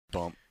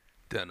Bump.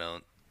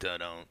 Dun-dun,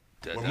 dun-dun,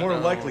 We're more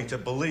dun-dun. likely to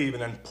believe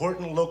an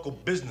important local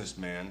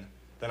businessman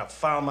than a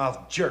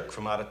foul-mouthed jerk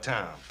from out of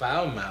town.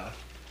 Foul mouth.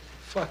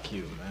 Fuck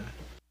you,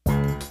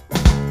 man.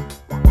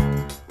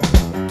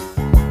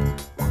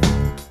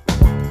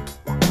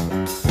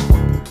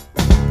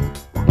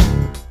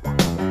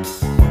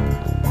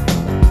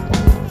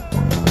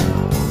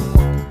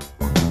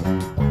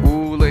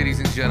 Ooh, ladies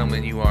and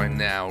gentlemen, you are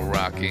now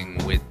rocking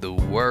with the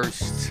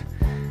worst.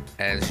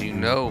 As you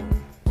know,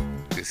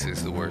 this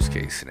is the worst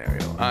case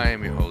scenario. I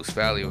am your host,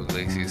 Valio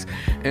Iglesias,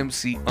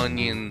 MC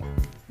Onion,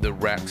 the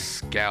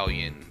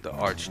Rapscallion, the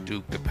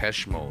Archduke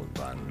Depeche Mode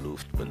von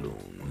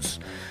Luftballons,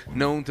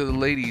 known to the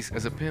ladies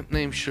as a pimp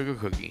named Sugar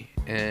Cookie,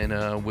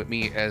 and with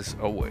me as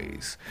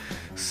always,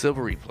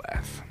 Silvery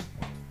Plath,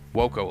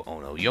 Woko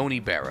Ono,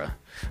 Yoni Berra,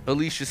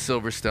 Alicia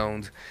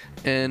Silverstone,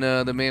 and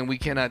the man we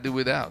cannot do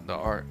without,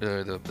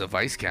 the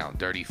Vice Count,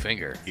 Dirty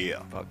Finger.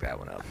 Yeah. Fuck that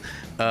one up.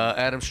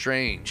 Adam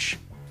Strange,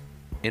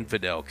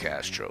 Infidel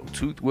Castro,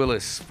 Tooth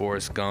Willis,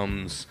 Forrest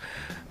Gums.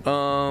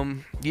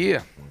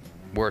 Yeah.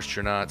 Worst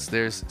Tronauts.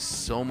 There's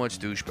so much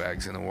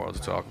douchebags in the world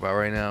to talk about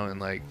right now, and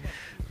like,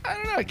 I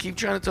don't know, I keep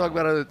trying to talk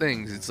about other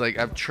things. It's like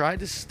I've tried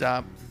to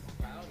stop.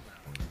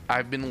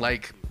 I've been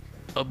like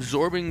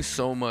absorbing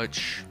so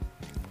much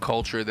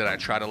culture that I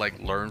try to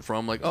like learn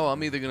from. Like, oh,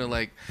 I'm either gonna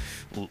like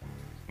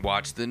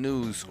watch the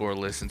news or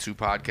listen to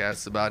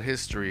podcasts about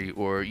history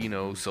or, you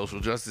know, social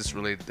justice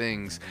related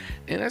things.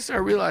 And I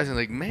started realizing,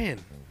 like, man,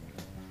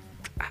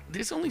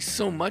 there's only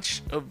so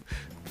much of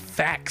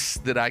facts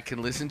that I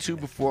can listen to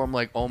before I'm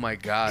like, oh my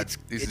God,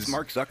 It's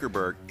Mark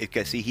Zuckerberg.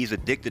 See, he's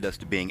addicted us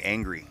to being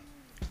angry.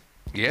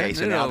 Yeah, Okay,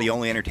 so now the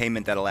only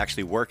entertainment that'll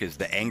actually work is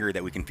the anger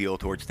that we can feel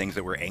towards things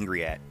that we're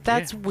angry at.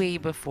 That's way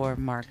before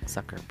Mark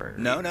Zuckerberg.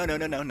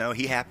 No.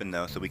 He happened,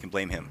 though, so we can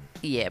blame him.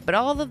 Yeah, but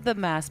all of the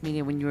mass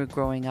media when you were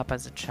growing up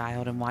as a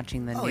child and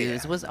watching the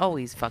news was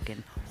always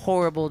fucking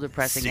horrible,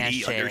 depressing ass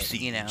City under shit,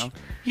 siege. you know?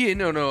 Yeah,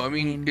 no. I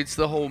mean, it's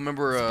the whole,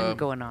 remember, It's been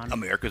going on.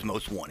 America's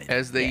Most Wanted.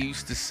 as they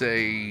used to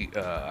say,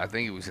 I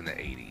think it was in the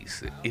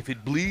 80s, if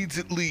it bleeds,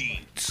 it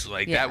leads.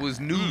 Like, Yeah. that was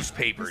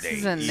newspaper This days.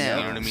 isn't You new.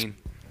 know what I mean?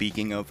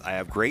 Speaking of,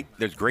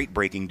 there's great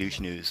breaking douche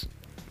news.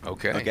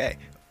 Okay. Okay.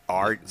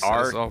 Start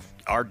us off.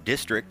 Our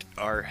district,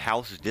 our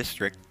house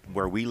district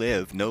where we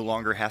live, no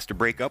longer has to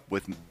break up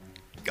with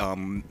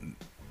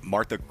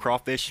Martha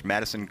Crawfish,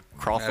 Madison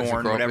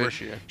Crawthorn, whatever.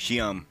 Crawfish,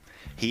 yeah.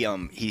 He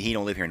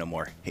don't live here no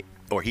more.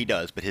 Or he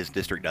does, but his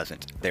district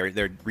doesn't. They're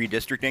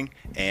redistricting,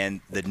 and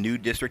the new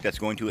district that's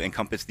going to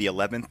encompass the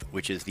 11th,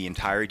 which is the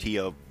entirety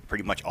of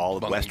pretty much all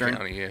of Butler Western.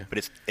 County, yeah.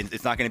 But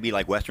it's not going to be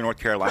like Western North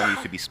Carolina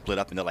used to be split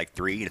up into like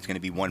 3. It's going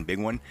to be one big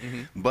one.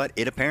 Mm-hmm. But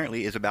it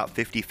apparently is about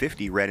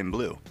 50-50 red and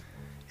blue.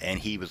 And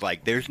he was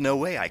like, there's no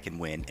way I can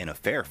win in a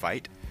fair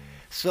fight.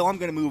 So I'm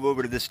going to move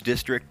over to this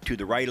district to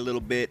the right a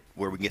little bit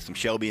where we can get some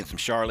Shelby and some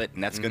Charlotte,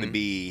 and that's going to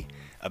be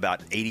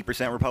about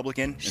 80%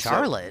 Republican. And so-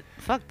 Charlotte?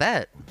 Fuck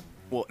that.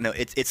 well, no,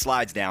 it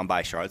slides down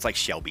by Charlotte. It's like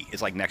Shelby.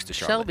 It's like next to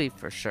Charlotte. Shelby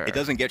for sure. It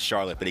doesn't get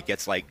Charlotte, but it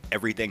gets like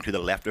everything to the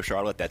left of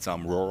Charlotte that's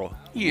rural.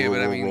 Yeah, but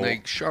I mean, rural.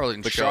 like, Charlotte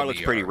and But Shelby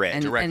Charlotte's pretty are red.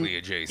 And- directly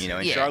adjacent. You know,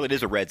 and Yeah. Charlotte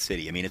is a red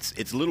city. I mean, it's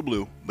a little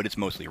blue, but it's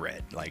mostly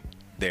red. Like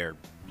their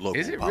local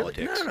Is it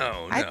politics. really?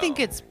 No. I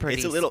think it's pretty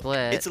It's a little.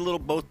 split. It's a little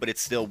both, but it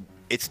still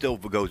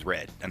goes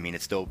red. I mean,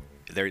 it's still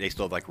they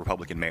still have like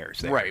Republican mayors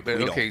there. Right, but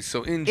We okay, don't.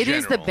 so in It general.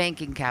 is the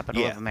banking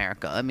capital Yeah. of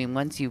America. I mean,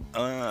 once you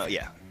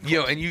Yeah.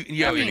 Yo, and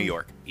After New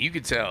York. You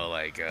could tell,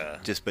 like,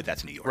 But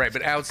that's New York. right,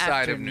 but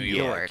outside After of New New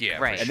York, York, yeah.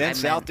 for right. sure. And then I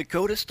South meant-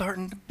 Dakota's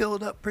starting to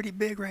build up pretty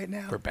big right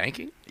now. For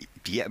banking?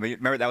 Yeah,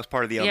 remember that was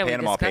part of the Yeah, we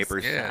Panama discussed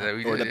Papers, Yeah, that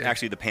we or did, yeah.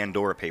 actually the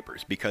Pandora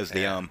Papers, because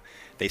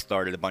they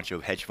started a bunch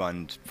of hedge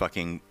fund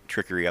fucking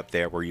trickery up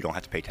there where you don't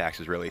have to pay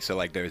taxes really. So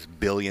like there's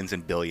billions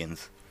and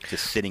billions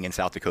just sitting in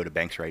South Dakota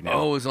banks right now.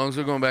 Oh, as long as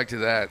we're going back to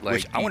that, like,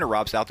 which I want to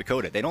rob South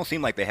Dakota. They don't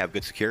seem like they have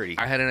good security.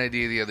 I had an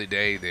idea the other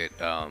day that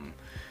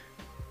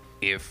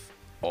if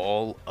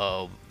all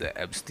of the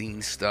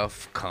Epstein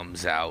stuff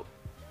comes out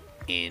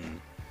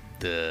in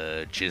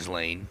the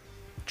Ghislaine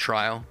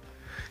trial,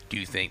 do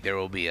you think there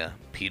will be a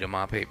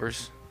Pedomah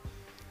Papers?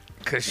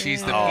 Because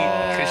she's the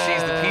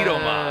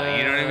Pedomah,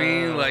 you know what I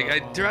mean?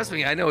 Like, trust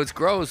me, I know it's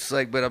gross,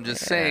 like, but I'm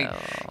just saying,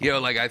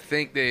 like, I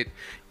think that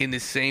in the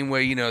same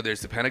way, you know,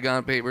 there's the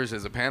Pentagon Papers,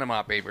 there's the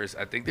Panama Papers.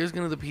 I think there's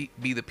going to be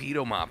the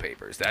Pedomah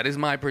Papers. That is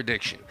my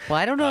prediction. Well,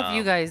 I don't know if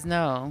you guys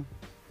know,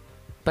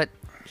 but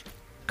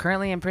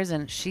currently in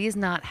prison, she's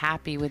not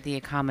happy with the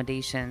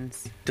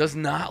accommodations. Does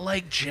not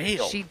like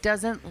jail. She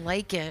doesn't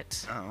like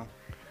it. Oh.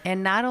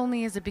 And not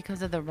only is it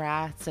because of the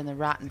rats and the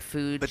rotten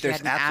food, But she there's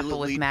had an apple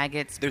absolutely with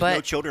maggots, There's but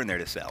no children there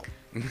to sell.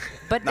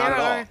 but Not there at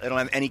are all. They don't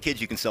have any kids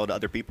you can sell to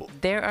other people.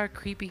 there are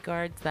creepy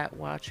guards that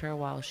watch her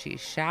while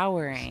she's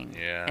showering.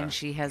 Yeah. And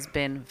she has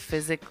been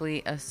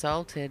physically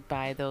assaulted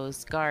by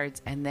those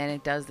guards, and then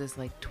it does this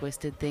like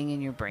twisted thing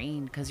in your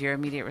brain because your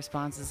immediate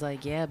response is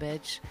like, yeah,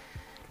 bitch.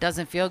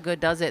 Doesn't feel good,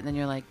 does it? And then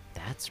you're like,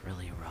 that's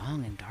really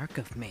wrong and dark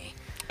of me.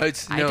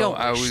 It's I no, don't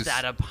I wish was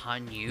that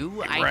upon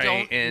you. I Right,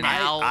 don't and-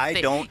 now. I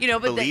think- don't You know,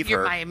 but believe your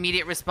her. my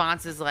immediate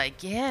response is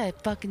like, yeah, it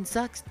fucking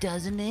sucks,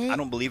 doesn't it? I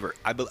don't believe her.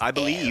 I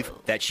believe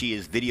Ew. that she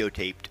is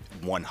videotaped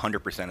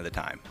 100% of the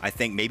time. I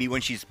think maybe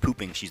when she's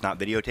pooping, she's not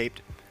videotaped.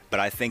 But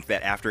I think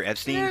that after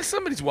Epstein, yeah,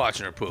 somebody's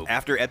watching her poop.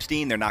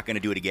 they're not going to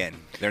do it again.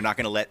 They're not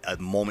going to let a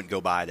moment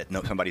go by that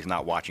somebody's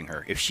not watching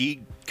her. If she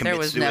commits There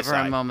was suicide,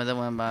 never a moment that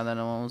went by that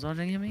no one was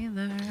watching him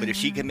either. but if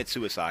she commits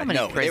suicide, How many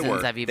no, they prisons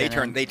were. have you They been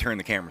turned in? they turned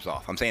the cameras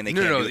off. I'm saying they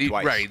no, can't no, do it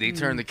twice. right. They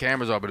turned the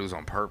cameras off, but it was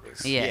on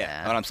purpose.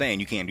 Yeah. But I'm saying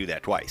you can't do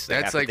that twice. They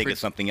That's have to like think for- of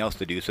something else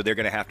to do. So they're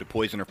going to have to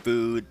poison her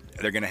food.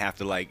 They're going to have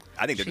to I think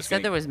they're She just said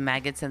gonna, there was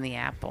maggots in the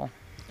apple.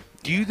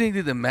 Do you think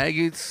that the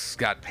maggots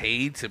got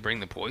paid to bring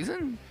the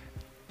poison?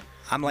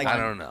 I'm like I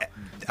don't know.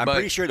 I'm But-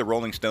 pretty sure the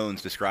Rolling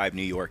Stones described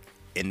New York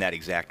in that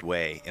exact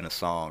way in a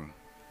song.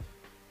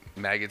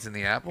 Maggots in the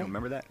You apple?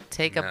 remember that?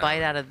 Take a No.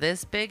 bite out of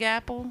this big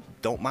apple.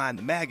 Don't mind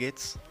the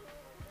maggots.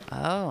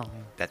 Oh,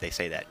 That they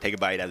say that. Take a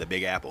bite out of the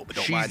Big Apple, but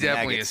don't She's mind the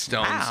definitely a maggots.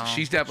 Stones. Wow.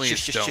 She's definitely a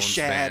Stones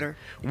Shatter.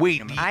 fan.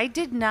 Wait, I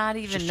did not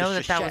even know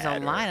that that was a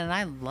Shatter. line, and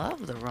I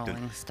love the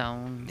Rolling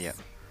Stones. Yeah.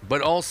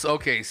 but also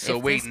okay. So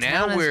If wait, this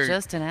now town is we're.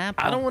 just an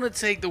apple. I don't want to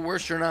take the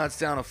Worcesternauts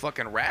down a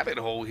fucking rabbit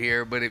hole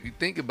here, but if you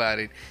think about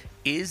it,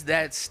 is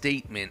that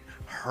statement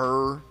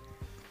her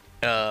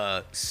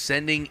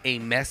sending a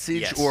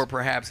message Yes. or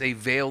perhaps a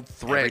veiled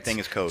threat Everything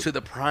is code. to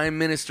the Prime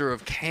Minister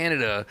of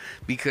Canada?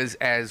 Because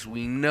as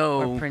we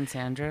know, Or Prince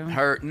Andrew.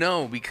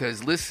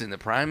 because listen, the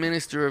Prime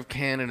Minister of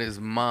Canada's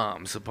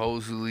mom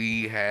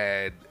supposedly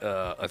had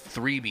a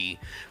 3B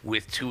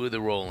with two of the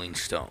Rolling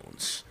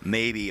Stones.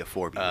 Maybe a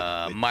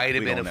 4B. Might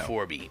have We been don't a know.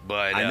 4B,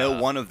 but I know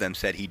one of them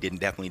said he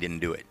definitely didn't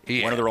do it.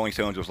 Yeah. One of the Rolling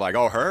Stones was like,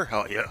 "Oh, her?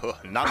 Oh, yeah,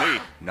 not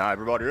me. Not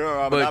everybody.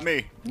 But But- not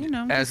me." You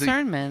know, As a-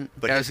 discernment.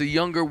 But as a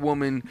younger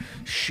woman,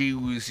 she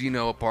was,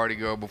 a party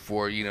girl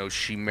before,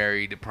 she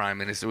married the prime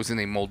minister. Was it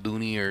named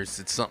Muldooney or is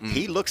it something?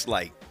 He looks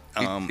like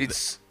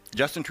it's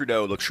Justin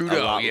Trudeau looks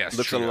Trudeau, a lot, yes,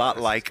 looks Trudeau, a lot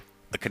yes. like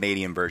a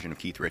Canadian version of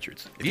Keith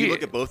Richards. If you Yeah.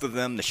 look at both of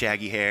them, the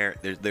shaggy hair,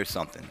 there's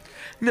something.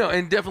 no,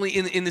 and definitely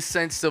in the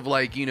sense of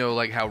like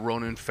how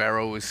Ronan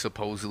Farrow is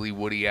supposedly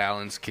Woody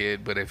Allen's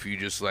kid, but if you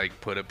just like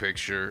put a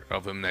picture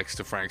of him next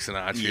to Frank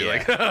Sinatra, you're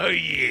Yeah. like, oh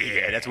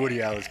yeah, that's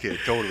Woody Allen's kid.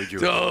 Totally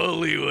Jewish.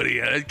 totally Woody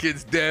Allen. That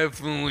kid's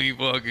definitely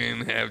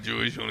fucking half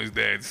Jewish on his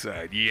dad's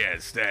side.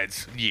 Yes,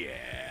 that's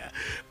yeah.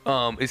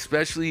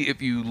 Especially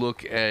if you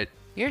look at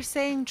You're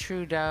saying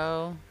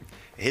Trudeau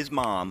His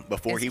mom,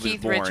 before is he was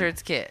Keith born,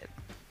 Richards' kid.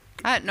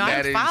 No, That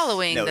I'm is-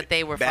 following no, that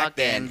they were back fucking.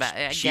 then, but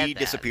I she get that.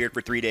 disappeared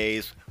for 3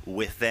 days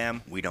with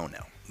them. We don't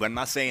know. But I'm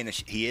not saying that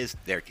he is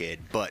their kid,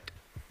 but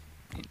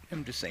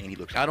I'm just saying he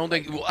looks. I don't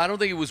like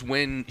think it was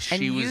when she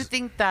And was you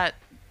think that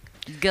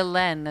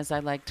Ghislaine, as I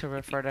like to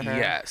refer to her,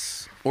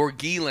 Yes. Or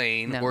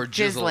Ghislaine No, or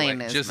Ghislaine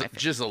Ghislaine. is my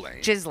favorite.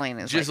 Ghislaine. Ghislaine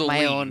is like my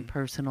Ghislaine. own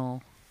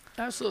personal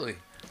Absolutely.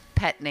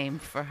 pet name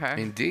for her.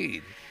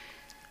 Indeed.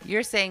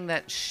 You're saying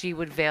that she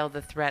would veil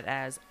the threat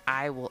as,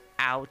 I will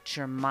out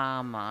your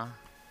mama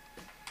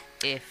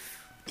if...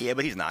 Yeah,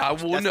 but he's not. I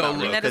will That's know, not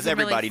look. real, That because doesn't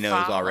really everybody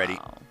knows follow, already.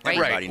 right?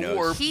 Everybody Right, knows.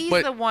 or- He's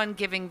But- the one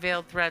giving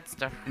veiled threats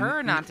to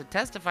her not to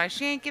testify.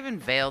 She ain't giving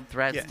veiled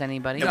threats Yeah. to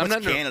anybody. Now, I'm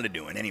what's not- Canada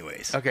doing,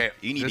 anyways? Okay,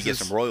 You need to this get is-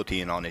 some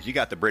royalty in on this. You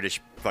got the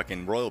British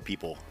fucking royal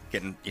people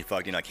getting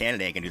fucked.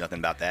 Canada ain't gonna do nothing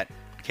about that.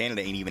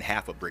 Canada ain't even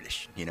half of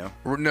British.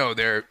 No,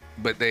 there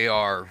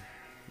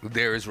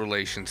is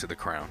relation to the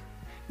crown.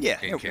 Yeah,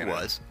 In it Canada.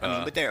 was.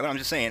 But I'm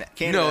just saying,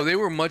 Canada. No, they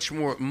were much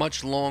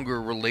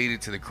longer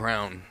related to the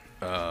crown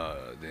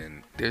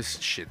than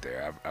there's shit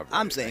there.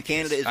 I'm saying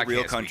Canada is I a real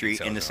can't speak country in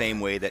the intelligently same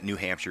on way that New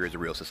Hampshire is a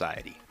real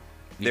society.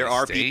 that. There Yeah,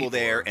 are state people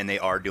there, or- and they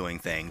are doing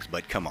things.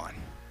 But come on,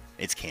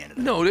 it's Canada.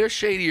 No, they're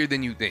shadier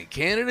than you think.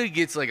 Canada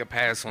gets like a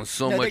pass on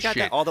so No, much they got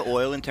shit. all the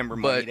oil and timber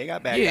money. But They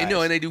got bad yeah, guys.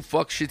 no, and they do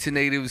fuck shit to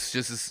natives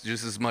just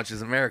as much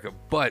as America.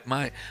 But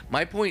my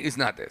point is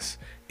not this.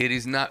 It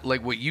is not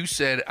like what you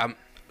said.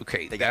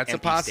 Okay, They got that's a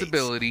empty states.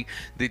 possibility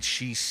that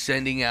she's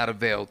sending out a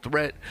veiled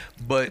threat.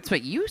 But That's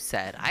what you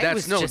said.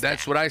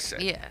 that's what I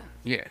said. Yeah.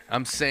 Yeah,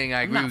 I'm saying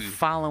I I'm agree not with you.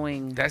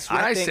 following. That's what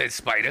I I think- said,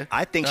 Spider.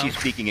 I think she's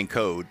speaking in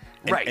code.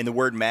 And, Right. And the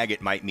word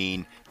maggot might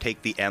mean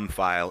take the M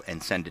file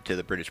and send it to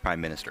the British Prime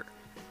Minister.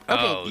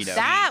 Okay, Oh, you know.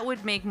 that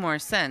would make more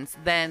sense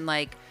than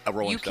like A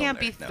Rolling you Stone can't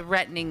there, be no.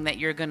 threatening that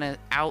you're gonna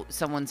out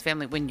someone's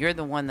family when you're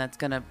the one that's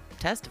gonna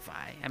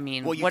testify. I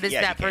mean, Well, what is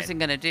yeah, that you can. person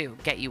gonna do?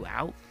 Get you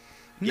out?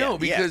 No, Yeah,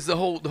 because the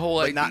whole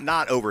But idea.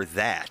 not over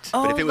that.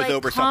 Oh, but if it was like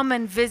over come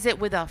and visit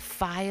with a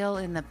file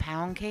in the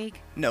pound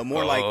cake. no,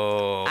 more like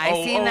I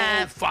seen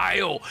that.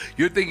 file.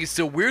 You're thinking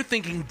so. We're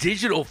thinking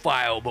digital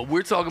file, but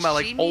we're talking about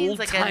like She means old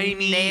like a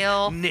timey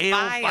nail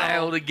file.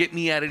 file. to get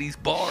me out of these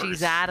bars.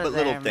 She's out of But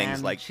there, little things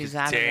man. like she's just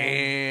out of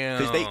there.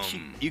 Damn. because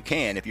you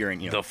can if you're in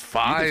The you can still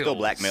files.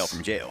 blackmail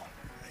from jail.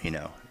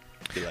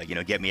 Be like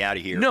get me out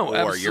of here. No, or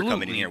absolutely. you're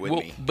coming in here with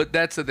Well, me. But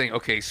that's the thing.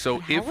 Okay, so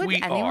How if would we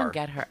anyone are,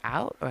 get her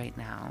out right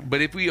now?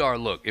 but if we are,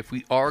 look, if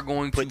we are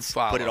going to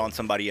follow, Put it on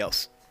somebody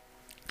else.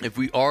 if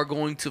we are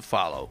going to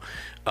follow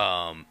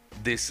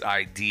this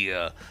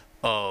idea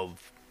of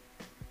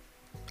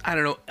I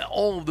don't know,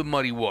 all of the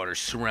muddy waters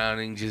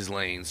surrounding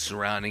Ghislaine,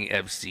 surrounding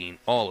Epstein,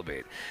 all of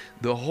it.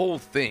 The whole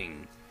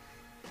thing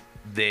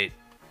that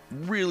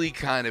really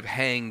kind of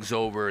hangs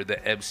over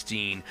the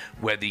Epstein,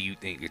 whether you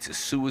think it's a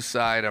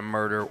suicide, a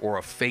murder, or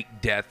a fake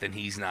death and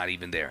he's not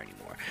even there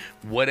anymore.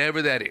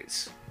 Whatever that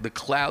is, the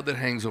cloud that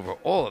hangs over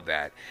all of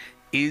that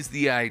is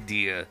the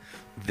idea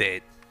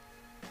that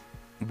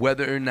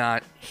whether or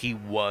not he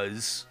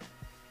was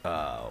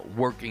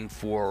working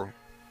for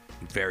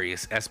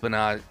various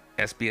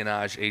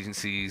espionage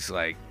agencies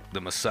like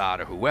the Mossad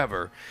or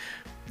whoever,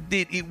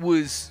 that it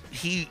was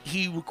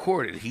he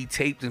recorded, he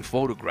taped and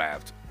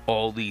photographed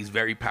all these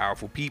very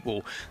powerful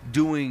people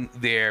doing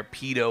their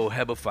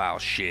pedo-hebephile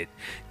shit.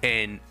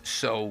 And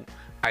so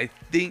I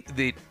think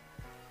that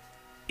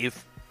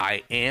if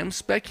I am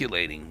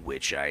speculating,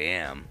 which I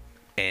am,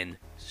 and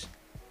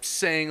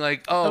saying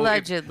like, oh,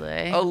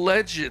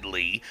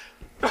 allegedly,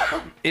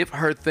 if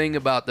her thing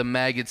about the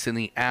maggots in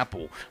the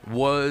apple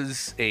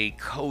was a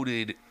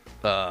coded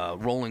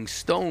Rolling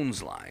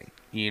Stones line,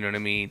 you know what I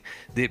mean,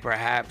 that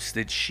perhaps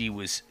that she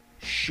was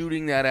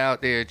shooting that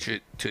out there to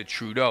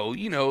Trudeau,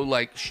 you know,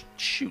 like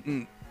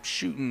shooting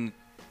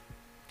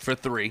for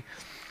 3.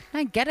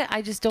 I get it.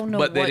 I just don't know.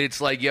 But that it's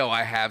like, yo,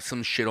 I have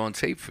some shit on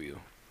tape for you.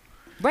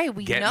 Right,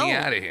 we know. Get me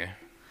out of here.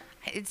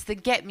 It's the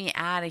get me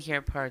out of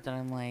here part that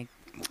I'm like.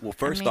 Well,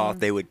 first off,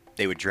 they would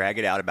drag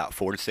it out about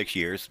 4 to 6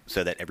 years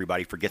so that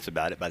everybody forgets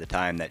about it. By the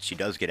time that she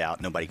does get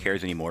out, nobody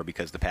cares anymore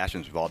because the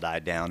passions have all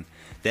died down.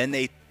 Then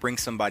they bring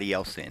somebody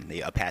else in,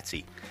 a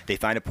patsy. They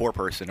find a poor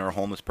person or a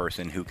homeless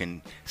person who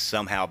can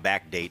somehow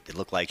backdate that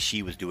look like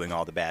she was doing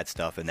all the bad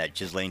stuff and that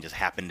Ghislaine just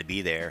happened to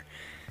be there.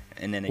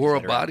 And then or a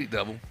body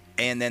double.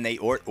 And then they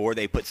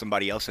put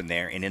somebody else in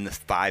there, and in the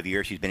 5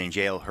 years she's been in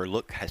jail, her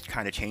look has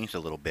kind of changed a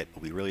little bit,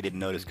 but we really didn't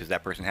notice because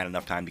that person had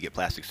enough time to get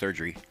plastic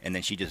surgery, and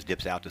then she just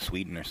dips out to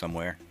Sweden or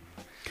somewhere.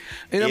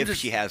 And if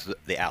she has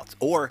the outs,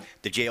 or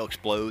the jail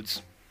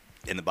explodes,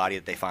 and the body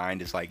that they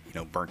find is like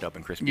burnt up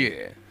and crispy.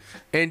 Yeah,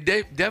 and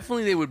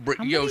definitely they would bring.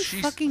 How many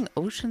fucking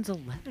Ocean's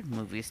 11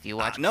 movies do you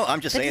watch? No, I'm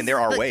just saying there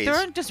are ways. There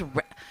aren't just.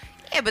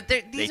 Yeah, but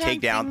they take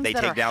down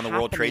the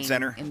World Trade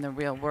Center in the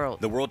real world.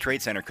 The World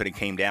Trade Center could have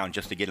came down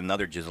just to get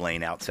another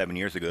Ghislaine out 7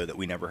 years ago that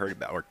we never heard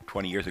about, or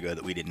 20 years ago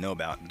that we didn't know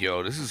about.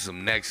 Yo, this is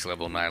some next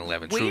level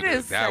 9/11 Wait truth.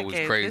 a second. That was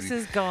crazy. This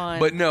is gone.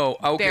 But no,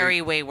 okay.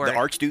 Very wayward. The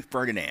Archduke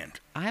Ferdinand.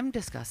 I'm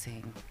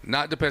discussing.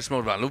 Not Depeche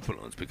Mode von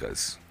Luftballons,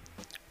 because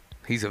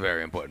he's a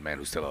very important man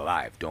who's still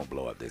alive. Don't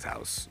blow up this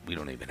house. We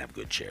don't even have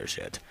good chairs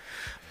yet.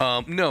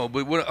 No,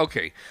 but what?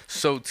 Okay,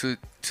 so to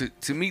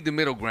meet the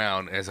middle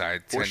ground, as I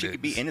tend or she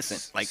could be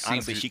innocent. Like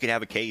honestly, she could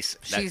have a case.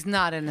 She's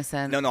not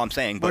innocent. No, I'm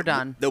saying. We're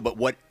done. No, but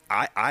what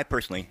I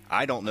personally,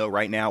 I don't know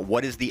right now.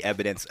 What is the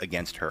evidence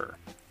against her?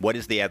 What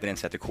is the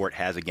evidence that the court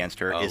has against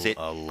her? Is it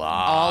a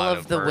lot? All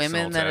of the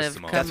women that have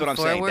come That's what I'm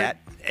forward? saying.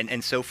 That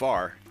and so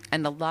far.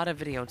 And a lot of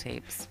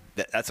videotapes.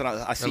 That's what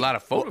I see. A lot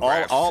of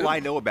photographs. All I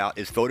know about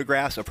is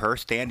photographs of her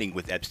standing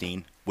with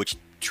Epstein, which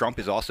Trump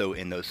is also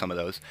in some of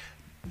those.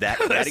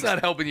 That's not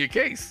helping your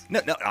case.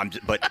 No,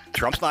 but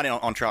Trump's not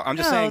on trial. I'm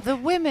just saying. The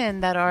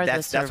women that are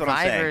the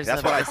survivors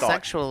of the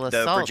sexual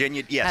assault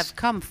have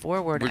come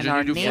forward and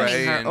are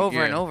naming her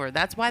over and over.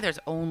 That's why there's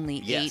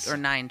only 8 or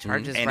 9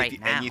 charges right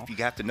now. And if you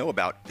have to know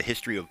about the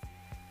history of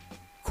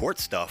court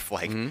stuff,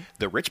 like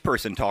the rich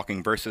person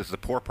talking versus the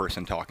poor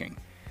person talking.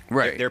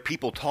 Right. They're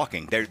people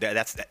talking.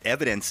 That's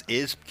evidence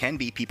can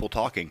be people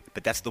talking,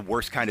 but that's the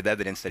worst kind of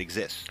evidence that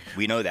exists.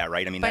 We know that,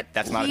 right? I mean,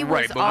 that's not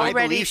right. But I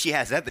believe she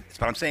has evidence.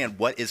 But I'm saying,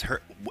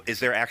 is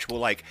there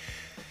actual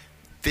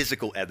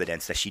physical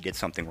evidence that she did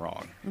something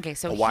wrong? Okay,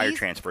 so a wire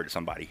transfer to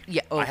somebody.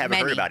 Yeah, I haven't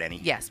heard about any.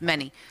 Yes,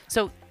 many.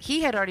 So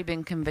he had already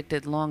been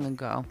convicted long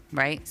ago,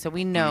 right? So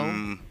we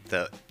know.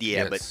 But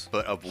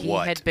of what?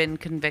 He had been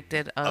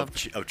convicted of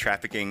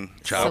trafficking,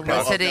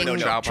 soliciting,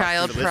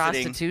 child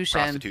prostitution.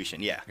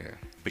 Prostitution, yeah.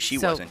 But she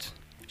wasn't.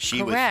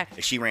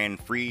 Correct. She ran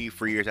free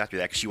for years after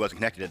that because she wasn't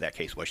connected to that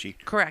case, was she?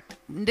 Correct.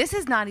 This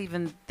is not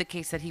even the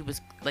case that he was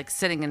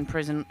sitting in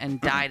prison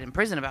and died in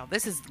prison about.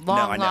 This is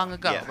long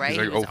ago, right? Like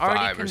he was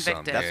already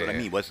convicted. That's what I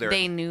mean. Was there?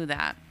 They knew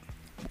that.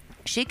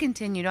 She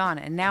continued on,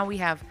 and now we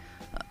have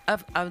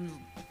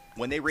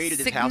when they raided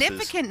his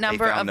houses, they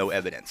found no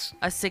evidence.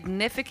 A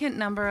significant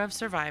number of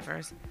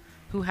survivors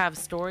who have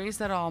stories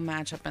that all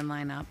match up and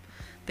line up.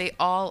 They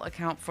all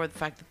account for the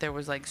fact that there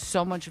was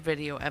so much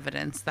video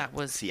evidence that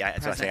was. See,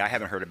 that's what I say. I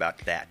haven't heard about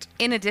that.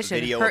 In addition,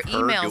 her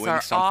emails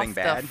are off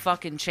the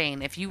fucking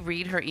chain. If you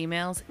read her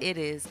emails, it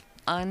is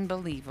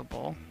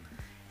unbelievable.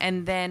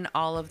 And then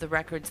all of the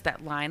records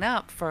that line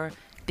up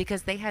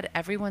because they had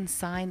everyone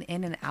sign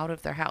in and out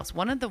of their house.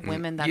 One of the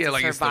women that's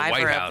a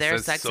survivor of their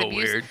sex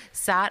abuse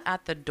sat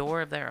at the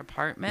door of their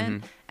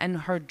apartment, and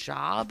her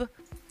job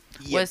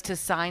was to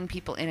sign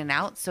people in and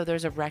out. So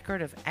there's a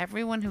record of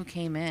everyone who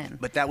came in.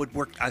 But that would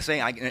work. I say,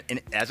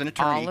 as an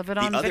attorney, all of it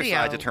on the other video.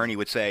 side's attorney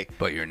would say,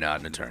 "But you're not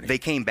an attorney." They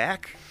came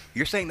back.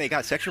 You're saying they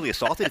got sexually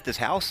assaulted at this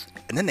house,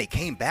 and then they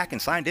came back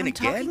and signed in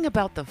again? I'm talking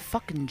about the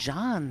fucking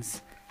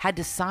Johns had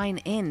to sign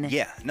in.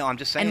 Yeah, no, I'm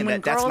just saying and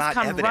when that's girls not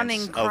come evidence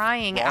running, of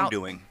crying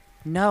wrongdoing. out,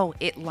 No,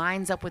 it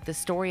lines up with the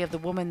story of the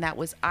woman that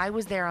was, I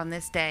was there on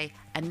this day,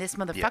 and this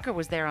motherfucker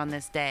was there on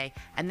this day,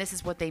 and this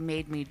is what they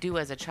made me do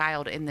as a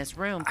child in this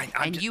room.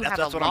 You have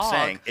a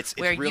log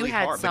where really you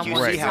had hard,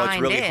 someone you see how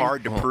it's really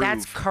hard to prove.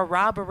 That's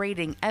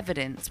corroborating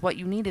evidence. What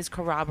you need is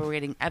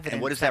corroborating evidence.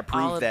 And what does that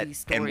prove that?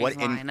 And what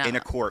in a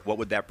court, what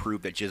would that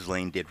prove that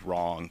Ghislaine did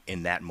wrong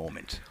in that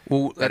moment?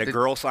 Well, that a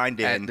girl signed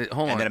in,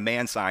 and then a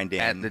man signed in.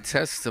 At the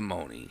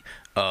testimony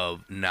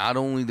of not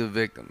only the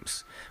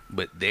victims,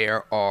 but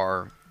there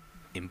are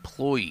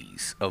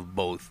employees of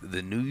both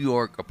the New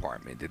York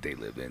apartment that they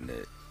live in,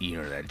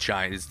 that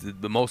giant is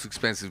the most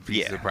expensive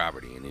piece of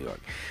property in New York,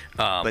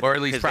 or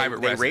at least private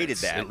residence. They rated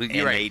that,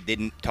 they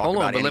didn't talk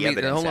about any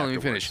evidence Hold on, afterwards. let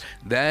me finish.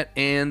 That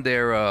and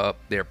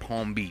their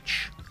Palm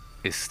Beach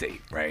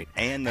estate, right?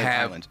 And the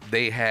island.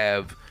 They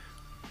have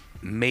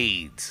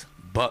maids,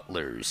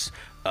 butlers,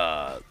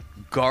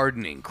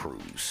 gardening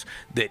crews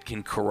that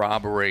can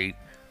corroborate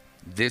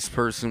this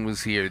person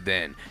was here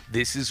then.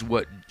 This is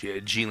what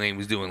Ghislaine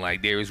was doing.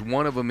 Like, there's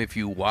one of them, if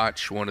you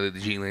watch one of the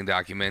Ghislaine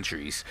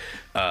documentaries,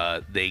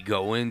 they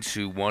go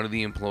into one of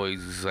the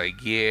employees is like,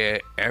 yeah,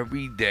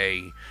 every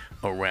day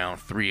around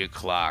 3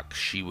 o'clock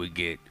she would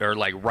get, or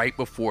like right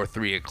before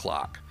 3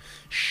 o'clock,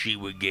 she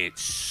would get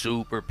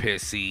super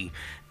pissy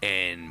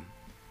and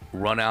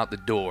run out the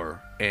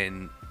door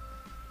and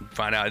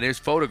find out. There's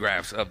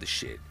photographs of the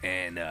shit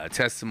and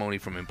testimony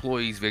from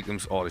employees,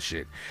 victims, all the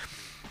shit,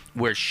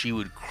 where she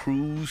would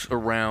cruise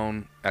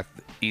around at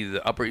either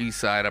the Upper East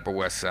Side, Upper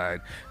West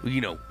Side,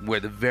 where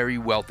the very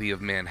wealthy of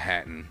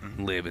Manhattan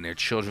live and their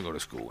children go to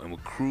school, and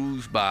would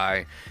cruise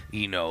by,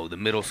 the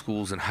middle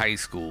schools and high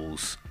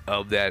schools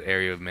of that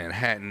area of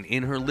Manhattan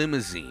in her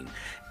limousine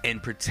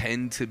and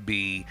pretend to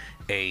be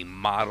a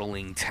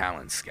modeling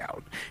talent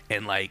scout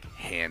and like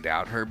hand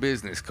out her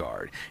business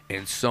card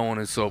and so on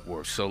and so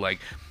forth. So like,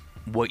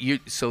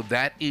 so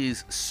that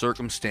is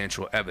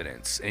circumstantial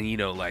evidence. And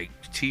like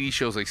TV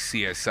shows like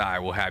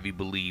CSI will have you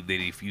believe that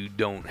if you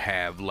don't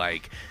have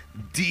like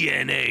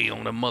DNA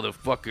on a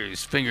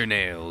motherfucker's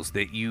fingernails,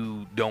 that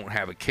you don't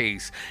have a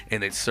case,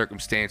 and that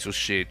circumstantial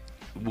shit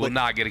will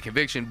not get a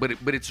conviction, but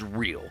it's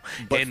real.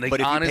 But, and like, but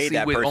if honestly, you pay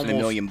that with person almost $1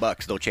 million,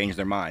 they'll change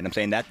their mind. I'm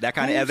saying that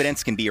kind of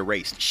evidence can be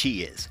erased.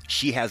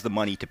 She has the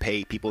money to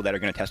pay people that are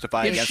going to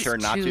testify against her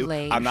not to.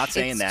 Late. I'm not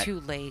saying it's that.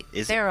 Too late.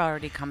 They're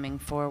already coming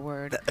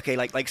forward. Okay,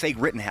 like say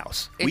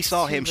Rittenhouse. We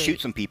saw him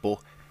shoot some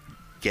people,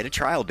 get a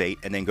trial date,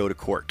 and then go to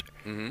court.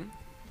 Mm-hmm.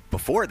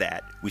 Before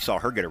that, we saw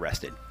her get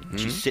arrested. Mm-hmm.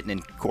 She's sitting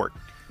in court.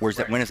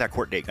 When is that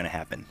court date going to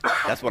happen?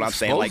 That's what I'm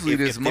saying. Supposedly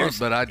this month,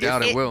 but I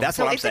doubt it will. That's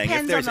what I'm saying.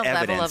 It depends on the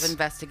evidence, level of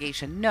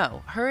investigation.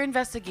 No, her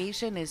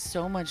investigation is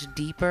so much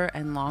deeper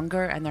and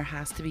longer, and there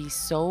has to be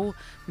so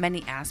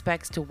many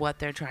aspects to what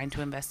they're trying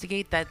to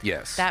investigate that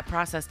that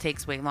process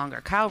takes way longer.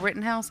 Kyle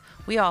Rittenhouse,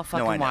 we all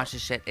fucking watch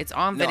his shit. It's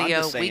on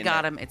video. We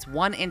got him. It's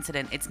one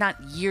incident. It's not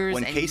years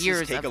and years of When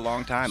cases take a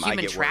long time, I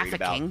get worried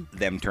about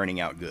them turning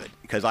out good,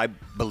 because I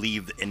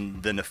believe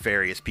in the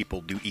nefarious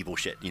people do evil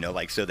shit.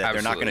 So that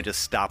they're not going to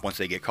just stop once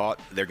they get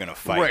caught. They're going to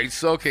fight. Right.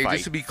 So, okay,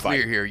 just to be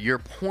clear here, your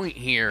point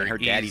here and her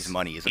daddy's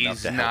money is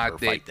enough to help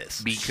her fight this.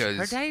 Because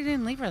her daddy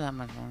didn't leave her that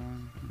much.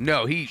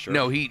 No, he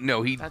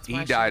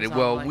died.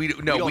 Well, we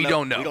don't know. We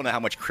don't know how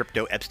much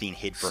crypto Epstein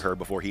hid for her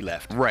before he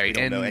left. Right.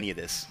 We don't know any of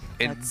this.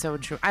 That's so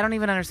true. I don't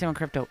even understand what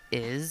crypto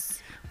is.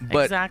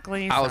 But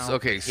exactly.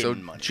 So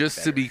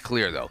just to be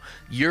clear, though,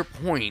 your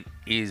point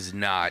is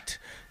not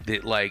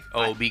that like,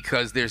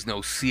 because there's no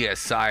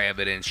CSI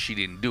evidence, she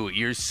didn't do it.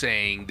 You're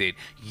saying that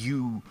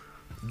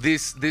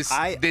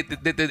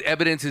that the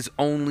evidence is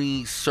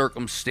only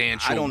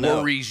circumstantial.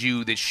 Worries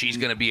you that she's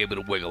going to be able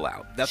to wiggle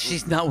out.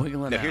 She's not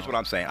wiggling out. Here's what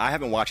I'm saying. I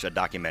haven't watched a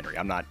documentary.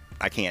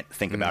 I can't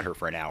think about her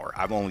for an hour.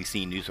 I've only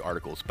seen news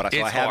articles, but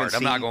it's hard.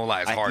 I'm not gonna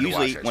lie. It's hard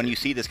usually to watch. When you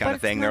see this kind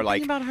of thing, they're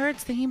like, it's not thinking about her.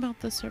 It's thinking about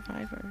the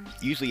survivors.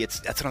 Usually,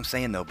 that's what I'm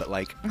saying though. But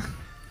like,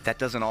 that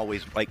doesn't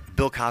always. Like,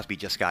 Bill Cosby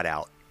just got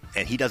out,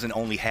 and he doesn't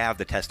only have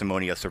the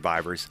testimony of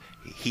survivors.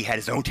 He had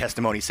his own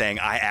testimony saying,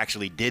 "I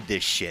actually did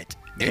this shit."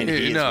 And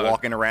he is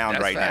walking around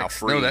right now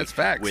free that's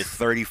facts. with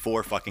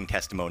 34 fucking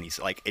testimonies.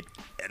 Like it,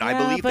 and I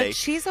believe but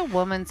she's a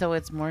woman, so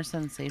it's more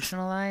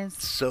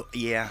sensationalized. So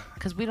yeah,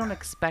 because we don't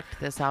expect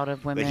this out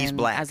of women he's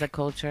black. As a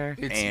culture.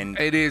 And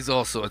it is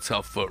also a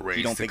tough foot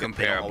race to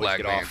compare a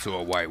black man to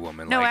a white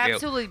woman. No,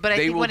 absolutely. But I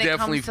think when it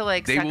comes to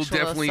like they will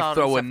definitely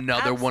throw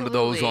another one of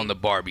those on the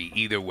Barbie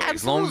either way,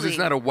 as long as it's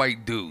not a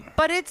white dude.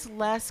 But it's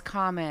less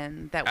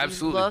common that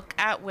we look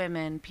at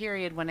women,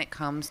 period, when it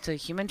comes to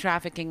human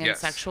trafficking and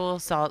sexual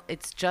assault.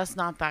 It's just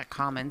not that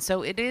common.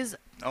 So it is.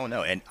 Oh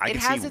no, and it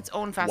has its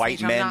own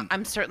fascination.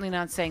 I'm certainly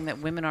not saying that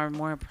women are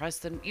more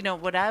oppressed than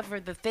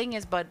whatever the thing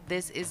is, but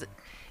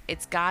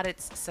it's got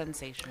its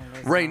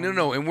sensationalism. Right?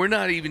 No, and we're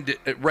not even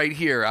right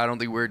here. I don't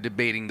think we're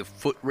debating the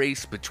foot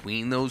race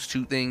between those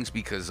two things,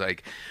 because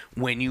like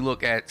when you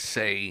look at,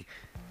 say,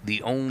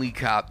 the only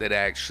cop that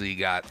actually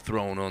got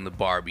thrown on the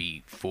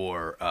Barbie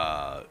for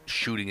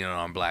shooting an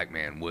unarmed black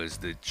man was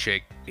the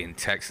chick in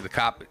Texas,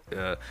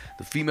 the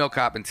female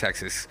cop in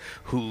Texas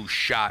who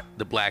shot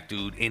the black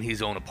dude in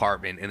his own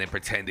apartment and then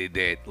pretended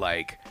that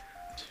like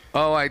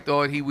oh, I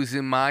thought he was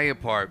in my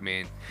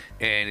apartment.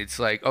 And it's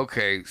like,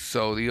 okay,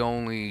 so the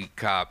only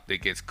cop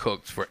that gets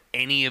cooked for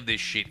any of this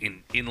shit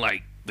in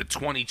like the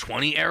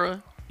 2020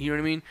 era, you know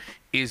what I mean,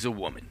 is a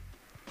woman.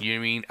 You know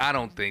what I mean? I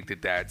don't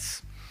think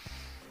that's,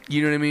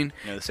 you know what I mean?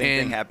 You know, the same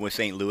thing happened with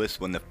St. Louis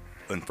when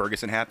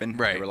Ferguson happened.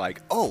 Right. They were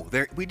like, oh,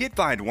 we did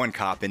find one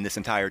cop in this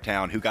entire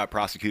town who got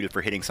prosecuted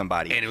for hitting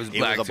somebody. And it was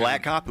a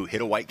black cop who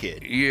hit a white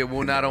kid. Yeah,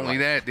 well, not only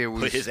that, there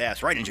was... Put his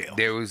ass right in jail.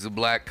 There was a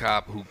black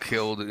cop who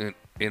killed an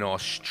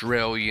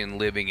Australian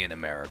living in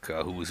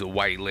America who was a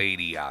white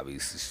lady,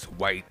 obviously.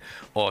 White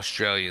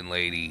Australian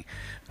lady.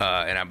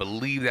 And I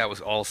believe that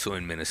was also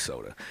in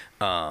Minnesota.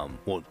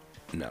 Well,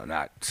 no,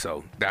 not...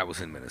 So, that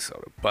was in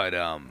Minnesota. But,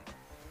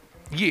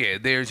 yeah,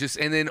 there's just...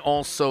 And then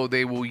also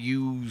they will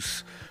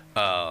use...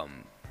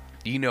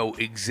 you know,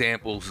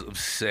 examples of,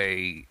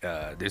 say,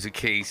 there's a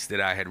case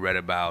that I had read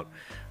about,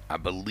 I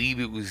believe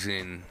it was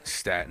in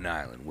Staten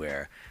Island,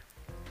 where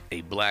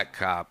a black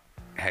cop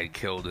had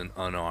killed an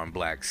unarmed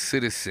black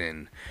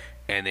citizen,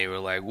 and they were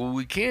like, well,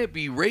 we can't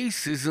be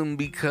racism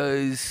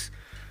because,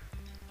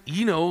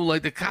 you know,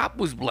 like the cop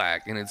was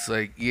black. And it's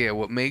like, yeah,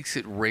 what makes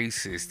it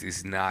racist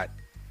is not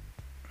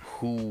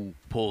who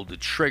pulled the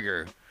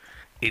trigger,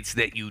 it's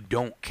that you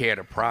don't care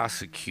to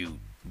prosecute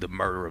the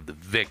murder of the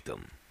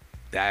victim.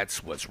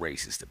 That's what's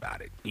racist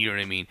about it. You know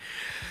what I mean?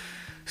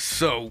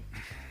 So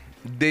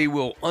they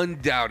will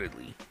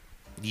undoubtedly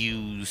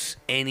use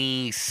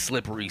any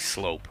slippery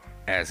slope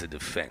as a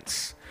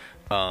defense.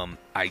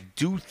 I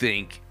do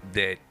think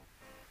that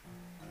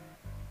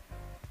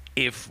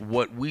if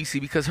what we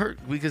see, because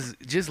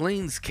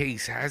Ghislaine's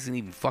case hasn't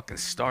even fucking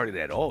started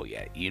at all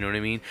yet. You know what I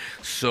mean?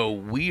 So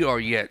we are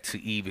yet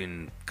to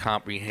even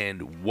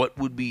comprehend what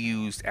would be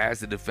used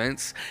as a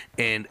defense.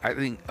 And I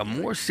think a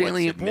more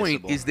salient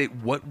point is that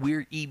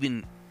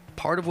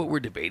part of what we're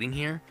debating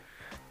here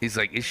is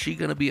like, is she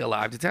going to be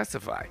alive to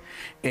testify?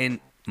 And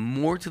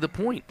more to the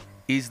point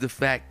is the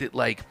fact that,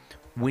 like,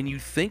 when you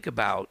think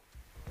about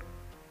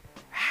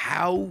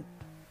how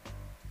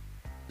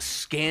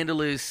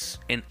scandalous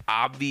and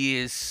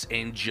obvious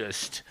and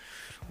just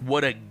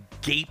what a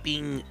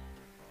gaping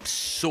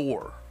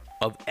sore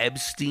of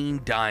Epstein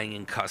dying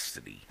in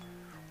custody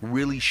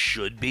really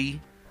should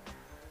be,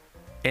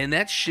 and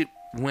that shit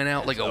went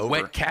out like a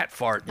wet cat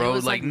fart, bro.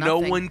 Like no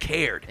one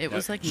cared. It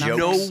was like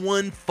no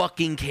one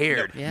fucking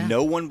cared. Yeah.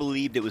 No one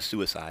believed it was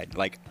suicide.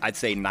 Like, I'd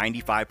say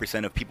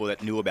 95% of people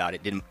that knew about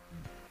it didn't,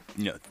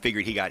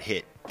 figured he got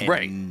hit. And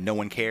right. No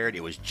one cared.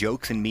 It was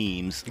jokes and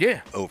memes.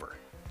 Yeah. Over.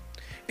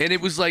 And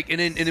it was like, and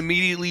then it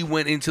immediately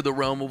went into the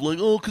realm of like,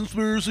 oh,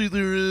 conspiracy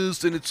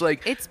theorists, and it's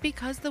like, it's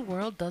because the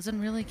world doesn't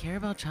really care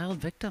about child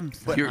victims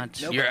that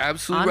much. You're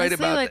absolutely Honestly, right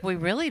about like, that. We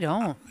really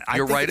don't.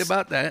 You're right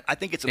about that. I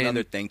think it's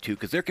another thing too,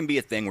 because there can be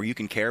a thing where you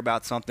can care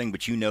about something,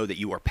 but you know that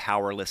you are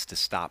powerless to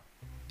stop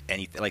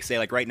anything. Like, say,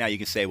 like right now, you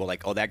can say, well,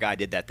 like, oh, that guy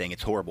did that thing,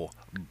 it's horrible,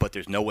 but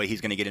there's no way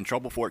he's going to get in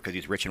trouble for it because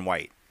he's rich and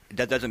white.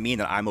 That doesn't mean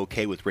that I'm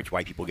okay with rich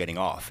white people getting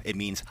off. It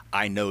means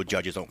I know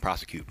judges don't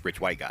prosecute rich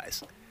white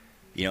guys.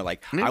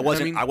 Like, yeah, I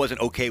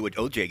wasn't okay with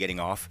OJ getting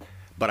off,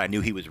 but I knew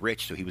he was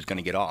rich, so he was going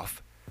to get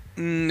off.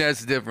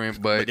 That's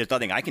different, but there's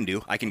nothing I can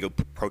do. I can go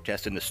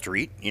protest in the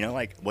street.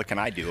 Like, what can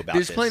I do about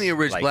this? There's plenty of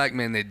rich black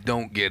men that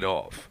don't get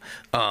off.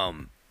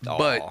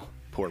 But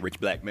poor rich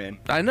black men.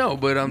 I know,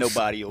 but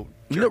nobody will.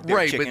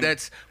 Right,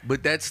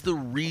 but that's the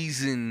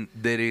reason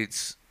that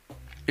it's,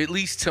 at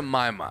least to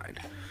my mind,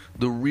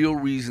 the real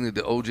reason that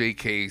the OJ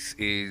case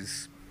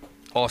is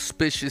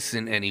auspicious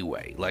in any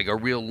way, like a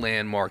real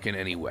landmark in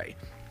any way,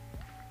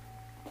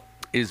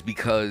 is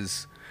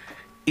because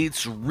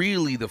it's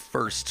really the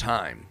first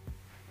time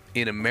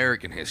in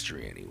American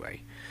history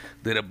anyway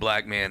that a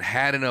black man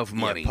had enough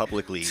money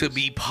to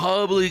be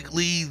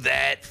publicly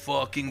that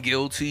fucking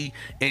guilty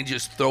and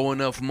just throw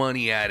enough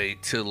money at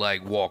it to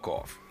like walk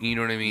off. You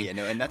know what I mean? Yeah,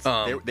 no, and that's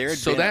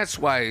so that's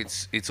why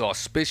it's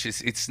auspicious.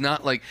 It's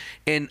not like,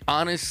 and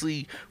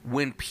honestly,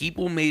 when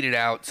people made it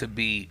out to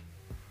be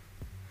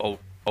a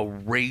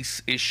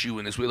race issue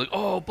in this way, like,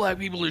 oh, black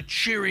people are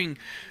cheering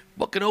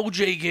fucking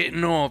OJ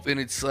getting off, and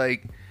it's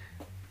like,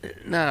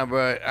 nah,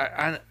 bro.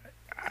 I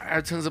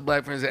have tons of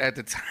black friends that at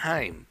the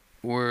time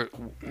were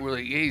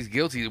like, yeah, he's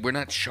guilty. We're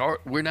not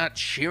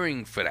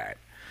cheering for that.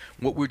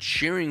 What we're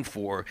cheering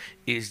for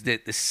is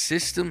that the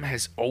system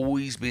has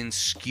always been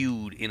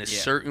skewed in a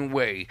certain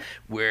way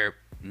where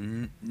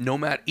no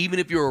matter, even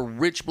if you're a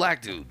rich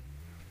black dude,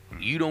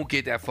 you don't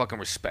get that fucking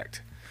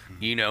respect,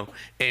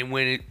 And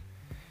when it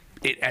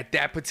at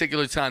that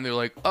particular time, they're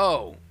like,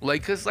 oh,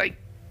 like, cause like,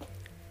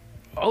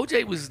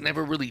 OJ was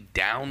never really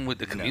down with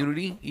the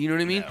community, you know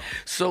what I mean? No.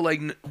 So,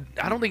 like,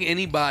 I don't think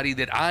anybody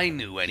that I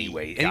knew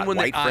anyway, anyone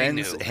that I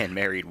knew, and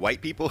married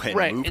white people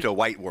and moved to a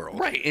white world,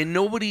 right? And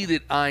nobody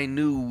that I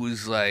knew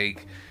was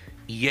like,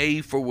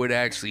 yay for what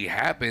actually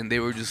happened. They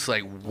were just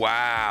like,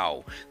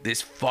 wow,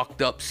 this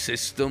fucked up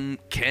system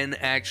can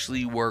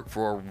actually work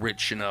for a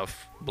rich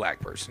enough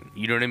black person.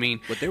 You know what I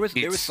mean? But there was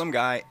some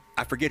guy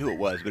I forget who it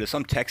was, but it's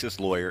some Texas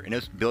lawyer, and it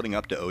was building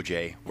up to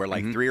OJ, where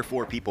like 3 or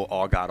 4 people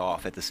all got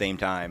off at the same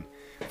time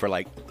for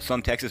like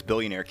some Texas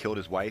billionaire killed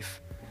his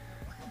wife,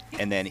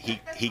 and then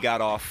he got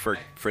off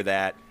for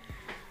that.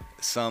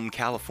 Some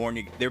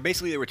California, there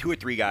were 2 or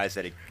 3 guys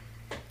that had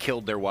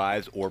killed their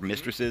wives or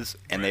mistresses,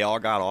 and they all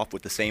got off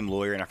with the same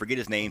lawyer, and I forget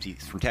his name.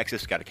 He's from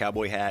Texas, got a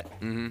cowboy hat,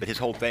 but his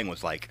whole thing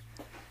was like,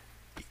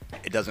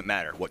 it doesn't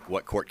matter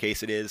what court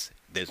case it is.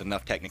 There's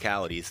enough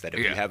technicalities that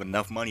if you have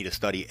enough money to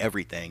study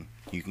everything,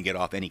 you can get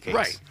off any case.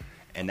 Right.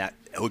 And that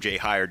OJ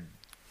hired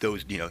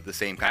those, the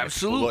same kind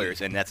of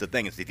lawyers. And that's the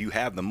thing, is if you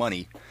have the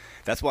money,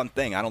 that's one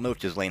thing. I don't know if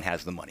Ghislaine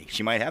has the money.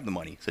 She might have the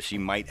money, so she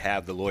might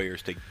have the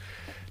lawyers to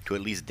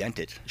at least dent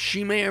it.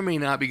 She may or may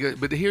not be good,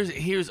 but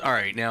here's all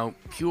right. Now,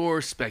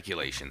 pure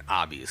speculation,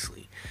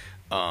 obviously.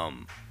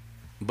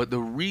 But the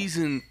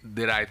reason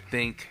that I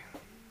think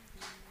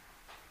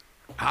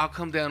I'll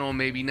come down on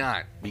maybe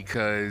not,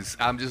 because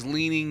I'm just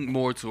leaning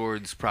more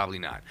towards probably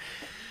not.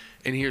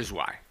 And here's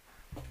why.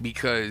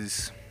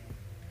 Because,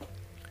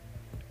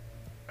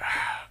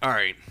 all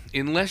right,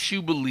 unless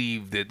you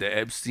believe that the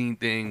Epstein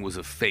thing was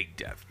a fake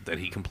death, that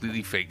he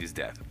completely faked his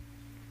death,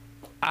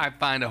 I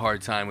find a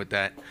hard time with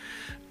that.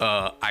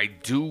 I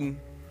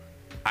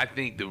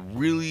think the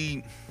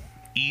really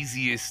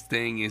easiest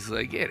thing is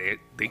like,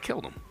 they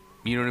killed him.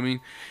 You know what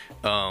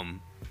I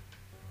mean?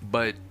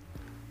 But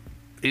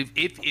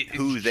if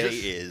who they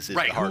is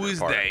right, the harder who is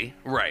part. they,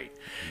 right?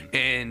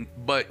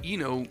 But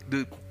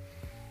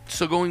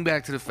so going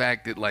back to the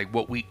fact that like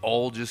what we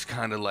all just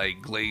kind of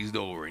like glazed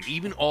over, and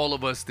even all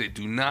of us that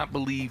do not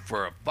believe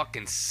for a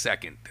fucking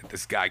second that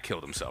this guy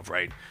killed himself,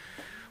 right?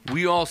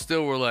 We all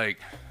still were like,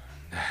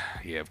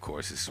 yeah, of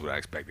course, this is what I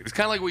expected. It's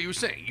kind of like what you were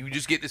saying. You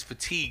just get this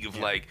fatigue of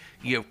like,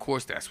 yeah, of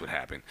course that's what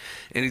happened.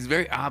 And it's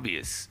very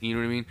obvious, you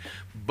know what I mean?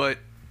 But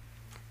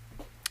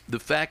the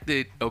fact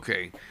that,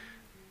 okay,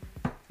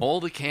 all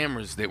the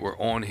cameras that were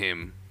on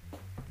him,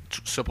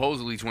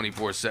 supposedly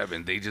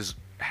 24/7, they just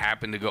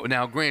happen to go.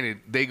 Now, granted,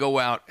 they go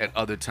out at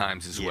other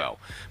times as well,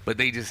 but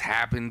they just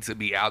happen to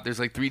be out. There's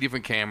like 3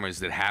 different cameras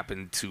that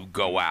happen to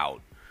go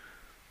out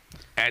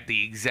at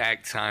the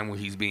exact time where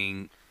he's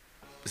being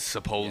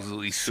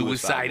supposedly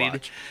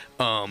suicided.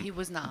 He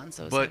was not on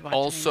suicide but watch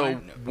also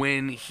anymore.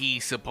 when he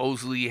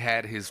supposedly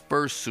had his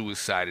first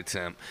suicide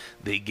attempt,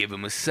 they give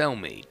him a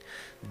cellmate.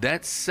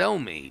 That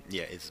cellmate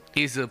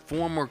is a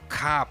former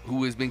cop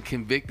who has been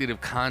convicted of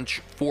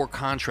 4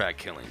 contract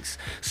killings.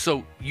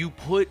 So you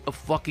put a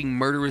fucking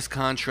murderous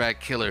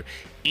contract killer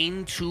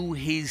into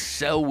his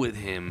cell with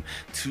him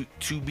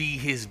to be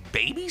his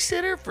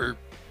babysitter for,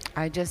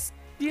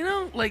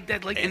 like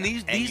that, like, and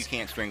these you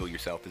can't strangle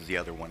yourself is the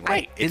other one,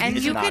 right?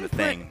 It's you not can a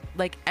thing. put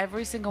like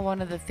every single one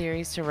of the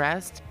theories to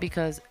rest,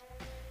 because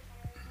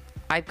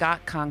I've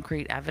got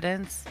concrete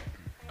evidence.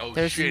 Oh,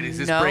 There's shit, is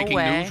this no breaking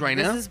way, news right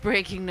now? This is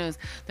breaking news.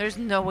 There's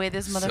no way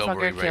this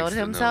motherfucker killed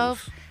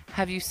himself.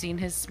 Have you seen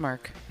his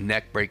smirk?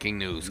 Neck breaking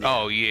news.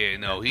 Oh, yeah,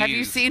 no. Have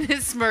you seen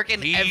his smirk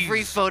in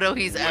every photo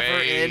he's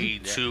ever in? Way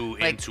too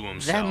into That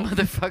himself.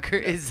 motherfucker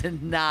is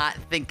not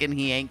thinking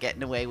he ain't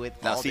getting away with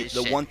Now, all see, this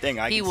the shit. one thing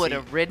I he can would see-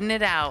 have ridden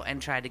it out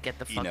and tried to get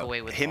the fuck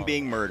away with him all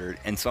being of it. murdered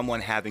and someone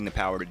having the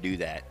power to do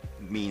that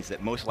means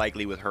that most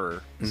likely with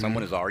her,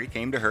 someone has already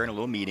came to her in a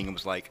little meeting and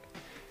was like,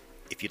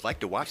 if you'd like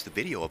to watch the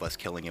video of us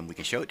killing him, we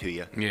can show it to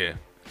you. Yeah.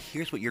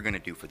 Here's what you're going to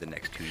do for the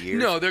next 2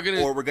 years. No, they're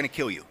gonna- Or we're going to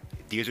kill you.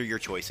 These are your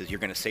choices. You're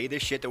going to say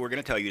this shit that we're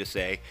going to tell you to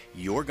say.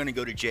 You're going to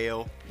go to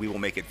jail. We will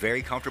make it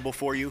very comfortable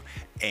for you,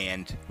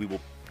 and we will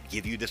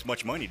give you this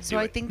much money to So do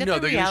I it. think that No, the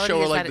they're going to reality show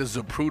her is like that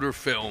the Zapruder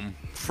film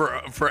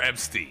for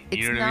Epstein.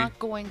 it's You know what not I mean?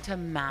 going to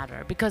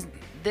matter, because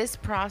this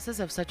process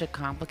of such a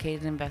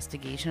complicated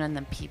investigation and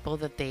the people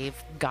that they've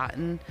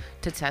gotten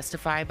to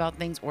testify about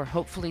things, or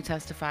hopefully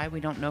testify, we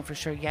don't know for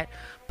sure yet,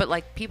 but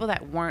like people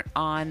that weren't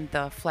on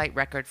the flight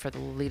record for the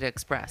Lolita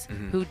Express,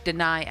 who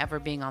deny ever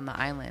being on the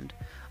island.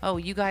 Oh,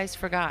 you guys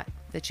forgot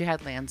that you had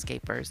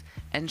landscapers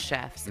and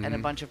chefs and a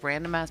bunch of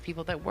random ass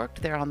people that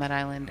worked there on that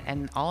island,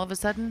 and all of a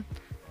sudden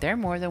they're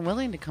more than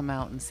willing to come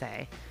out and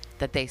say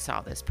that they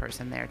saw this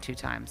person there 2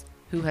 times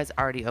who has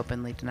already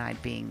openly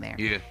denied being there.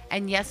 Yeah.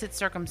 And yes, it's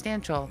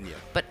circumstantial,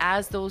 but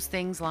as those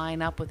things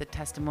line up with the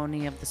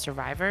testimony of the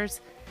survivors,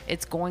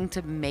 it's going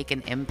to make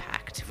an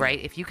impact, right?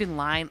 If you can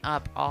line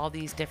up all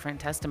these different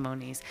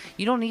testimonies,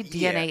 you don't need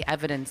DNA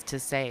evidence to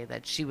say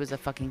that she was a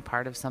fucking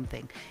part of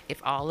something.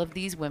 If all of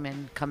these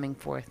women coming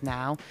forth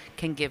now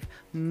can give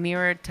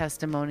mirrored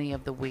testimony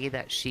of the way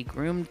that she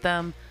groomed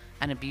them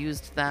and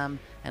abused them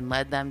and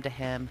led them to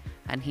him,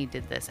 and he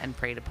did this and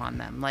preyed upon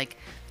them, like,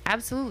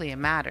 absolutely it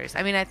matters.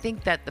 I mean, I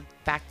think that the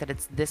fact that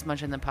it's this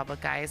much in the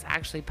public eye is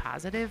actually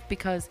positive,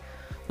 because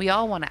we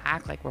all want to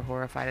act like we're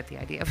horrified at the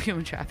idea of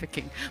human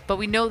trafficking, but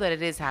we know that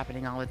it is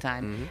happening all the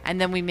time.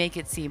 And then we make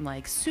it seem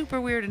like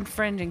super weird and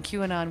fringe and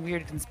QAnon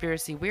weird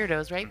conspiracy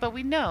weirdos, right? But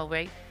we know,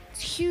 right?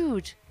 It's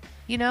huge.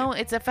 You know,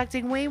 it's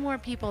affecting way more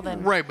people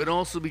than... Right, but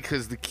also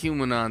because the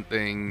QAnon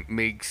thing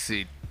makes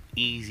it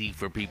easy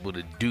for people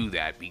to do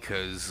that,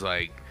 because,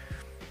 like,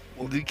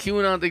 the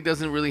QAnon thing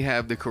doesn't really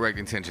have the correct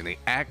intention. They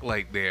act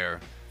like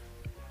they're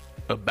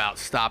about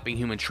stopping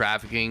human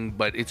trafficking,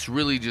 but it's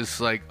really just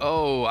like,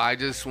 oh, I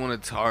just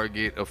want to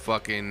target a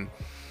fucking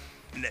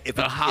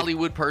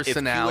Hollywood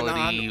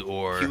personality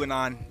or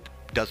QAnon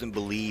doesn't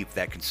believe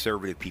that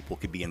conservative people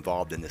could be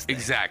involved in this thing.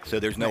 Exactly. So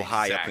there's no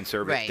high up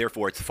conservative. Right.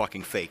 Therefore, it's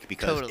fucking fake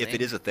because if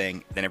it is a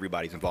thing, then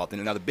everybody's involved in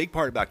it. Now, the big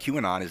part about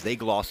QAnon is they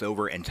gloss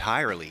over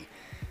entirely,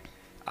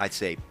 I'd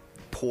say,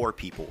 poor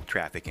people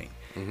trafficking.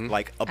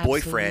 Like a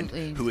boyfriend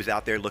who is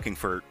out there looking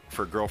for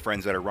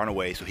girlfriends that are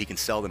runaways so he can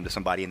sell them to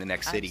somebody in the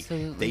next city.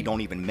 They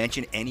don't even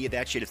mention any of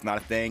that shit. It's not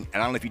a thing.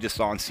 And I don't know if you just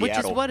saw in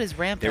Seattle. Which is what is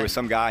rampant. There was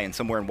some guy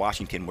somewhere in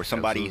Washington where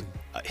somebody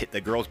hit the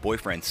girl's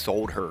boyfriend,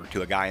 sold her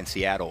to a guy in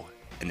Seattle.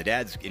 And the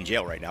dad's in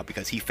jail right now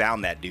because he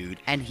found that dude.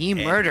 And he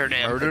murdered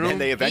him. And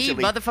they eventually,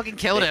 he motherfucking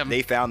killed him.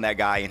 They found that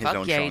guy in his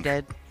own yeah, trunk. He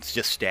did. It's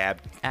just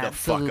stabbed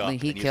Absolutely, the fuck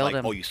up. he and he's killed like,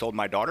 him. "Oh, you sold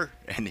my daughter?"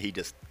 And he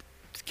just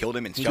killed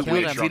him and He shoved him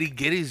in killed his him. Did trunk.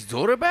 he get his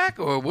daughter back,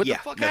 or what Yeah,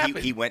 the fuck no, happened?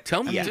 he went-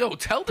 Tell me, yeah. tell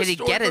the Did he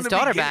story get from his the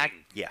daughter beginning. back?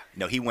 Yeah,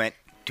 no, he went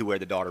to where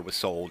the daughter was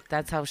sold.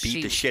 That's how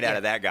beat the shit out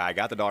of that guy.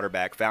 Got the daughter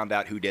back. Found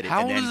out who did it. How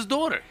and old then is his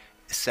daughter?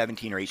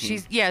 17 or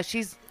 18.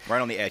 She's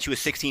right on the edge. She was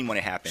 16 when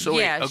it happened. So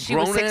wait, yeah, a she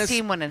was grown-ass-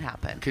 16 when it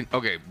happened.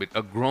 Okay, but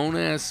a grown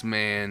ass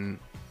man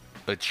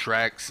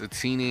attracts a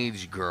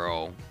teenage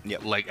girl,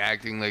 like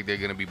acting like they're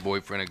gonna be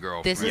boyfriend and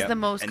girlfriend. This is the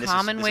most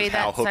common way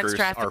that sex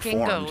trafficking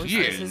goes.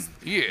 Yeah, This is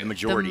the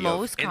majority the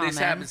most and common. this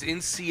happens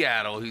in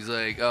Seattle. He's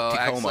like, oh,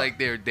 acts Tacoma. like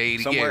they're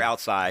dating Somewhere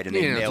outside, and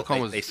they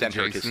Tacoma's sent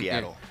her to adjacent,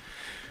 Seattle.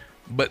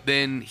 But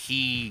then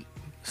he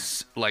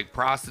like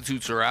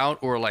prostitutes her out,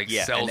 or like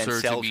Yeah, sells and then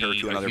her sells to her be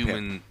to a another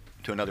human. pimp.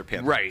 To another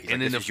pimp. Right, He's and like, then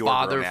 "This the is your girl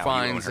father now, you own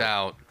finds her."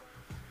 out,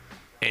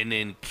 and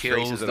then kills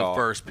Traces it the all.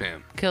 first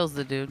pimp. Kills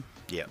the dude.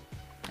 Yeah.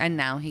 And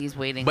now he's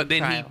waiting. But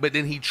then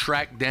trial. he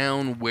tracked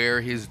down where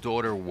his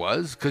daughter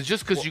was, because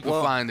you could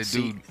find the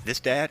see, dude.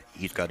 This dad,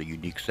 he's got a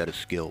unique set of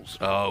skills.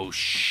 Oh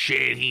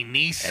shit, he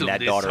needs some. And that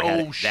this. daughter,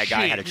 Oh that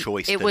guy had a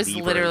choice. It to was leave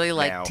her literally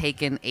like now.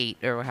 taken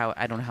 8 or how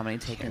I don't know how many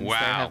takens there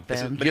have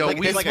been. But,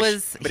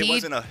 it he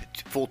wasn't a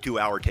full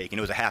 2-hour taken.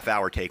 It was a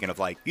half-hour taken of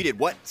like, you did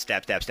what?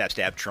 Stab, stab, stab,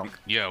 stab, trunk.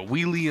 Yeah,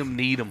 we Liam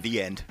Needham.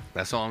 The end.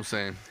 That's all I'm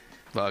saying.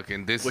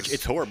 Fucking this. Which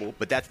it's horrible,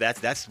 but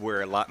that's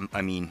where a lot.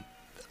 I mean,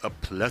 a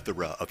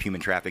plethora of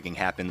human trafficking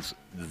happens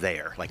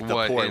there, like the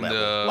What, poor in level.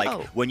 the- Like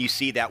Oh. when you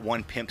see that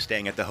one pimp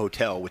staying at the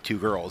hotel with 2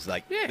 girls,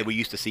 like that we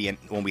used to see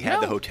when we had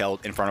the No. hotel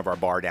in front of our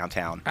bar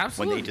downtown.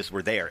 Absolutely. When they just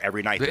were there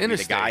every night. The There'd be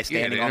interstate, the guy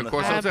standing yeah, on the the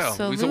Intercourse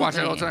Hotel. We used to watch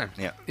that all the time.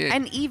 Yeah.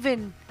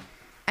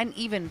 And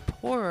even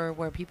poorer,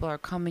 where people are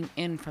coming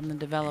in from the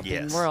developing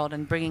Yes. world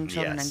and bringing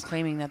children Yes. and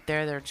claiming that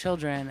they're their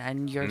children,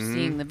 and you're Mhm.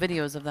 seeing the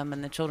videos of them,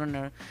 and the children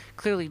are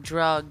clearly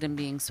drugged and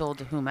being sold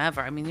to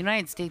whomever. I mean, the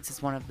United States is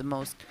one of the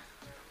most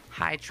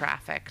high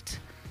trafficked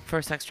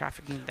for sex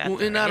trafficking. That Well,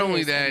 there and not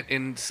only is. that,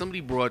 and somebody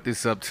brought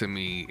this up to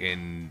me,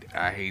 and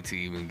I hate to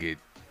even get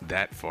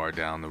that far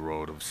down the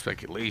road of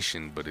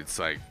speculation, but it's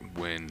like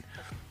when,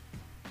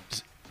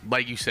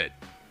 like you said,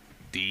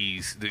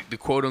 the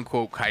quote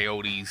unquote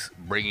coyotes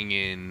bringing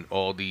in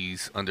all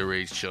these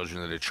underage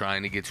children that are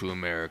trying to get to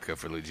America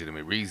for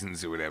legitimate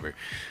reasons or whatever,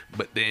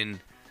 but then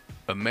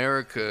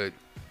America,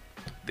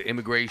 the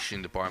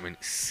immigration department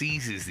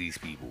seizes these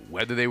people,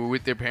 whether they were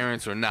with their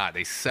parents or not.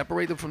 They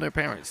separate them from their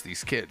parents,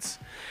 these kids,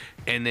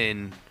 and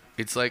then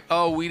it's like,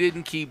 oh, we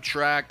didn't keep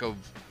track of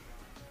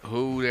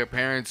who their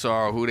parents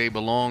are, who they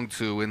belong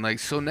to, and like,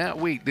 so now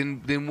wait,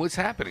 then what's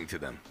happening to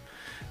them?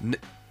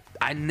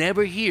 I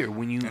never hear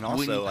when you And also,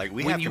 when you, like,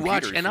 we when have you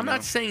watch, computers, and I'm you not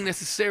know? saying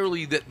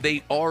necessarily that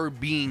they are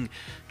being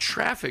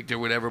trafficked or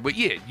whatever, but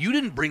yeah, you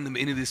didn't bring them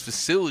into this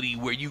facility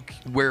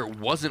where it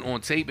wasn't on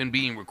tape and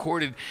being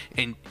recorded,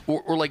 and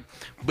or like,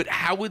 but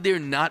how would there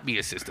not be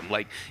a system?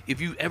 Like,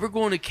 if you ever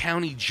go into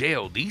county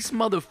jail, these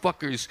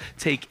motherfuckers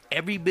take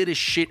every bit of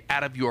shit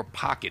out of your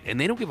pocket, and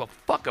they don't give a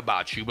fuck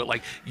about you, but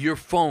like your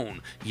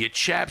phone, your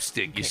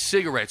chapstick, your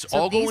cigarettes, So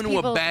all go these into a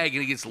people- bag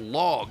and it gets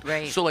logged.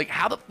 Right. So like,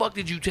 how the fuck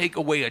did you take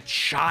away a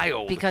child?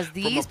 Because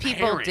from these a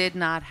people parent? did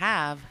not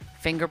have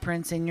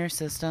fingerprints in your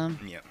system.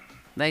 Yeah.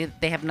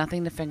 They have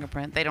nothing to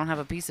fingerprint. They don't have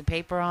a piece of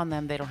paper on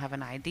them. They don't have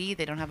an ID.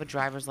 They don't have a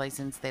driver's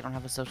license. They don't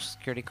have a social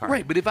security card.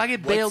 Right, but if I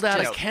get bailed out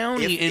of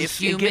county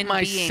and get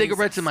my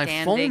cigarettes and my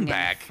phone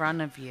back in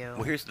front of you,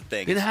 Well, here's the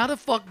thing. then how the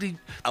fuck did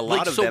A lot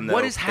like, of so them, though,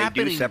 what is they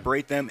happening? do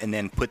separate them and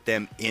then put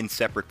them in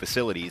separate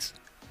facilities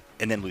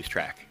and then lose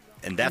track.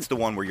 And that's the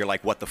one where you're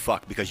like, what the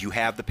fuck? Because you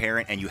have the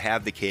parent and you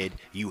have the kid.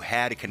 You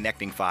had a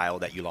connecting file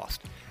that you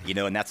lost. You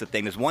know, and that's the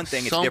thing. There's one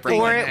thing, it's different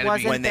Or when, it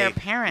wasn't when their they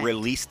parent.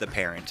 release the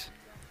parent.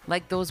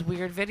 like those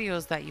weird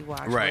videos that you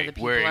watch, where Right, the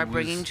people where it are was-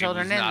 bringing it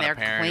children was in. not a They're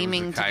parent, it was a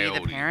claiming to be the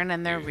coyote. parent,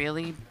 and they're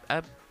really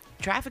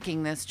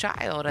trafficking this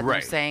child. And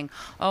Right. they're saying,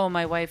 "Oh,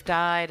 my wife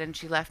died, and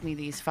she left me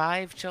these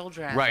 5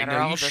 children Right, that no,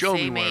 are all you the showed me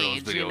same one of those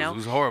age." You videos. know, It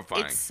was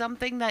horrifying. It's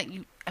something that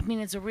I mean,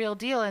 it's a real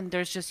deal, and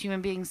there's just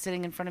human beings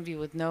sitting in front of you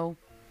with no.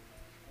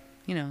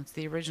 You know, it's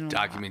the original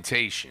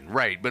Documentation,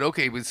 right? But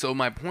okay, but so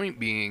my point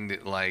being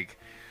that like,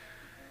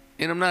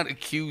 and I'm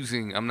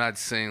not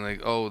saying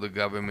like, oh, the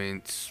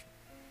government's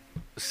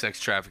sex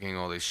trafficking,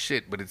 all this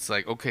shit, but it's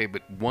like, okay,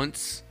 but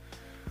once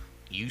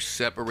you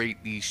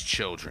separate these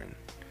children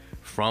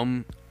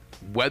from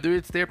whether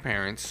it's their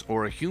parents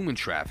or a human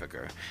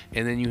trafficker,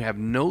 and then you have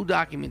no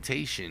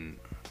documentation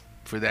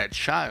for that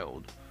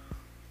child,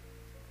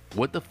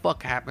 what the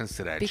fuck happens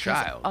to that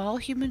child? All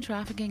human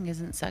trafficking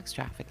isn't sex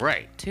trafficking.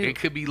 Right. Too. It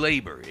could be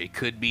labor. It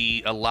could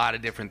be a lot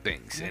of different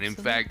things. Absolutely. And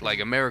in fact, like,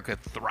 America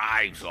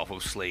thrives off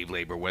of slave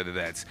labor, whether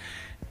that's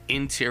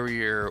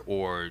interior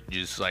or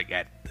just like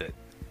at the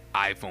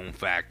iPhone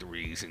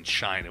factories in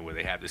China where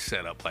they have to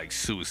set up like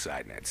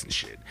suicide nets and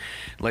shit.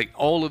 Like,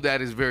 all of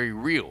that is very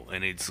real,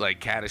 and it's like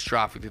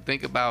catastrophic to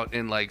think about,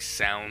 and like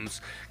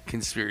sounds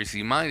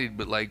conspiracy minded,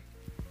 but like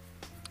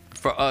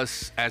for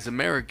us as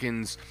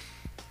Americans,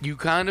 you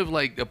kind of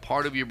like, a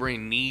part of your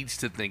brain needs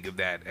to think of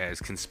that as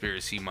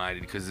conspiracy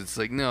minded, because it's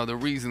like, no, the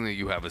reason that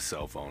you have a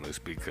cell phone is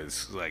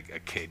because like a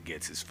kid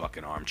gets his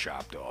fucking arm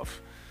chopped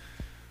off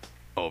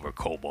over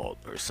cobalt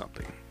or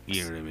something.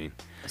 You know what I mean?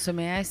 So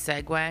may I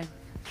segue?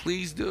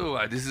 Please do.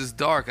 This is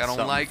dark. I don't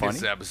Something like funny?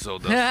 this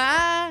episode.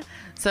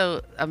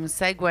 So I'm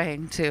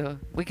segueing to,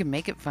 we can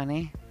make it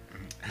funny.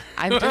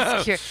 I'm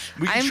just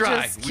We can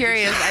try. just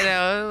curious. I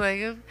know,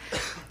 like,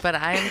 but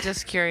I'm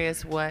just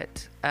curious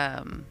what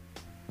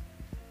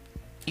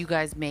you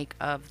guys make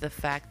of the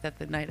fact that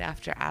the night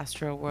after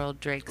Astro World,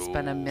 Drake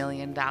spent $1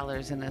 million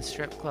in a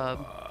strip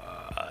club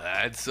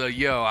That's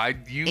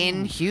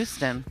in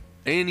Houston.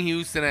 In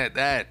Houston at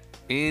that.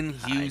 In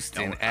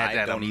Houston at that.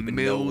 I don't even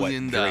 $1 know what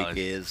million. Drake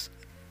is.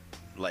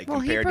 Like, Well,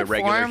 he compared to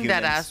regular performed humans.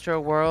 at Astro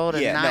World,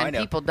 and Yeah, no, I 9 know.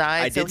 people I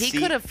died. So did he see-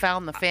 could have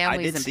found the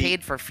families did and see-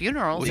 paid for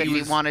funerals Well, if he he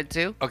was- wanted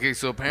to. Okay,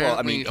 so apparently Well,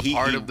 I mean, a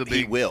part of the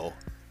he big... will.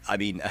 I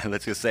mean,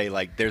 let's just say,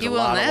 like, there's He a will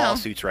lot of now.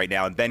 lawsuits right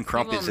now, and Ben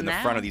Crump will is in the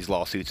now. front of these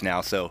lawsuits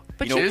now. So,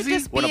 But you know, you could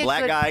just when be a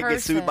black good guy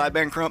gets sued by person.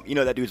 Ben Crump, you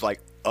know that dude's like,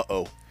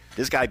 uh-oh,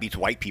 this guy beats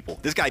white people.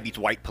 This guy beats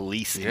white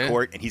police Yeah. in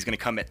court, and he's going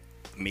to come at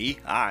me?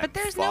 But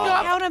there's no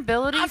fucked.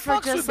 accountability I for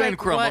fucks just with Ben like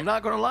Crump. what, I'm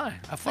not gonna lie.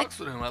 I fucks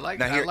with him. I like.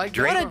 Now here, I like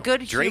Drake- what a Crump.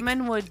 good Drake-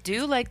 human would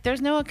do. Like, there's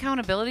no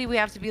accountability. We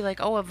have to be like,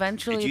 oh,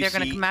 eventually Did you they're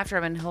going to see- come after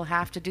him and he'll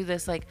have to do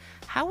this. Like,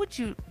 how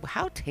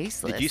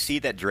tasteless. Did you see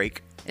that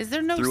Drake... Is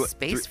there no through-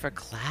 space through- for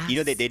class? You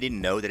know that they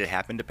didn't know that it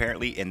happened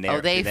apparently in their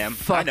Oh, they to them.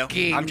 fucking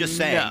I know. I'm just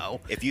saying.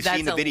 know. If you've That's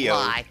seen the a video,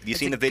 lie. have you It's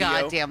seen a the video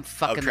goddamn of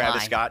fucking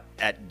Travis lie. Scott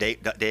at Dave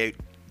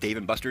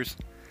and Buster's?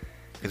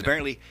 Because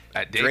apparently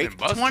At Dave Drake, and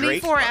Buster's?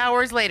 24 Drake-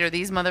 hours later,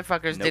 these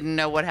motherfuckers Nope. didn't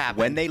know what happened.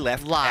 when they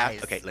left.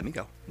 Lies. Okay, let me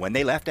go. When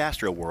they left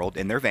Astro World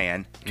in their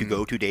van to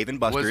go to Dave and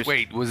Buster's.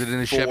 Was it in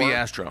a Chevy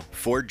Astro?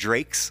 For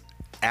Drake's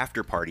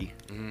after party.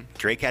 Mm-hmm.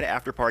 Drake had an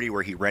after party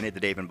where he rented the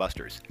Dave and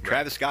Buster's.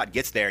 Travis Scott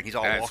gets there and he's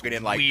all That's walking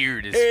in like,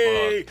 weird as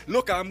hey,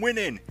 look, I'm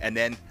winning. And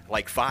then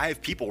like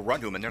 5 people run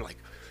to him and they're like,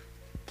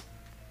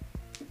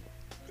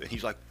 and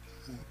he's like,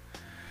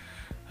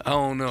 I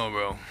don't know,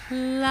 bro.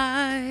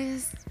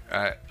 Lies.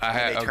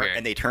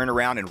 and they turn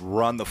around and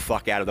run the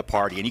fuck out of the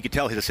party. And you can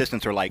tell his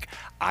assistants are like,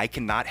 I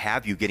cannot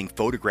have you getting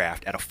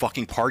photographed at a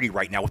fucking party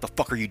right now. What the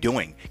fuck are you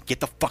doing? Get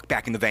the fuck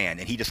back in the van.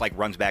 And he just like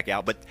runs back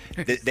out. But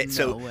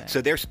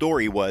so their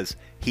story was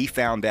he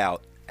found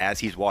out as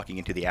he's walking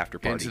into the after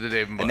party. Into the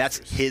Dave and And that's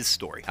Buster's. his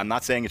story. I'm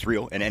not saying it's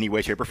real in any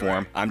way, shape, or form.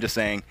 Right. I'm just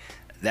saying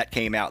that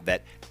came out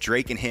that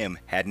Drake and him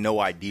had no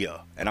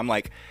idea. And I'm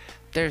like,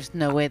 There's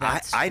no way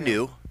that's I true.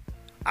 knew.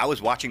 I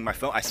was watching my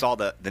phone. I saw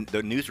the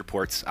news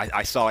reports.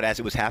 I saw it as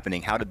it was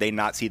happening. How did they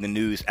not see the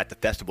news at the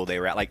festival they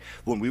were at? Like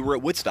when we were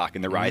at Woodstock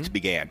and the riots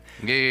began.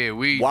 Yeah,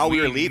 While we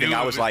were knew leaving,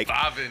 I it was like,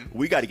 popping.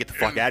 we got to get the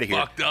fuck out of here.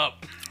 Fucked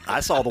up. I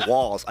saw the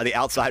walls, the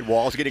outside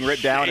walls getting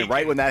ripped down. And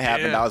right when that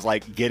happened, Yeah. I was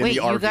like, get in Wait,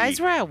 the RV. you guys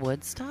were at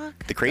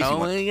Woodstock? The crazy Oh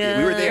one. my We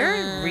God. were there.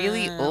 They're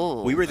really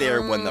old. We were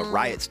there when the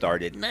riot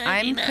started.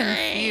 I'm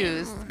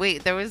confused.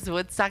 Wait, there was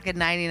Woodstock in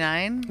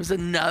 99? There's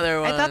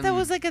another one. I thought that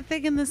was like a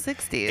thing in the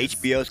 60s.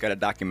 HBO's got a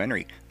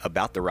documentary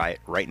about the riot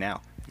right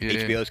now. Yeah.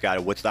 HBO's got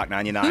a Woodstock Who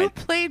 99.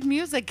 played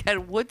music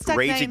at Woodstock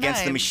Rage 99?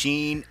 Against the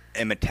Machine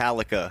and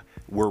Metallica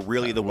were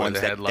really the were ones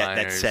the that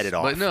headliners. set it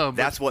off. But no, but-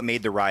 That's what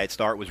made the riot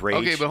start was Rage.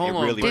 Okay, but hold it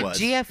on. really Did was.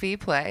 GFE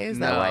play? Is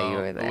that why you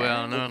were there?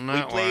 Well, no,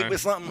 not We played why.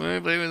 with something. We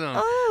played with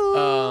something.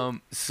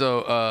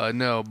 Oh.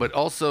 No, but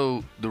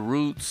also the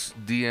Roots,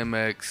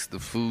 DMX, the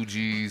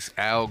Fugees,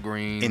 Al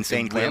Green,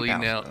 Insane and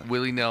Clown Posse.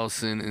 Willie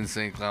Nelson,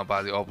 Insane Clown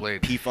Posse all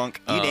played. P-Funk,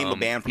 you name a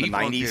band from the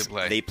P-Funk did 90s,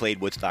 play. they played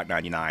Woodstock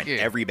 99. Yeah.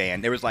 Every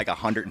band. There was like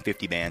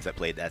 150 bands that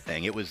played that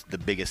thing. It was the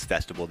biggest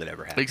festival that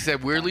ever happened.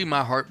 Except weirdly,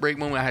 my heartbreak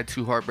moment. I had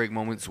 2 heartbreak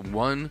moments.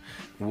 One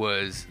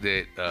was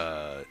that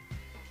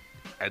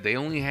they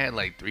only had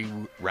like 3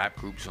 rap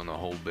groups on the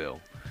whole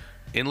bill,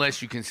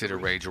 unless you consider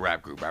Rage a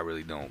rap group. I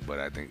really don't, but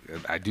I think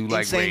I do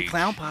like Insane Rage.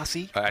 Clown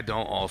Posse. I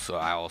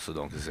also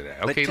don't consider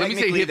that. But Okay, let me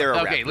say technically hip. they're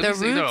a Okay, rap let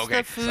The me say no. Roots,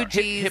 Okay, the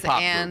Fugees, hip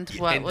hop and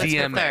group. what and was the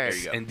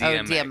DMX, third? and Oh,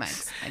 DMX.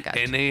 DMX. I got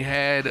you. And they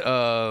had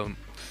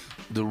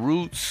the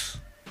Roots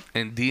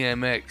and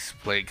DMX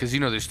played because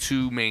there's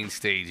 2 main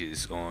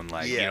stages on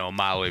Yeah. a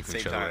mile away from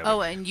Same each other. time. whatever.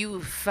 Oh, and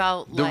you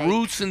felt The like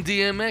Roots and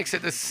DMX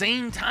at the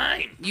same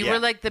time. you Yeah. were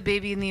like the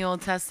baby in the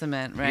Old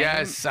Testament, right?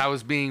 Yes, I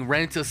was being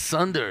rent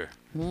asunder.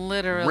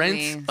 Literally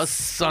Rent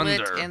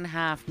asunder. split in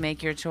half.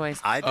 Make your choice.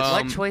 I just-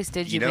 what choice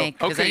did you, you know- make?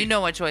 Because okay. you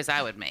know what choice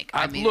I would make.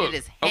 I mean, look, it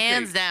is okay.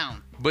 hands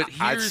down. But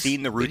I've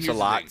seen the Roots a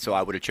lot, so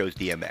I would have chose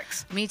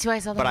DMX. Me too. I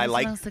saw them. But I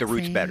liked the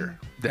Roots better.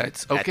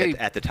 That's okay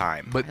at the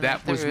time. But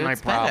that was my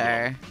problem.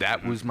 Better.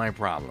 That was my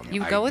problem.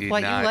 You go with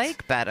what you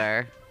like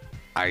better.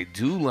 I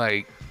do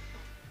like.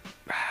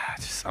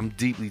 I'm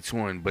deeply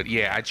torn, but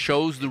yeah, I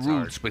chose the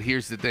Roots. But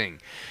here's the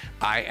thing: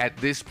 I, at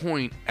this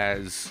point,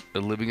 as a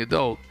living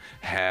adult,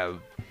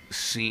 have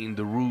seen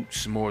the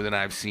Roots more than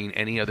I've seen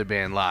any other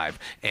band live,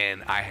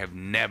 and I have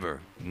never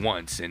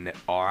once, in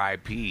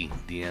R.I.P.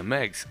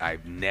 DMX,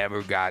 I've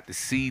never got to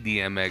see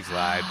DMX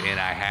live, and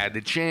I had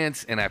the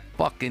chance, and I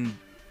fucking.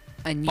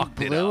 And you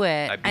blew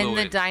it. And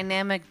the it.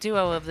 dynamic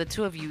duo of the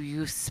two of you,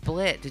 you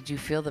split. Did you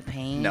feel the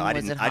pain? No, I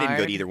didn't. I didn't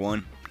go to either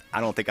one. I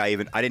don't think I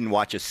didn't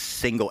watch a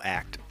single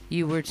act.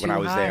 You were too when I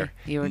was high. there.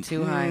 You were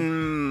too high.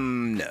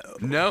 No.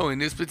 No, in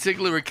this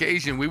particular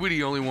occasion, we were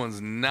the only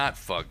ones not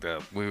fucked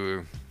up.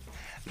 We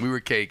were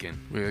caking.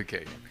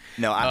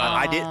 No,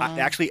 I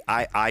did.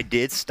 I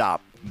did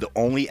stop. The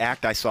only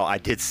act I saw, I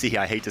did see.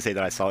 I hate to say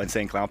that I saw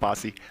Insane Clown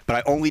Posse, but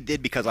I only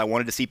did because I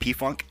wanted to see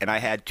P-Funk, and I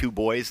had two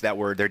boys that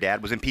were their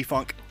dad was in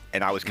P-Funk,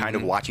 and I was kind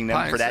of watching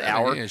them for that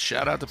hour. Yeah,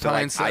 shout out to so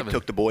Pine 7. I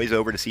took the boys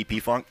over to see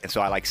P-Funk, and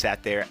so I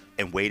sat there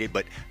and waited.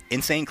 But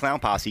Insane Clown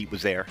Posse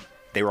was there.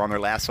 They were on their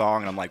last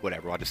song, and I'm like,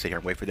 whatever, I'll just sit here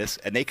and wait for this.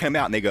 And they come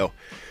out and they go,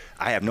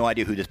 I have no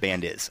idea who this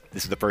band is.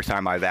 This is the first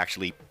time I've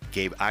actually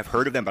I've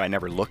heard of them, but I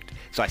never looked.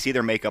 So I see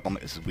their makeup. I'm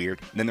like, this is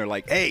weird. And then they're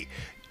like, hey,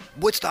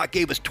 Woodstock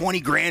gave us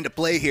 $20,000 to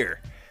play here.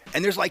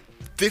 And there's like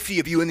 50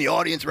 of you in the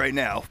audience right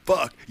now.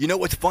 Fuck. You know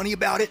what's funny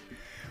about it?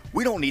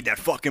 We don't need that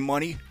fucking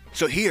money.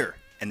 So here.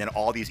 And then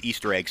all these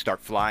Easter eggs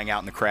start flying out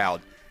in the crowd.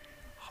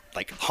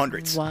 Like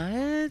hundreds.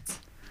 What?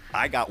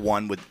 I got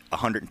one with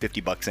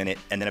 $150 in it,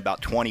 and then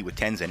about 20 with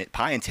 10s in it.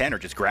 Pi and 10 are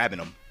just grabbing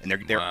them, and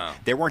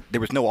there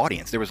was no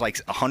audience. There was like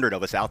 100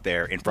 of us out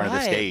there in front of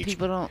the stage.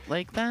 People don't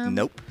like them.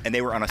 Nope. And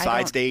they were on a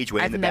side stage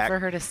way in the back. I've never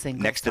heard a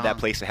single next to that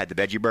place that had the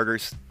veggie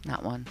burgers.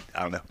 Not one.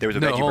 I don't know. There was a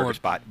veggie burger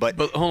spot, but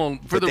hold on.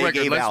 For the record,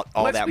 gave out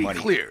all that money. Let's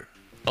be clear.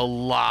 A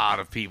lot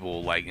of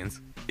people like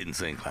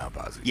Insane Clown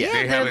Posse. Yeah,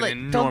 they have an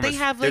enormous. Don't they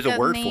have like a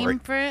word name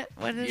for it?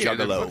 What is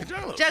Juggalo. it?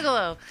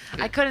 Juggalo.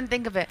 I couldn't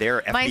think of it.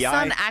 They're My FBI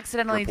son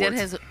accidentally did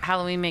reports. his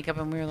Halloween makeup,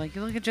 and we were like,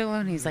 "You look at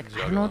Juggalo," and he's like, "I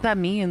don't know what that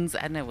means,"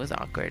 and it was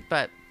awkward,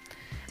 but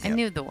I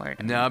knew the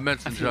word. No, I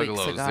mentioned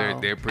Juggalos.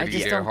 They're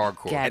pretty. They're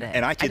hardcore. Get it.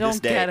 And I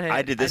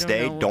to this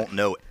day know don't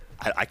know.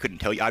 I couldn't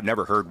tell you. I've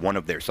never heard one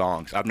of their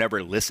songs. I've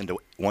never listened to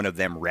one of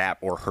them rap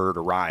or heard a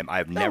rhyme.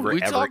 I've never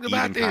we ever talked even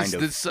about kind of.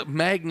 this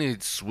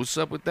Magnets. What's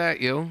up with that,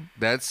 yo?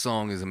 That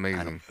song is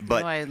amazing.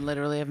 But I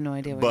literally have no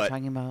idea what you're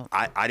talking about.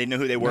 I didn't know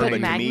who they were, But but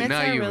to me, Magnets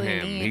Now are you really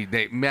him.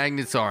 neat.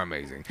 Magnets are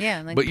amazing.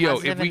 Yeah, like but yo,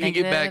 positive if we and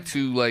can get back negative.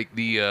 to like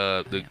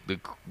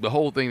the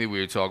whole thing that we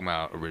were talking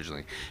about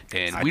originally,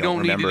 and I we don't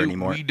don't need to remember do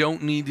anymore. we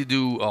don't need to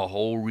do a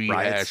whole rehash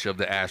Riots. of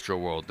the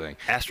Astroworld thing.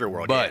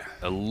 Astroworld, But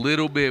yeah. a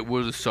little bit,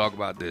 we'll just talk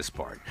about this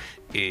part,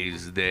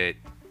 is that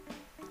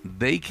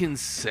they can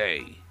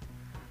say,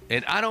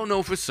 and I don't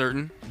know for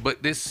certain,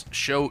 but this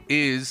show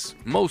is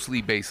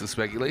mostly based on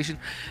speculation,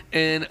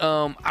 and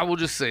I will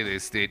just say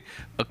this, that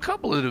a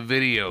couple of the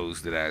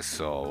videos that I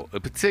saw,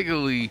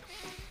 particularly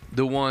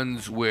the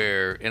ones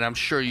where, and I'm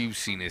sure you've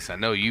seen this, I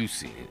know you've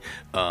seen it,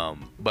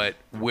 but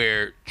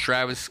where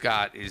Travis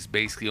Scott is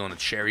basically on a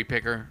cherry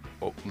picker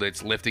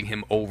that's lifting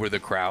him over the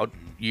crowd,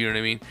 you know what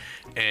I mean?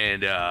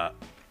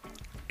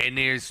 And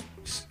there's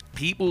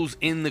people's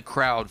in the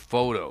crowd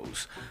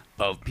photos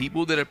of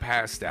people that are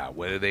passed out,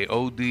 whether they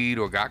OD'd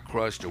or got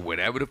crushed or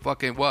whatever the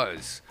fuck it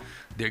was.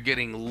 They're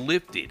getting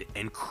lifted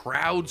and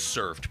crowd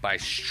surfed by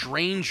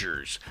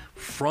strangers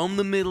from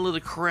the middle of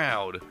the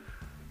crowd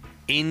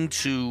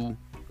into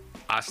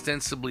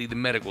ostensibly the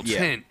medical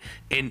tent,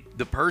 and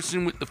the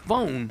person with the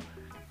phone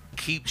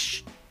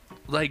keeps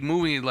like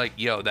moving it like,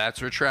 yo, that's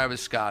where Travis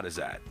Scott is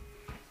at.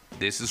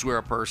 This is where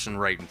a person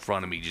right in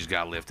front of me just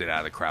got lifted out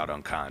of the crowd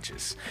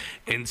unconscious.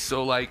 And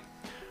so like,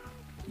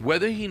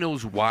 whether he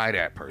knows why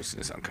that person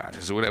is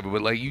unconscious or whatever,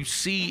 but like you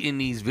see in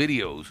these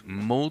videos,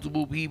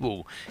 multiple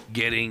people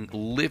getting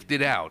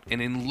lifted out,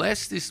 and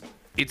unless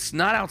it's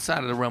not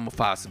outside of the realm of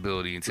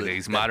possibility in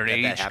today's modern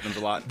age. That happens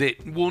a lot. That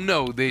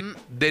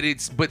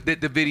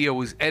the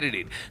video is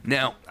edited.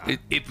 Now,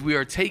 if we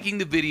are taking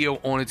the video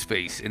on its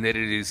face and that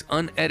it is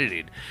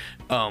unedited,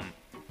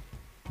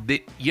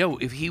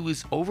 if he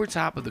was over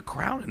top of the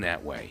crowd in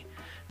that way,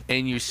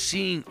 and you're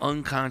seeing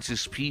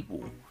unconscious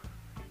people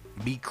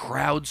be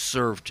crowd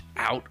surfed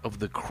out of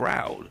the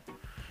crowd.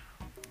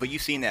 But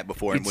you've seen that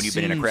before when you've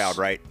been in a crowd,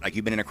 right? Like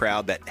you've been in a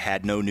crowd that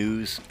had no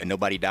news and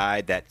nobody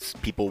died, that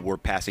people were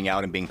passing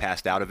out and being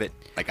passed out of it.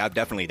 Like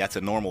that's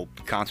a normal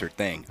concert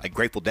thing. Like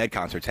Grateful Dead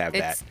concerts have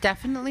that. It's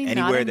definitely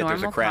anywhere not a that there's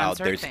a normal crowd,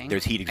 concert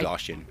there's heat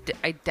exhaustion.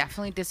 I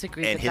definitely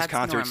disagree. And his that's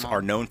concerts normal.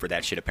 are known for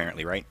that shit,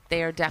 apparently, right?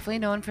 They are definitely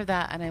known for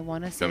that, and I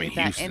want to say that in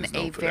Houston's a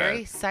known for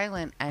very that.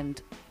 silent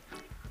and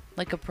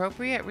like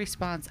appropriate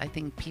response. I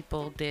think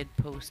people did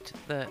post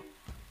the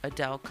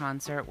Adele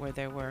concert where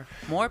there were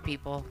more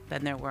people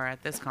than there were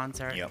at this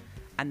concert. Yep.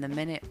 And the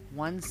minute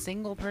one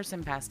single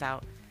person passed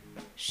out,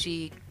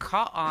 she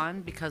caught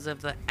on because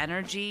of the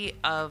energy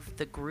of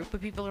the group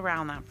of people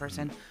around that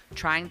person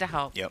trying to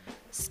help. Yep.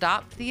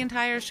 Stopped the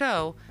entire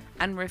show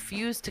and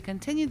refused to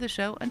continue the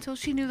show until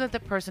she knew that the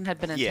person had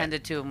been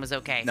attended to and was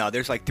okay. No,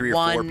 there's like 3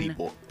 or 4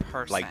 people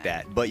like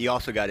that. But you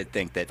also got to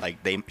think that like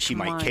she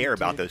might care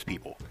about those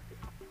people.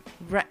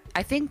 Right.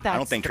 I think that's I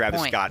don't think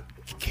Travis Scott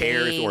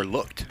cares or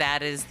looked.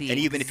 That is the And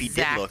even if he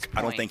did look,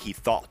 I don't think he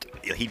thought.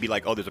 He'd be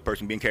like, oh, there's a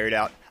person being carried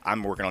out.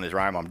 I'm working on this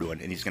rhyme I'm doing,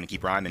 and he's going to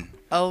keep rhyming.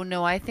 Oh,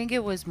 no, I think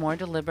it was more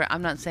deliberate.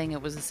 I'm not saying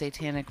it was a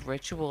satanic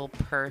ritual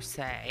per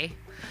se,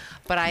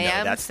 but I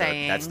am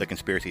saying... that's the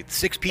conspiracy.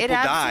 6 people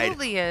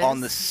died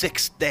on the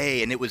 6th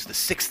day, and it was the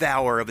 6th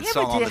hour of the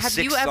song on the 6th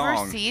song. Have you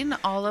ever seen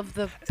all of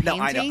the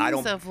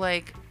paintings of,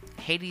 like...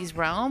 Hades'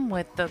 Realm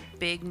with the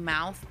big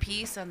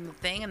mouthpiece and the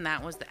thing, and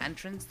that was the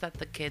entrance that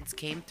the kids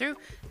came through?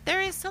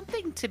 There is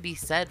something to be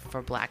said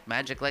for black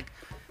magic. Like,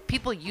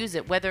 people use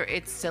it, whether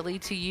it's silly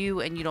to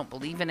you and you don't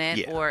believe in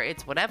it or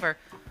it's whatever.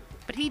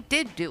 But he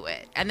did do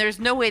it, and there's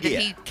no way that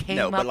he came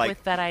up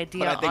with that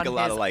idea on his own. But I think a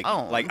lot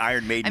of like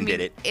Iron Maiden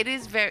did it. It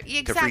is very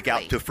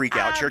to freak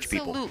out church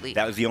people.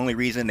 That was the only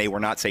reason they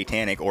were not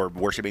satanic or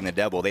worshiping the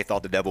devil. They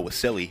thought the devil was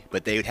silly,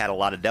 but they had a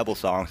lot of devil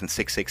songs and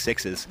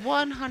 666s.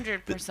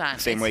 100%.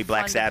 Same way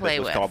Black Sabbath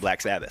was called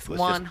Black Sabbath.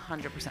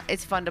 100%.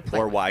 It's fun to play.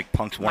 Or why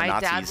punks won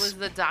Nazis. My dad was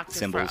the doctor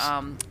symbols. for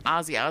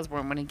Ozzy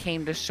Osbourne when he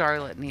came to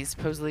Charlotte, and he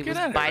supposedly was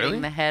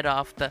biting the head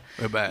off the.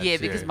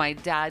 Because my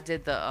dad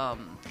did the.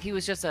 He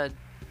was just a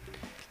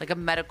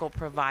medical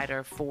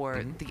provider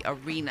for the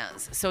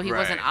arenas. So he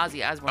wasn't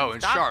Ozzy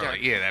Osbourne's doctor.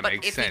 Charlotte. Yeah, that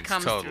makes sense. But if he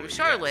comes through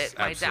Charlotte,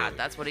 my dad,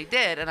 that's what he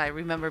did. And I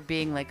remember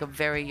being like a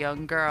very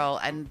young girl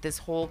and this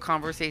whole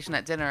conversation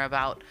at dinner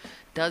about,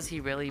 does he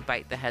really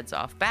bite the heads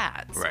off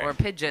bats or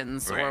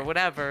pigeons or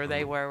whatever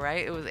they were,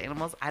 right? It was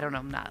animals. I don't know.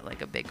 I'm not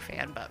like a big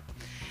fan, but...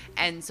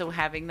 And so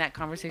having that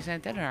conversation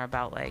at dinner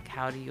about like,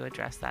 how do you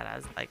address that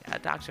as like a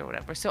doctor or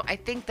whatever. So I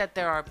think that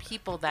there are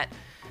people that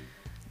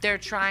they're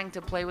trying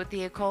to play with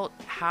the occult,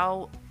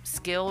 how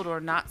skilled or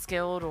not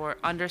skilled or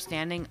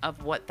understanding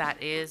of what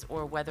that is,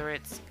 or whether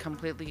it's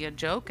completely a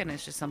joke and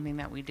it's just something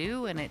that we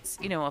do and it's,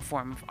 you know, a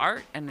form of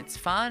art and it's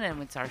fun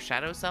and it's our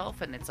shadow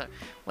self and it's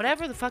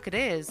whatever the fuck it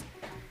is.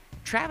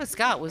 Travis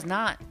Scott was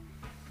not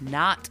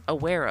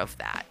aware of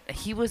that.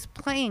 He was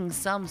playing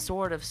some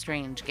sort of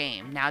strange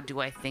game. Now, do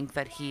I think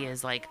that he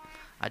is like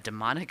a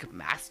demonic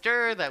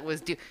master that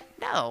was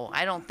No,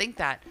 I don't think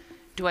that.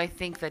 Do I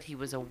think that he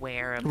was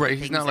aware of the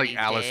things he's not like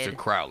Aleister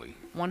Crowley.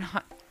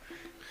 100.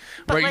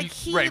 But like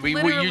he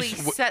literally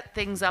set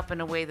things up in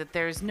a way that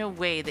there's no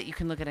way that you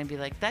can look at it and be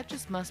like, that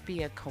just must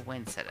be a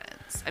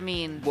coincidence. I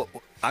mean, well,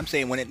 I'm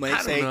saying when they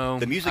say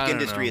the music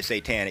industry is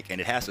satanic and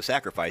it has to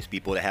sacrifice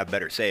people to have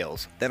better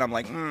sales, then I'm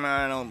like,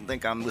 I don't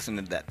think I'm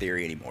listening to that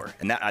theory anymore.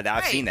 And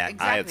I've seen that.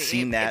 Exactly. I have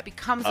seen that. It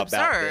becomes about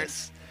absurd.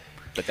 This.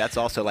 But that's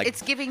also like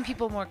it's giving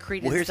people more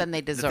credence than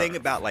they deserve. The thing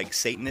about like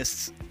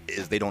Satanists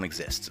is they don't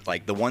exist.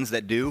 Like the ones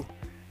that do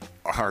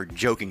are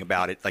joking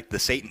about it. Like the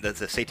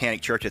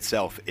satanic church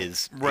itself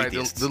is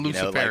atheists, the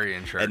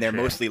Luciferian church, and they're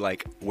mostly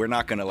like, we're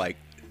not gonna like.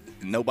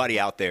 Nobody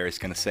out there is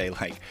gonna say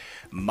like,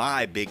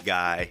 my big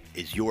guy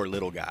is your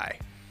little guy.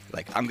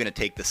 Like I'm gonna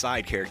take the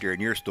side character in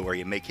your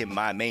story and make him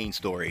my main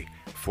story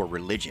for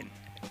religion,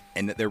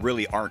 and that there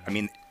really aren't. I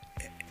mean.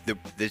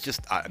 There's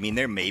just, I mean,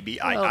 there may be.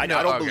 I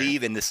don't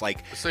believe in this,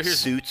 like,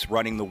 suits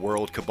running the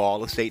world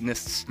cabal of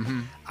Satanists.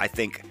 Mm-hmm. I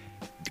think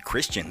the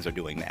Christians are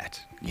doing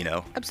that, you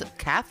know? Absolutely.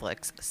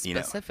 Catholics,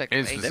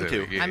 specifically. Them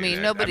too. I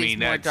mean, nobody's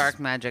more dark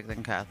magic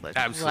than Catholics.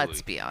 Absolutely.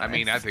 Let's be honest. I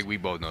mean, I think we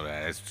both know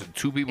that. As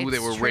two people that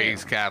were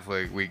raised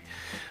Catholic, we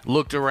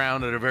looked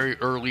around at a very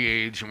early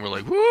age and we're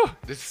like, whoo,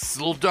 this is a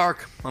little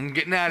dark. I'm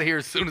getting out of here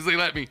as soon as they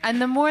let me.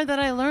 And the more that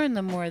I learn,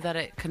 the more that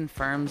it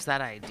confirms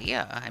that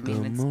idea. I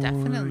mean, it's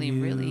definitely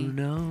really...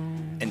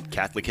 And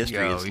Catholic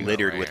history is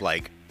littered with,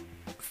 like,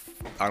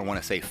 I don't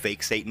want to say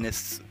fake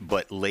Satanists,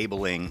 but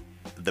labeling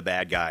the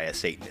bad guy as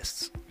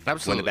Satanists.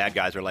 Absolutely. When the bad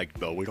guys are like,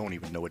 oh, we don't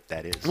even know what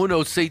that is. Well,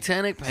 no,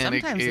 satanic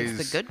panic Sometimes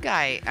it's the good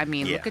guy. I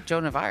mean, look at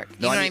Joan of Arc.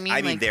 You know what I mean?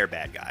 I mean, they're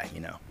bad guy, you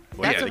know.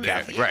 That's what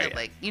Catholic, right.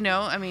 Like, you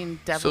know, I mean,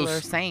 devil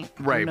or saint.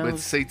 Right, but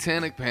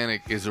satanic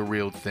panic is a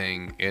real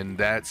thing, and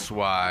that's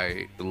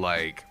why,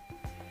 like,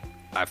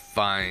 I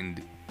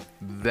find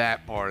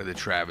that part of the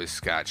Travis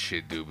Scott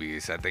shit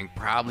dubious. I think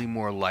probably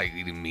more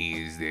likely to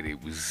me is that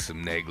it was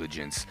some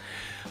negligence.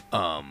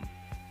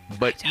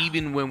 But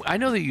even when I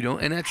know that you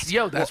don't, and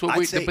that's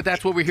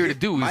what we're here to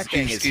do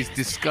is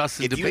discuss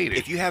and debate it.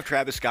 If you have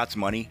Travis Scott's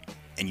money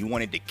and you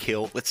wanted to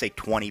kill, let's say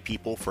 20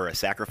 people for a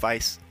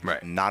sacrifice,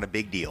 not a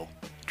big deal.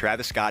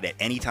 Travis Scott at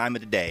any time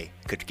of the day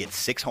could get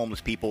 6 homeless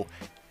people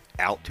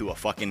out to a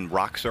fucking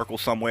rock circle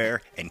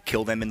somewhere and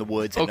kill them in the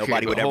woods, and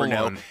nobody would ever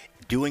know.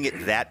 Doing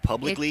it that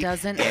publicly, it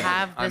doesn't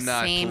have the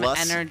same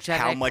energetic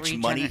how much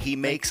money he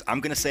makes. I'm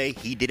gonna say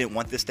he didn't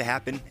want this to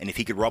happen, and if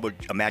he could rub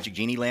a magic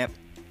genie lamp,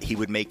 he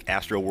would make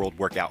Astro World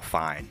work out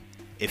fine.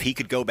 if he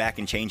could go back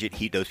and change it,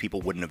 those people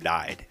wouldn't have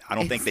died. I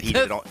don't think that he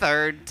did it all.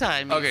 Third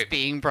time he's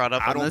being brought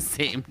up on the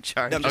same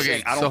charge.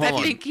 Okay,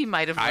 I think he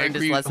might have learned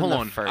his lesson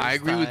the first I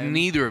agree with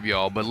neither of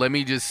y'all, but let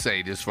me just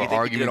say, just for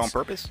arguments, he did it on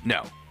purpose?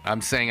 No,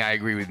 I'm saying I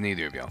agree with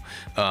neither of y'all.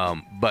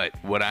 But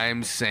what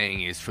I'm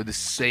saying is, for the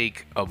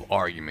sake of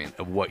argument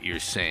of what you're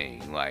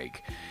saying,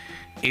 like,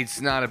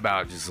 it's not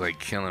about just like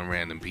killing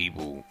random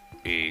people.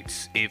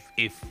 It's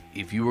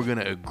if you were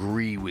gonna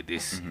agree with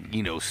this,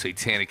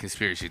 satanic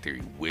conspiracy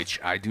theory, which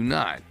I do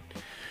not,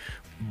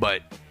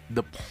 but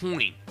the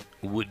point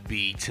would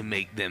be to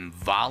make them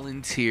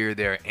volunteer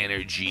their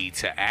energy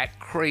to act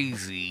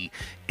crazy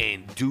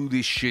and do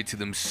this shit to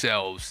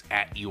themselves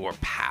at your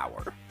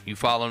power. You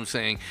follow what I'm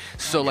saying?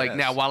 So,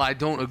 now, while I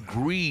don't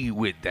agree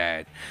with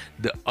that,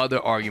 the other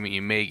argument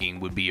you're making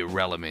would be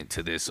irrelevant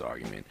to this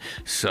argument.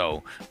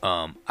 So,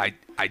 I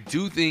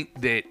do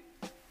think that,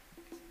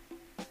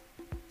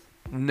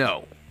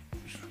 no,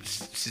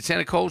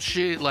 satanic cult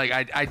shit, like,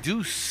 I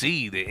do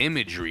see the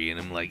imagery, and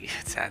I'm like,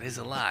 yes, that is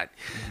a lot.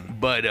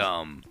 But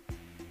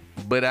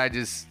I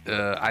just,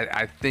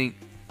 I think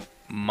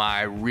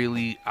my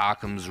really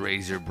Occam's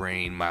razor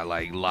brain, my,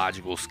 like,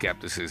 logical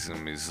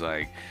skepticism is,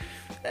 like,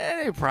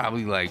 they're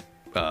probably, like,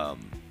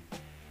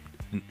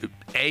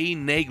 A,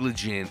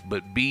 negligent,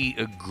 but B,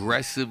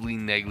 aggressively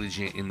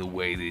negligent in the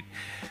way that,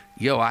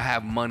 I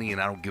have money and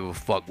I don't give a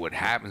fuck what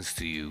happens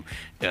to you,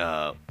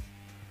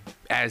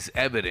 as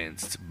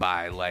evidenced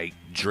by, like,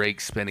 Drake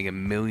spending $1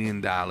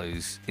 million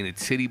in a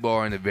titty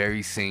bar in the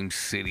very same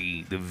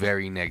city the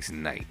very next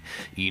night.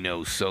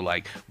 So,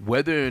 like,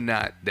 whether or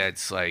not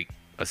that's, like,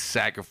 a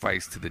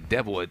sacrifice to the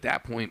devil at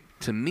that point,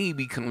 to me,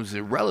 becomes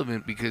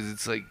irrelevant, because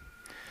it's like,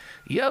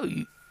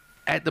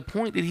 at the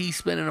point that he's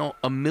spending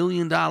 $1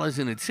 million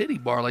in a titty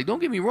bar, like, don't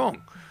get me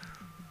wrong,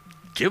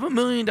 give $1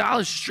 million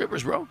to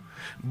strippers, bro.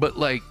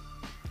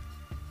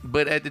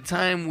 But at the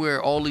time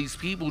where all these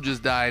people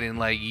just died, and,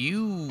 like,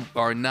 you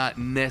are not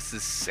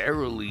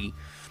necessarily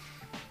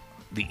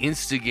the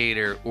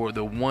instigator or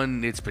the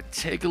one that's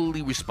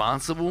particularly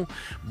responsible,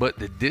 but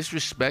the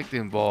disrespect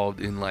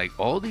involved in, like,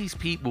 all these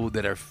people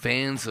that are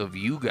fans of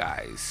you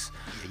guys.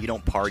 You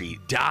don't party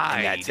died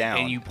in that town.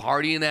 And you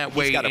party in that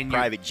way. He's got a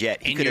private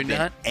jet. He could have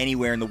been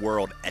anywhere in the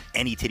world at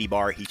any titty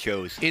bar he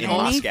chose in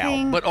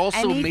Moscow. But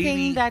also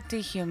anything that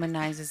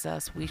dehumanizes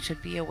us, we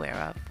should be aware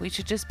of. We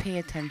should just pay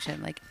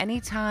attention. Like,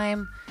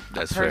 anytime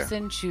a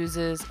person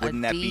chooses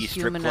Wouldn't that be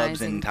strip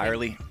clubs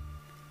entirely?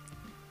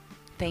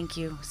 Thank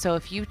you. So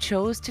if you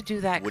chose to do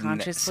that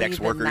consciously, sex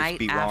workers the night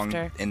be wrong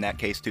after, in that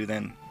case too?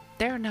 Then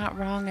they're not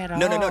wrong at all.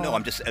 No.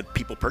 I'm just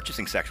people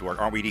purchasing sex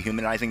work. Aren't we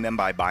dehumanizing them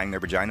by buying their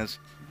vaginas?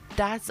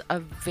 That's a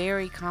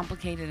very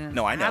complicated and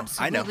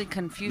absolutely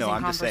confusing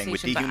I'm just conversation. Saying,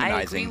 with dehumanizing, but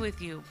I agree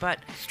with you. But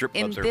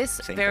in this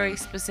very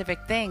specific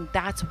thing,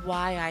 that's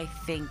why I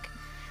think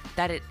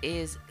that it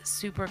is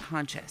super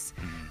conscious,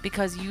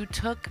 because you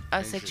took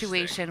a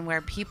situation where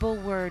people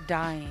were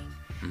dying.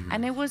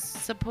 And it was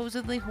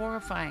supposedly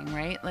horrifying,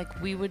 right?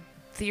 Like, we would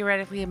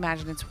theoretically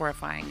imagine it's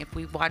horrifying. If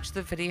we watch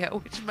the video,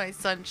 which my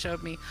son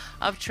showed me,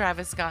 of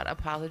Travis Scott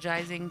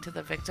apologizing to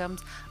the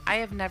victims, I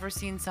have never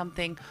seen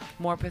something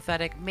more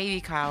pathetic. Maybe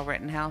Kyle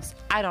Rittenhouse.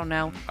 I don't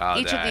know.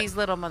 Each of these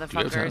little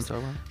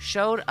motherfuckers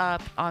showed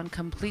up on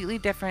completely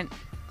different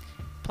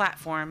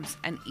platforms,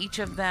 and each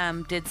of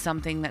them did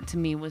something that to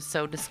me was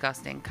so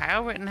disgusting.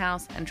 Kyle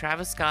Rittenhouse and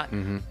Travis Scott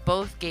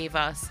both gave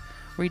us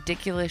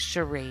ridiculous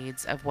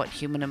charades of what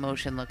human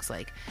emotion looks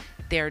like.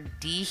 They're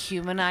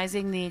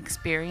dehumanizing the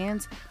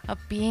experience of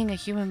being a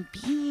human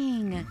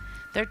being.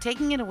 They're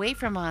taking it away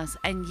from us.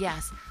 And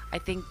yes, I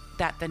think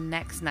that the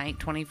next night,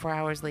 24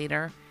 hours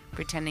later,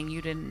 pretending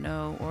you didn't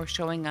know or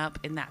showing up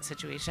in that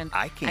situation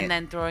and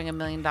then throwing $1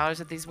 million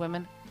at these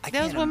women,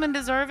 those women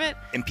deserve it.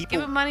 And people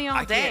give them money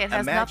all day. It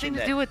has nothing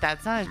to do with that.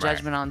 It's not a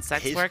judgment on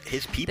sex work.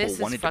 His people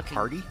wanted to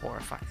party.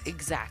 Horrifying.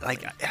 Exactly.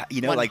 Like,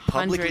 like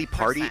publicly 100%.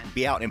 Party,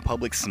 be out in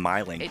public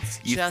smiling. It's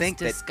you just think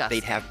disgusting. That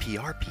they'd have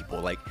PR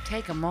people like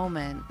take a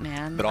moment,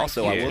 man. But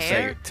also, I will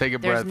say, take a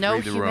breath. There's no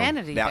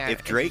humanity there. Now,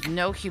 if Drake, there's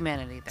no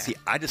humanity there. See,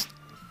 I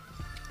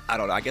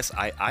don't know. I guess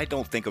I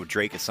don't think of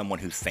Drake as someone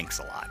who thinks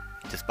a lot.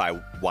 Just by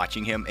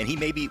watching him, and he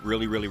may be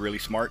really, really, really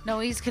smart. No,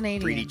 he's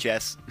Canadian. 3D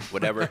chess,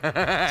 whatever.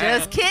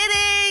 Just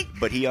kidding.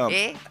 But he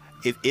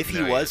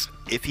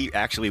if he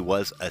actually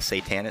was a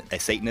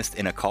Satanist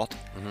in a cult,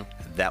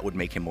 that would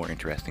make him more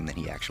interesting than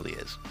he actually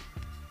is.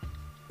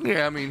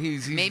 Yeah, I mean,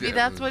 he's maybe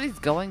that's what he's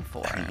going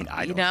for.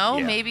 I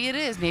mean, maybe it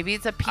is. Maybe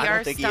it's a PR stunt. I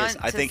don't think he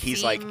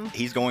is. I think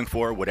he's going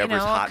for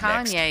whatever's hot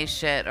next. Kanye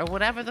shit or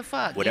whatever the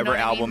fuck. Whatever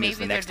album is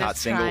the next hot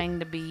single. Trying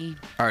to be.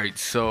 All right,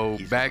 so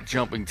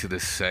jumping to the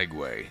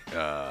segue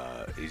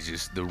is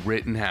just the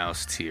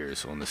Rittenhouse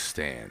tears on the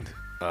stand.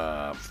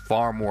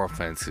 Far more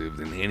offensive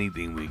than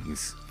anything we can.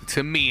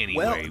 To me,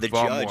 anyway.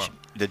 Well,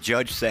 the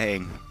judge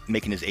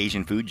making his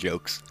Asian food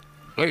jokes.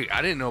 Wait,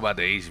 I didn't know about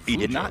the Asian food. He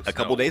did not. Jokes. A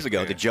couple days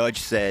ago, the judge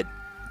said.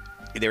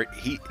 The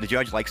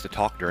judge likes to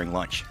talk during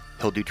lunch.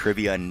 He'll do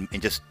trivia and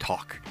just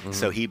talk.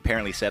 So he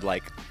apparently said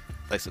like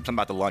something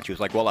about the lunch. He was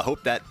like, "Well, I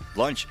hope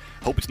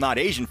it's not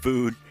Asian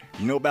food."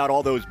 You know about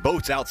all those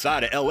boats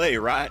outside of L.A.,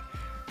 right?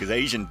 Because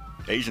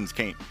Asians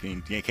can't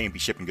be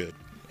shipping good.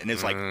 And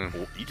it's like,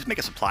 well, you just make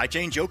a supply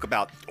chain joke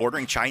about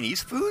ordering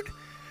Chinese food?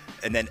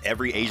 And then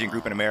every Asian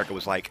group in America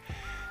was like,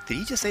 did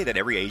he just say that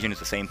every Asian is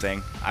the same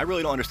thing? I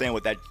really don't understand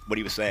what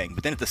he was saying.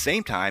 But then at the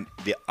same time,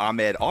 the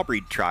Ahmaud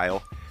Arbery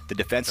trial, the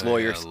defense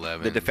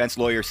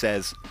lawyer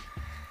says,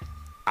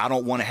 I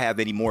don't want to have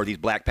any more of these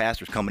black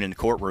pastors coming in the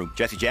courtroom.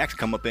 Jesse Jackson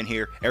come up in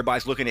here.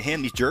 Everybody's looking at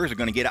him. These jurors are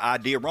going to get an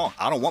idea wrong.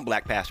 I don't want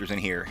black pastors in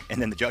here. And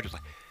then the judge was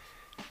like,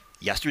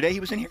 yesterday he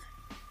was in here?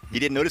 You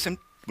didn't notice him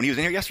when he was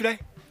in here yesterday?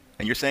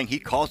 And you're saying he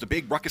caused a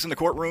big ruckus in the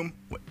courtroom?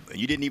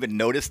 You didn't even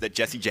notice that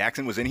Jesse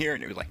Jackson was in here?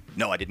 And he was like,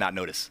 no, I did not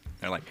notice. And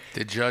they're like,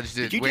 the judge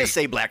did you just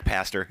say black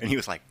pastor? And he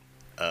was like,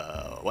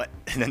 what?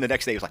 And then the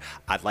next day he was like,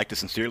 I'd like to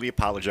sincerely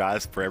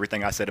apologize for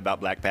everything I said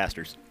about black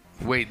pastors.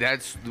 Wait,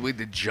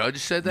 the judge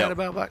said that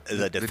about black?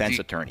 The defense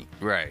attorney.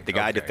 Right. The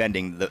guy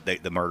defending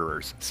the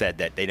murderers said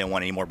that they didn't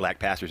want any more black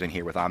pastors in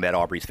here with Ahmaud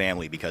Arbery's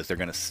family because they're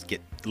going to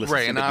get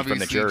sympathy from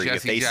the jury. Jesse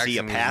if they Jackson see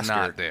a pastor,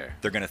 not there.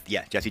 They're going to.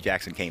 Yeah, Jesse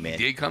Jackson came in.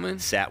 Did he come in?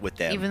 Sat with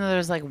them. Even though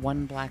there's like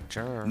one black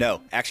juror.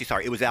 No, actually,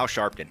 sorry. It was Al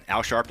Sharpton.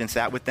 Al Sharpton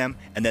sat with them,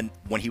 and then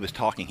when he was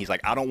talking, he's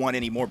like, I don't want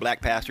any more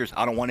black pastors.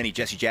 I don't want any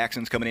Jesse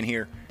Jacksons coming in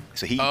here.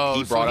 So he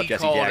brought up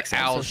Jesse Jackson.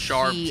 Al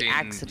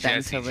Sharpton,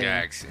 Jesse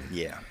Jackson.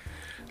 Yeah.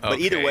 But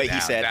either way,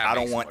 he said, I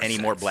don't want any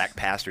more black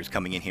pastors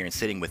coming in here and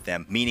sitting with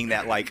them, meaning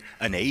that, like,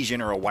 an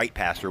Asian or a white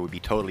pastor would be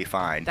totally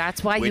fine.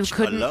 That's why you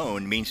couldn't. Which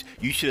alone means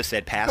you should have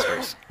said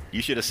pastors.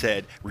 You should have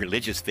said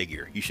religious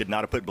figure. You should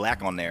not have put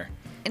black on there.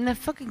 In the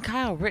fucking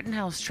Kyle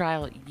Rittenhouse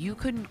trial, you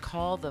couldn't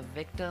call the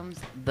victims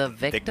the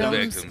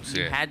victims.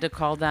 You had to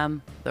call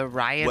them the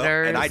rioters.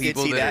 Well, and I did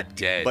see that,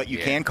 dead, but you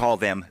can call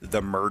them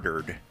the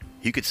murdered.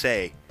 You could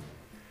say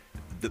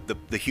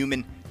the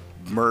human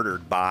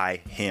murdered by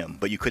him,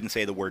 but you couldn't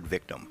say the word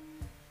victim,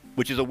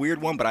 which is a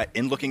weird one. But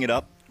in looking it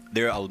up,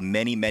 there are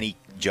many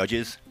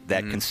judges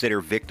that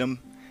consider victim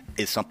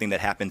is something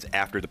that happens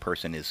after the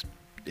person is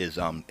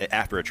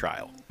after a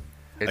trial.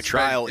 A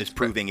trial is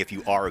proving if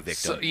you are a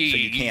victim, so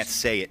you can't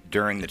say it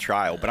during the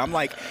trial. But I'm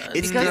like,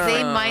 it's because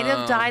they might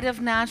have died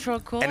of natural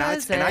causes. And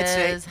I'd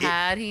say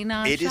had he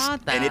not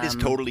shot them, and it is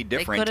totally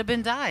different. They could have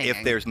been dying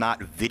if there's not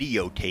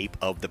videotape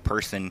of the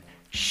person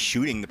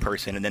shooting the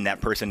person and then that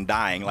person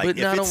dying. Like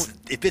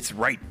if it's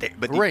right there,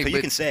 but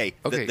you can say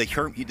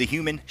the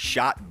human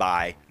shot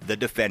by the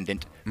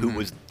defendant, who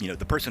was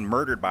the person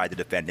murdered by the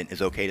defendant,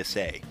 is okay to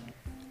say,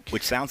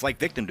 which sounds like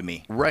victim to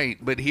me. Right,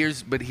 but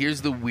here's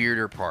the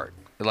weirder part.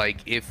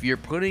 Like if you're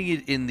putting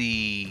it in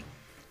the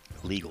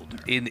legal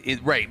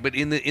term. But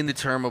in the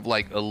term of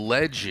like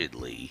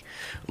allegedly,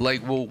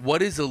 like, well,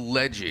 what is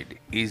alleged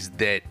is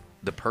that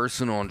the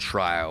person on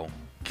trial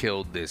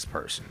killed this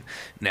person.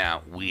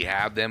 Now we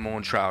have them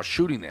on trial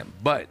shooting them,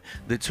 but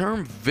the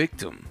term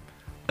victim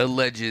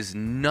alleges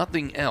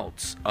nothing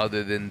else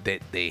other than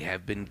that they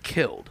have been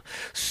killed.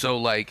 So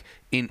like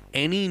in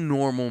any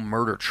normal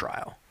murder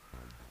trial,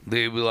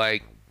 they'd be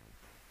like,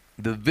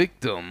 the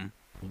victim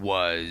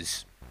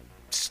was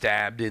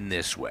stabbed in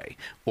this way,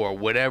 or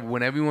whatever.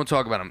 Whenever you want to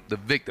talk about them, the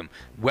victim,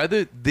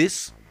 whether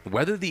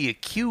the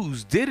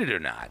accused did it or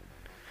not,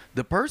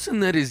 the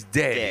person that is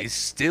dead is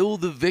still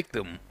the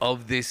victim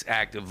of this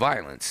act of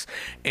violence.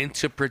 And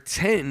to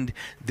pretend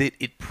that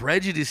it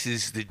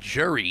prejudices the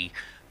jury,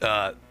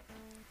 that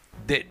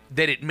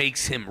it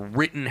makes him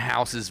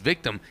Rittenhouse's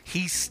victim,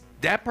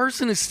 that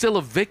person is still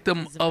a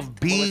victim of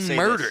being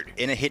murdered.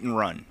 In a hit and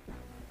run,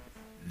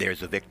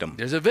 there's a victim.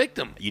 There's a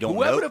victim. You don't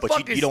know,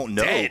 but you don't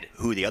know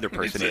who the other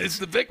person is. It's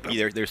the victim.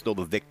 They're still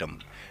the victim.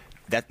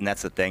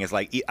 That's the thing. It's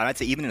like, I'd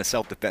say even in a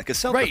self-defense, because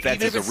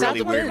self-defense is a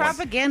really weird one.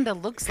 Propaganda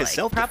looks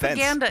like.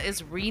 Propaganda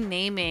is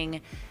renaming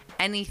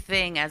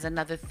anything as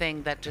another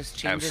thing that just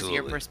changes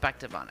your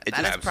perspective on it.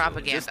 That is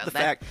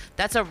propaganda.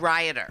 That's a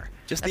rioter.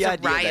 Just the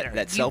idea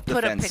that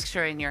self-defense. You put a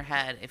picture in your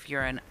head if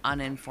you're an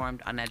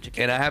uninformed, uneducated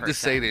And I have person. to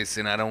say this,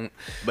 and I don't...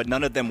 But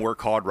none of them were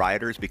called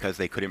rioters because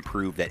they couldn't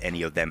prove that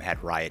any of them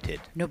had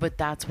rioted. No, but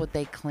that's what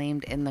they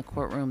claimed in the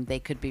courtroom. They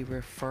could be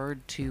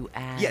referred to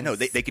as... Yeah, no,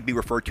 they could be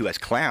referred to as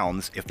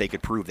clowns if they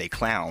could prove they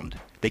clowned.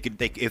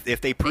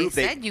 If they prove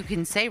they said you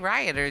can say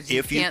rioters,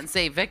 you can't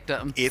say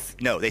victims.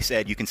 They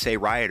said you can say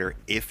rioter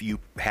if you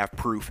have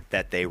proof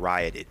that they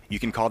rioted. You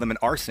can call them an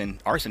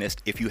arsonist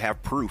if you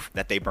have proof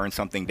that they burned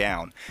something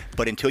down.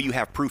 But until you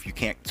have proof, you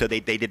can't. So they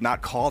did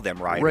not call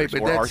them rioters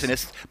or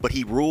arsonists. But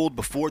he ruled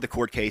before the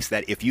court case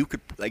that if you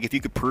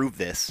could prove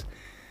this,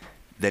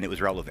 then it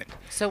was relevant.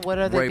 So what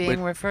are they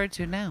being referred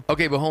to now?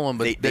 Okay, but hold on.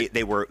 But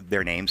they were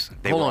their names.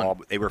 They were all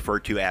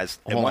referred to as,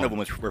 and one of them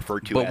was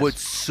referred to as. But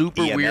what's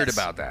super EMS. weird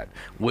about that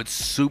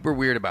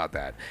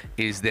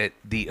is that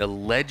the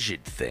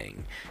alleged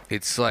thing,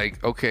 it's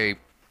like, okay,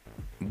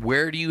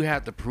 where do you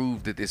have to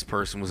prove that this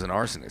person was an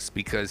arsonist?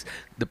 Because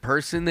the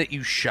person that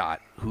you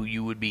shot, who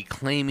you would be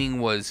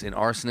claiming was an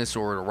arsonist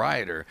or a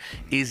rioter,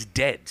 is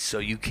dead. So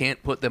you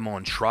can't put them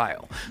on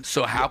trial.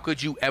 So how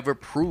could you ever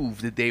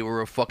prove that they were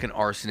a fucking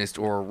arsonist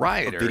or a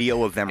rioter? A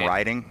video of them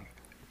rioting?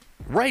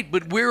 Right,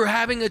 but we're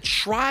having a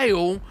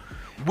trial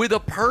with a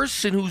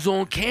person who's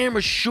on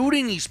camera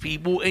shooting these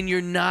people, and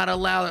you're not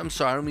allowed. I'm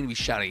sorry, I don't mean to be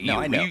shouting at you.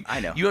 No, I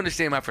know. You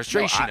understand my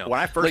frustration, though. When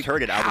I first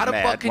heard it, I was mad. How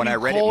the fuck can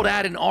you call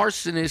that an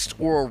arsonist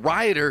or a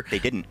rioter? They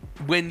didn't.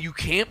 When you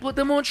can't put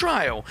them on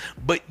trial,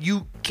 but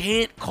you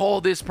can't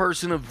call this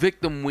person a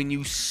victim when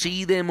you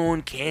see them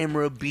on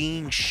camera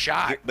being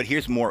shot. But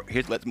here's more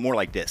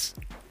like this.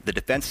 The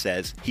defense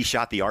says he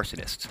shot the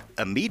arsonist.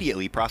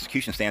 Immediately,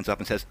 prosecution stands up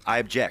and says, I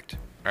object.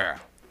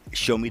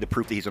 Show me the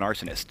proof that he's an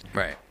arsonist.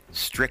 Right.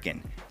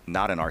 Stricken,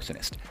 not an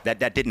arsonist.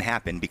 That didn't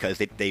happen because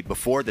they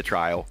before the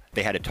trial,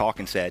 they had a talk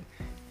and said,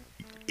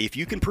 if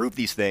you can prove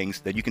these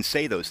things, then you can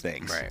say those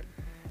things. Right.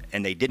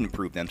 And they didn't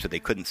prove them, so they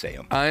couldn't say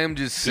them. I am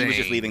just saying. He was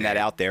just leaving that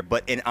out there.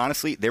 And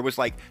honestly, there was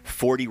like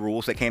 40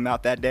 rules that came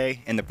out that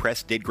day, and the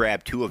press did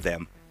grab 2 of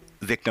them,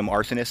 victim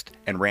arsonist,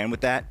 and ran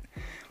with that.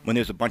 When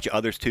there's a bunch of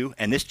others too,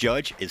 and this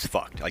judge is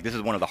fucked. Like, this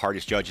is one of the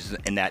hardest judges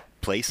in that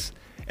place,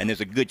 and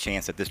there's a good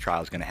chance that this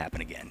trial is going to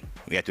happen again.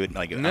 We have to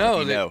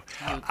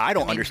I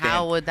don't understand.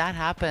 How would that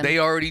happen? They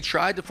already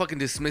tried to fucking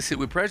dismiss it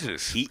with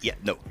prejudice.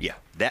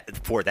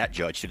 That for that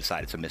judge to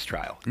decide it's a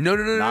mistrial. No.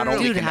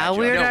 Dude, how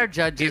weird are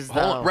judges,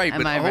 though? Right,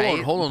 but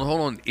hold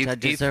on.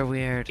 Judges are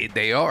weird.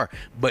 They are,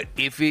 but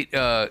if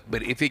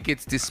it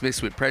gets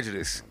dismissed with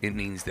prejudice, it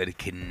means that it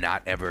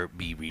cannot ever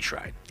be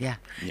retried. Yeah.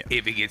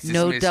 If it gets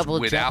dismissed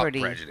without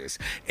jeopardy. Prejudice,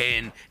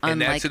 and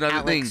Unlike that's another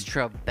Alex thing.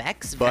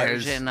 Trebek's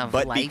version of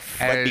life.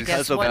 But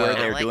because of where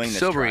they're doing this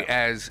Silvery,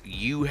 trial. as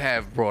you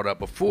have brought up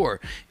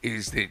before,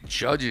 is that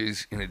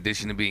judges, in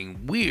addition to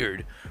being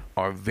weird,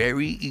 are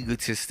very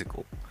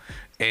egotistical.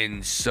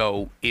 And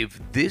so if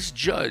this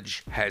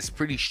judge has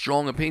pretty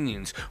strong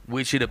opinions,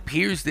 which it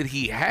appears that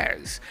he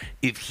has,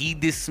 if he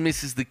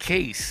dismisses the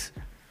case,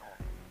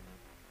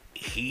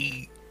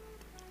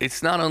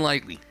 it's not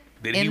unlikely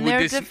that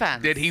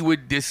he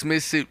would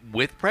dismiss it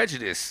with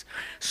prejudice.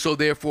 So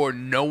therefore,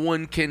 no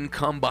one can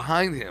come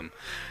behind him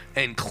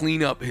and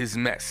clean up his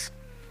mess.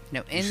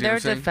 No, in their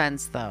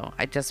defense, though,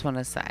 I just want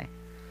to say,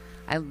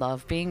 I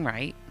love being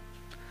right.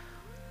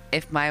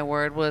 If my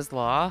word was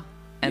law,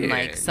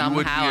 and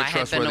somehow I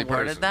had been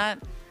awarded that,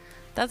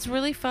 that's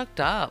really fucked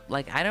up.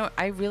 Like,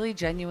 I really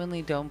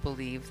genuinely don't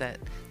believe that,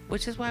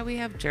 which is why we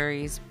have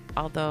juries,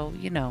 although,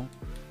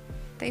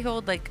 they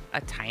hold like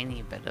a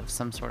tiny bit of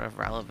some sort of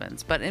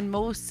relevance. But in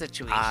most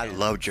situations, I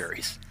love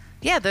juries.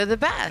 Yeah, they're the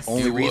best.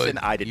 Only reason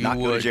I did not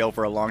go to jail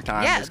for a long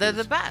time. Yeah, they're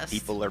the best.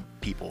 People are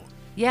people.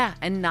 Yeah,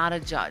 and not a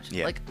judge.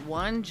 Yeah. Like,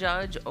 one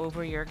judge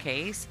over your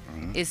case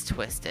is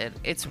twisted.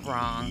 It's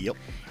wrong. Yep.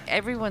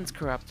 Everyone's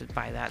corrupted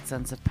by that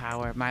sense of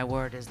power. My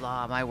word is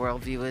law. My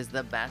worldview is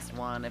the best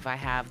one. If I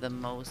have the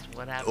most,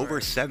 whatever. Over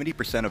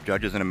 70% of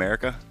judges in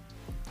America,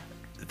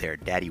 their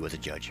daddy was a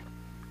judge.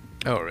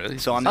 Oh, really?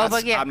 So I'm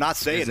not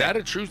saying is that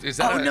a truth? Is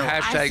that a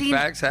hashtag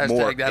facts?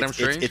 Hashtag Adam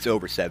Strange? It's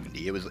over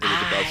 70. It was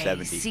above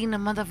 70. I seen a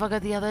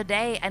motherfucker the other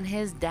day, and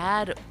his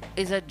dad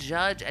is a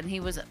judge, and he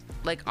was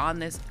like on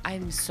this.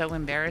 I'm so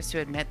embarrassed to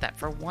admit that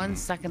for 1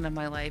 second of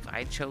my life,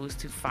 I chose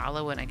to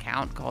follow an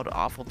account called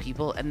Awful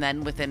People, and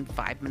then within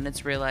 5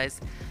 minutes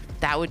realized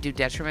that would do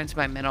detriment to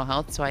my mental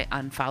health, so I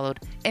unfollowed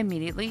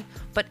immediately.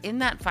 But in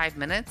that 5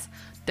 minutes,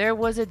 there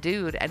was a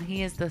dude, and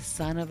he is the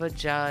son of a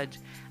judge,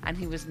 and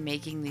he was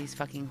making these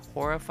fucking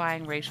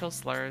horrifying racial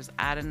slurs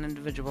at an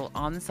individual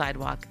on the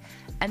sidewalk,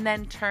 and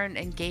then turned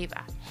and gave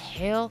a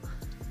Hail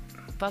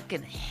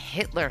fucking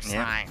Hitler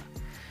sign.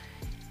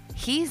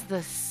 He's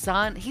the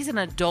son. He's an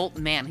adult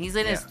man. He's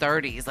in his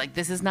 30s. Like,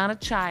 this is not a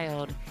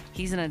child.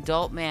 He's an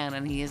adult man,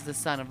 and he is the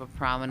son of a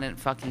prominent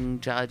fucking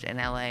judge in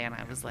LA. And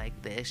I was like,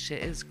 this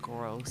shit is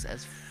gross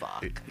as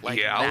fuck.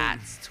 Like,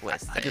 that's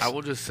twisted. I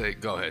will just say,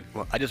 go ahead.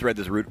 Well, I just read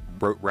this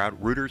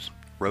Reuters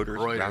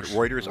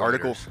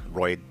article.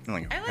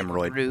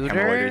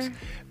 Hemorrhoids.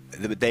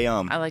 They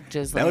I like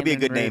Ghislaine. That would be a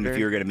good and name Reuters. if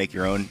you were going to make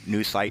your own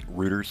news site,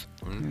 Reuters.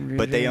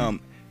 But they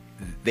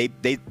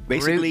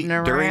basically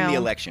during the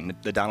election,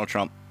 the Donald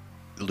Trump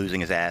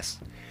losing his ass,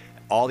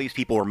 all these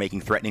people were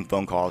making threatening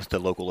phone calls to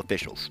local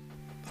officials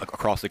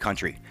across the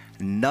country.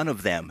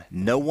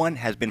 No one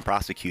has been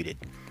prosecuted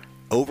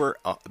over,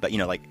 there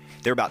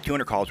were about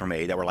 200 calls were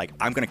made that were like,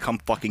 I'm going to come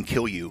fucking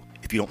kill you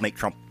if you don't make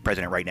Trump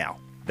president right now.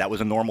 That was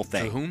a normal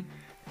thing. To whom?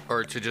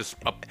 Or to just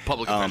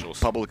public officials?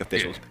 Public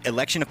officials. Yeah.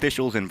 Election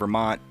officials in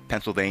Vermont,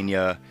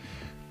 Pennsylvania,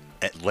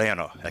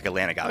 Atlanta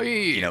got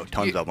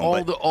tons of them.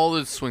 All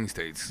the swing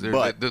states,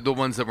 the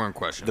ones that were in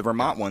question. The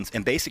Vermont ones,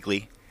 and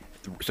basically,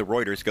 so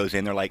Reuters goes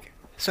in. They're like,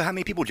 so how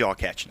many people did y'all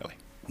catch? And they're like,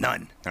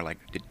 none. They're like,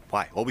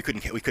 why? Well, we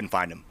couldn't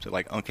find them. So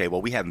like, okay,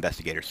 well, we have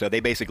investigators. So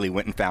they basically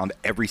went and found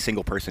every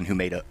single person who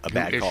made a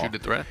bad call. Who issued the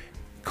threat?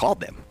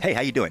 Called them. Hey,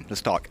 how you doing?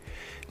 Let's talk.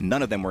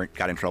 None of them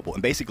got in trouble.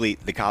 And basically,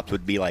 the cops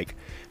would be like,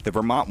 the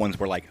Vermont ones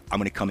were like, I'm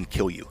going to come and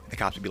kill you. The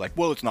cops would be like,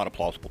 well, it's not a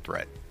plausible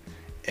threat.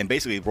 And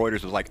basically,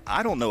 Reuters was like,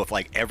 I don't know if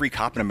like every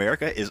cop in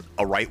America is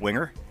a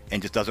right-winger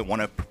and just doesn't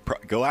want to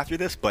go after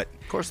this, but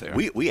of course they are.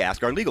 We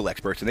asked our legal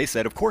experts, and they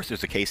said, of course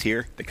there's a case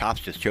here. The cops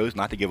just chose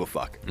not to give a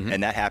fuck. Mm-hmm.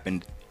 And that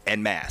happened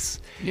en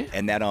masse. Yeah.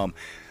 And that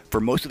for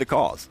most of the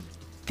calls,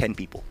 10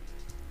 people.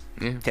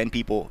 Yeah. 10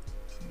 people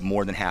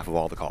more than half of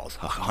all the calls,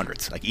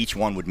 hundreds. Like each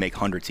one would make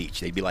hundreds each.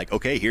 They'd be like,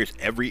 okay,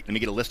 let me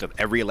get a list of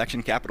every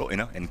election capital,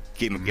 and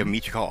give them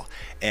each a call.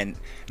 And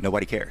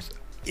nobody cares.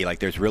 Like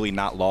there's really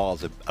not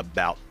laws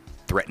about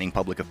threatening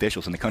public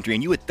officials in the country.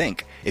 And you would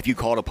think if you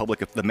called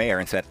the mayor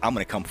and said, I'm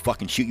going to come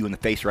fucking shoot you in the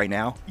face right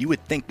now, you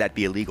would think that'd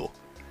be illegal.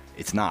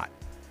 It's not.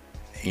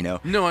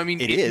 No, I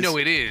mean, it is. No,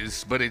 it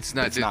is, but it's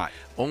not. It's not.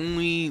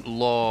 Only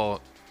law.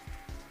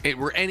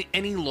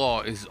 Any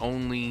law is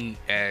only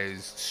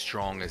as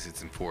strong as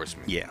its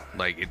enforcement. Yeah.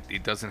 Like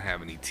it doesn't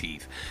have any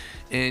teeth.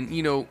 And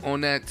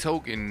on that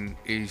token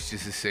is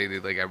just to say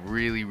that, like, I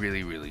really,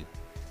 really, really,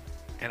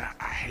 and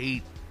I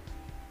hate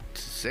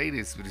to say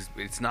this, but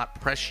it's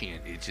not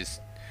prescient. It just,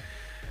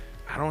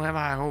 I don't have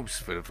high hopes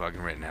for the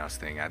fucking Rittenhouse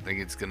thing. I think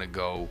it's gonna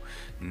go,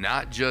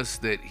 not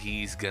just that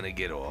he's gonna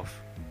get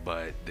off,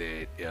 but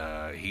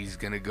that he's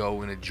gonna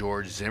go in a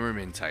George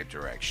Zimmerman type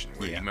direction.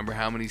 Where you remember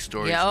how many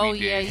stories we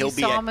did? Yeah, he'll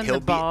saw him in the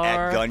bar. Be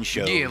at gun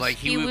shows. Yeah, like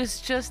he was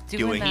just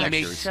doing that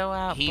show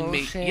out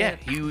bullshit.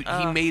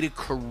 He made a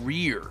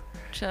career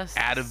just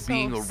out of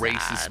being a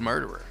racist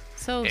murderer.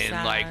 So sad.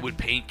 And like would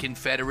paint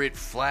Confederate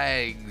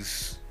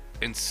flags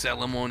and sell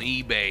them on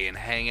eBay and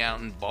hang out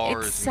in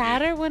bars. It's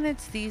sadder when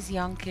it's these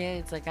young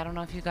kids. Like, I don't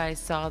know if you guys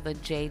saw the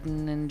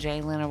Jaden and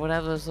Jalen or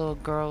whatever those little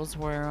girls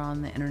were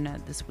on the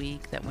internet this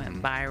week that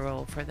went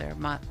viral for their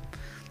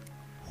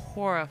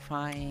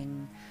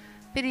horrifying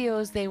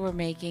videos they were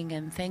making.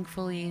 And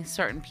thankfully,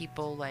 certain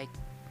people, like,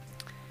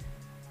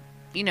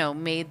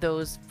 made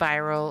those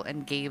viral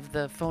and gave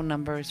the phone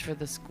numbers for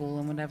the school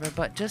and whatever.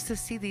 But just to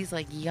see these,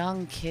 like,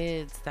 young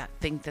kids that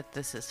think that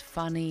this is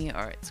funny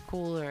or it's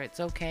cool or it's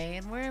okay,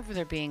 and wherever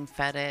they're being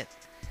fed it,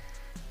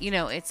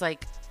 it's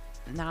like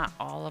not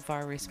all of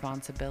our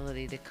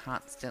responsibility to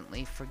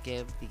constantly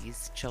forgive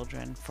these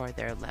children for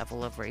their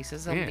level of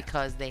racism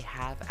because they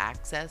have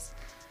access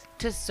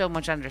to so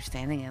much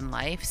understanding in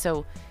life.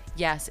 So,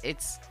 yes,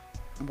 it's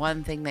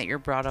one thing that you're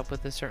brought up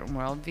with a certain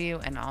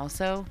worldview, and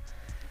also,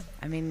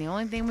 I mean, the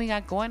only thing we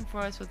got going for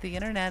us with the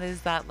internet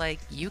is that, like,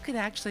 you could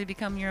actually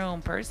become your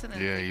own person and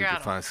figure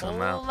out a whole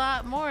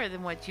lot more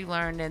than what you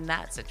learned in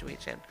that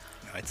situation.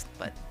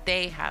 But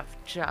they have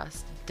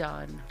just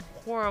done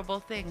horrible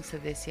things to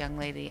this young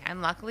lady,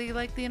 and luckily,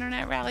 like, the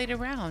internet rallied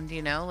around,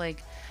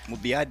 like. Well,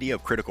 the idea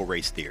of critical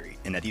race theory,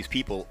 and that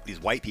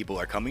these white people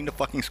are coming to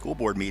fucking school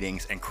board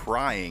meetings and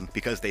crying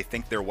because they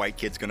think their white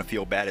kid's gonna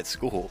feel bad at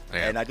school,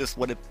 and I just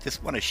want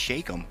to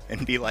shake them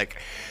and be like,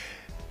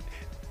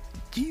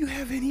 do you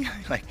have any,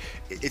 like,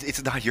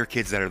 it's not your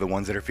kids that are the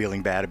ones that are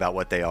feeling bad about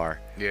what they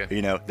are. Yeah.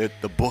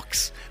 The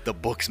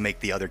books make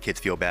the other kids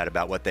feel bad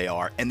about what they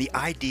are. And the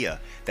idea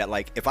that,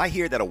 like, if I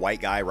hear that a white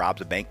guy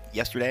robbed a bank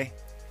yesterday,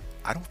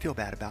 I don't feel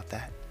bad about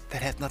that.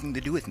 That has nothing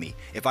to do with me.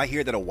 If I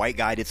hear that a white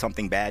guy did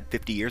something bad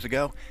 50 years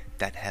ago,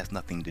 that has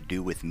nothing to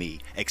do with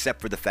me,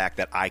 except for the fact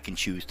that I can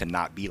choose to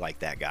not be like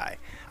that guy.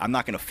 I'm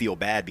not going to feel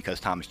bad because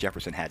Thomas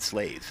Jefferson had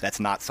slaves.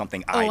 That's not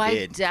something I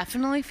did. I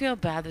definitely feel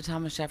bad that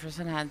Thomas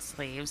Jefferson had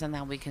slaves, and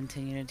that we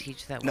continue to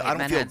teach that white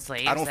men had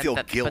slaves. I don't feel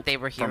guilt but they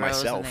were heroes for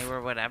myself. And they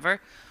were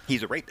whatever.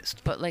 He's a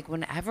rapist. But, like,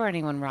 whenever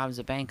anyone robs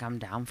a bank, I'm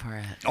down for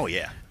it. Oh,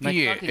 yeah. Like,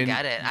 fucking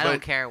get it. I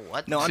don't care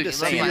what. No, I'm just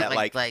saying that,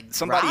 like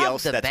somebody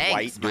else that's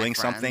white doing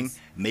something,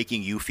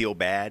 making you feel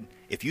bad,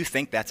 if you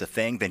think that's a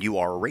thing, then you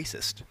are a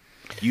racist.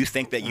 You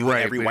think that you and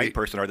every white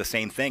person are the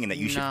same thing and that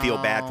you should feel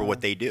bad for what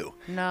they do.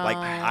 No. Like,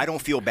 I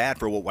don't feel bad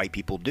for what white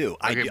people do.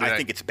 I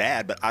think it's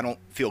bad, but I don't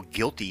feel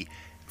guilty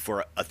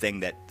for a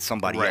thing that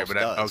somebody else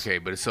does.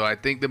 But so I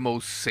think the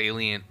most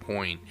salient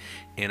point,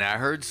 and I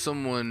heard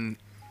someone,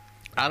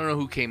 I don't know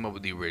who came up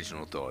with the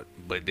original thought,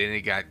 but then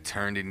it got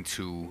turned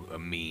into a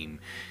meme.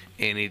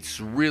 And it's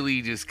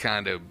really just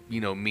kind of,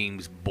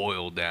 memes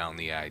boil down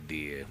the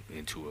idea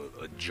into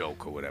a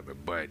joke or whatever.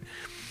 But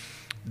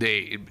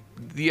the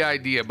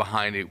idea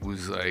behind it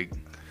was like,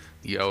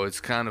 it's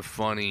kind of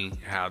funny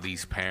how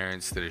these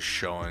parents that are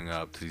showing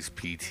up to these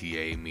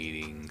PTA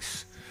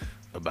meetings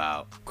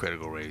about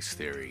critical race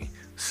theory,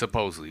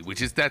 supposedly,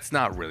 that's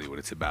not really what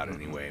it's about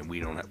anyway, and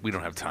we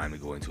don't have time to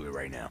go into it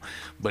right now.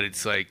 But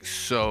it's like,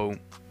 so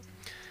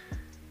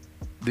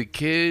the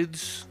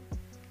kids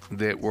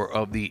that were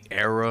of the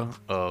era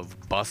of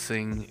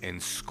busing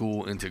and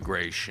school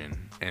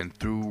integration and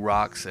threw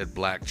rocks at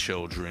black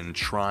children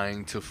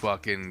trying to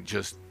fucking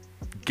just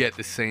get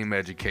the same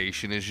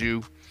education as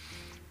you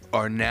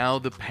are now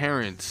the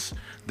parents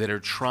that are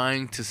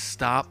trying to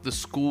stop the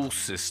school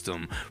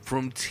system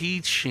from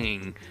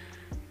teaching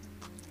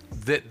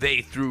that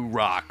they threw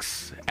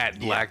rocks at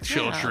black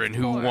children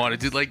who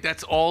wanted to, like,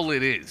 that's all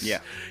it is. Yeah.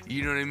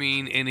 You know what I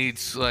mean? And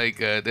it's like,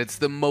 that's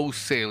the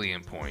most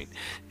salient point.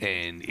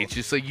 And it's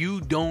just like, you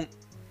don't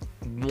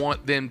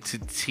want them to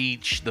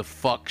teach the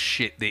fuck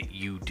shit that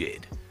you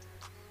did.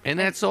 And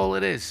that's all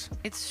it is.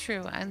 It's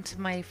true. And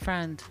to my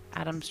friend,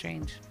 Adam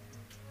Strange,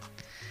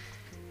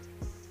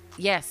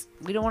 Yes,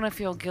 we don't want to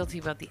feel guilty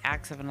about the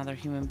acts of another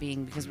human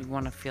being because we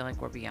want to feel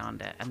like we're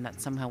beyond it and that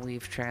somehow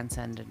we've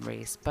transcended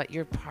race. But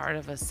you're part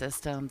of a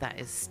system that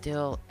is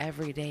still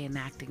every day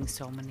enacting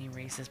so many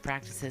racist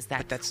practices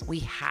that we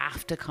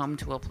have to come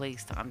to a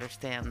place to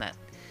understand that.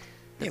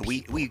 Yeah,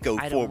 we go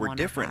forward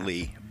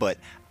differently, but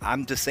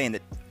I'm just saying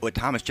that what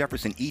Thomas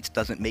Jefferson eats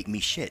doesn't make me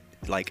shit.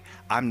 Like,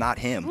 I'm not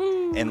him.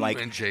 Woo, and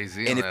like, and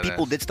Jay-Z and if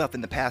people did stuff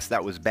in the past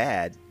that was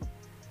bad,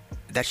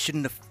 that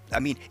shouldn't have. I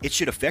mean, it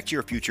should affect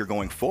your future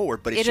going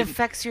forward, but it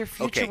affects your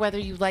future whether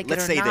you like it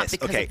or not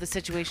because of the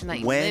situation that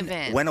you live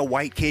in. When a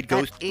white kid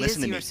goes,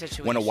 listen to me.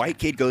 When a white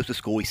kid goes to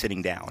school, he's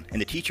sitting down, and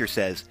the teacher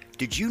says,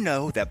 "Did you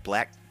know that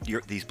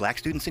these black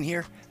students in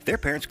here, their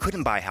parents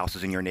couldn't buy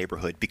houses in your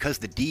neighborhood because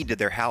the deed to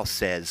their house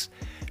says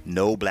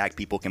no black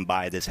people can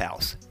buy this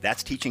house."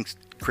 That's teaching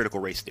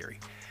critical race theory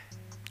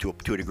to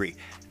a degree.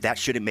 That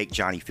shouldn't make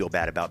Johnny feel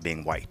bad about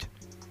being white.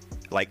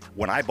 Like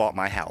when I bought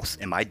my house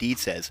and my deed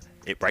says.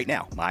 Right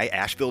now, my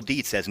Asheville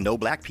deed says no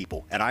black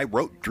people, and I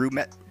wrote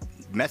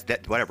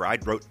I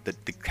wrote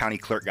the county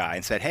clerk guy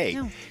and said, "Hey,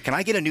 can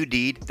I get a new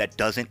deed that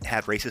doesn't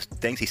have racist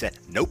things?" He said,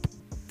 "Nope,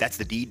 that's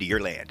the deed to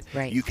your land.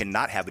 Right. You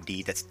cannot have a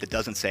deed that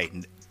doesn't say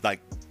like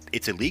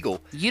it's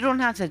illegal. You don't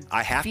have to.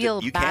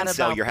 You can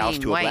sell your house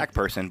to a black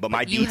person, but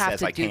my deed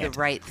says I can't. You have to do the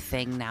right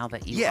thing now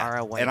that you are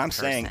a white person. And I'm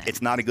saying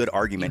it's not a good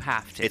argument. You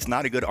have to. It's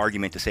not a good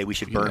argument to say we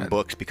should burn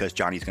books because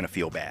Johnny's going to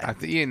feel bad.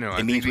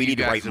 It means we need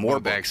to write more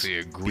books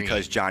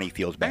because Johnny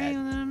feels bad.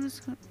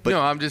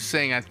 I'm just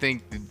saying. I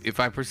think if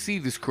I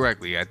perceive this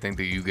correctly, I think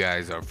that you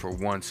guys are for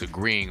once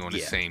agreeing on the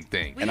same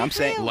thing. And I'm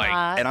saying,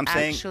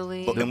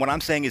 but then what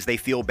I'm saying is they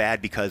feel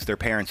bad because their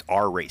parents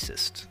are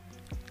racist.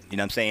 You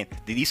know what I'm saying?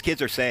 These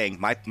kids are saying,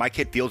 my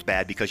kid feels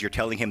bad because you're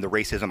telling him the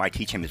racism I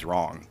teach him is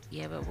wrong.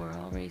 Yeah, but we're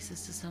all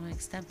racist to some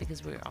extent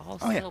because we're all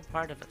still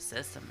part of a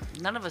system.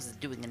 None of us is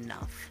doing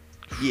enough.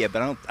 Yeah,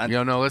 but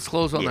let's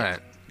close on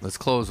that. Let's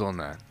close on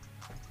that.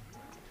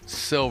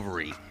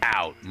 Silvery,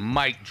 out.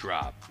 Mic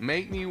drop.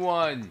 Make me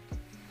one.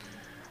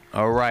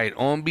 All right.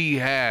 On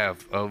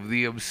behalf of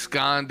the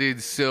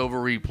absconded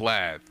Silvery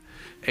Plath,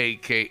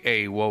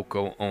 a.k.a.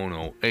 Woko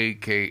Ono,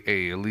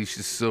 a.k.a. Alicia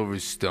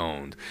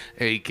Silverstone,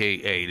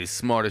 a.k.a. the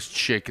smartest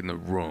chick in the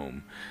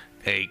room,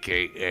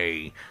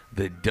 a.k.a.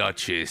 the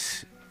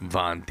Duchess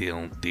Von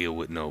Deal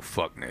with No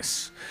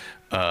Fuckness,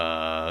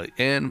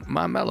 and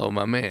my Mellow,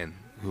 my man,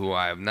 who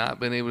I have not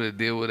been able to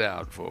deal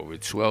without for over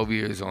 12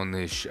 years on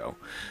this show,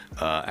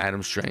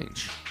 Adam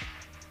Strange,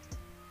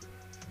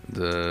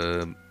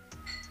 the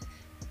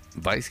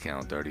Vice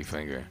Count, Dirty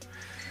Finger,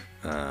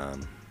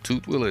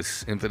 Tooth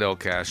Willis, Infidel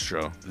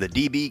Castro. The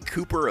DB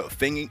Cooper of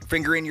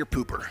Finger in Your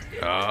Pooper.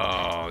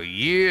 Oh,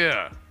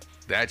 yeah.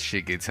 That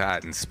shit gets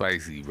hot and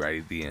spicy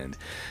right at the end.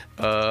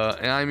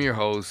 And I'm your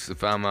host, the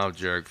foul-mouthed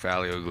jerk,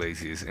 Fallio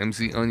Iglesias,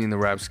 MC Onion, the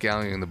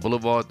Rapscallion, the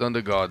Boulevard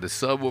Thunder God, the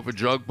subwoofer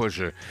drug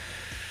pusher,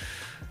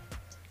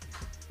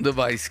 the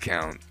Vice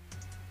Count.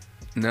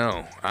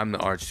 No, I'm the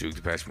Archduke,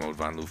 the Depeche Mode,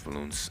 Von Loof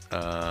Balloons.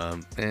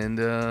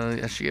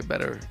 I should get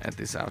better at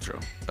this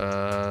outro.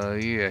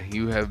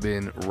 You have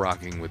been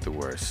rocking with the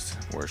worst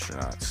or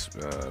nots.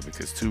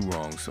 Because 2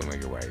 wrongs don't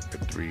make it right,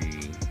 but 3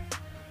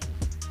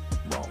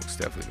 wrongs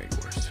definitely make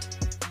it worse.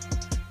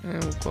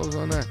 And we'll close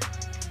on that.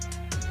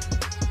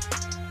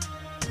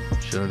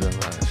 Should have done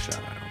last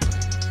shot.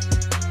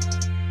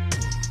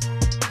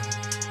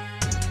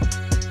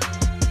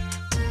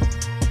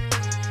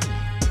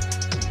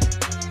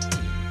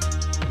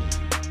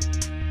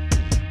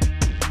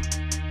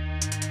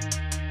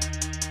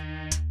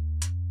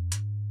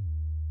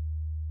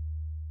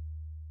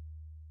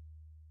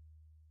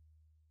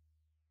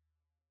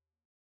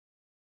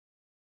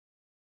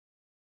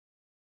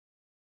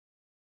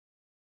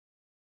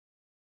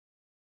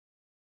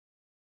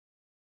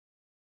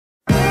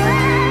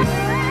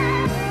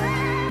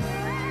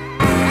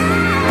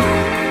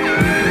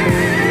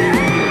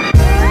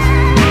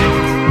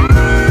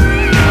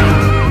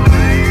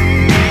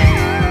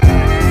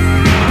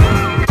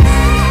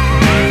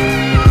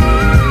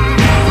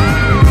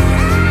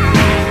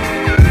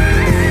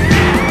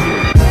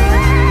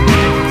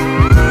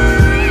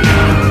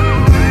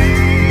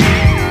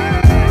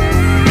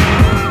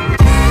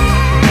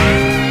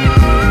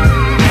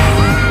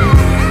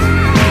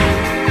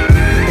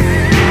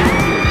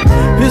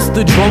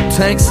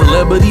 Tank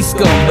celebrity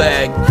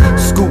scumbag,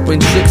 scooping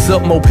chicks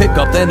up more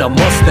pickup than a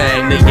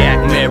Mustang. The yak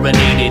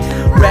marinated,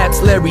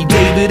 rats Larry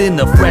David in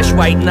the fresh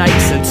white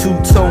nights and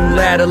 2-tone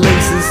ladder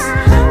laces,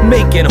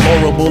 making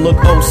horrible look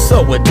oh so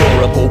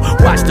adorable.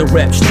 Watch the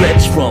rep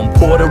stretch from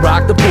Puerto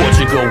Rock to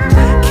Portugal.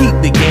 Keep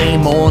the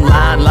game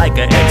online like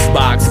an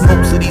Xbox.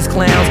 Most of these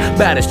clowns,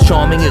 bad as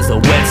charming as a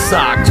wet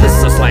sock.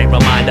 Just a slight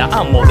reminder,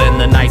 I'm more than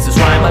the nicest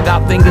rhyme. I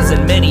got fingers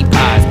in many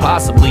pies,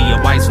 possibly a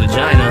wife's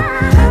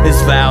vagina. This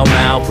foul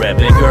mouth,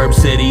 reppin' Gerb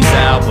City's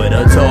out, with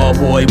a tall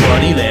boy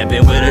bunny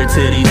lamping with her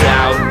titties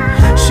out.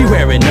 She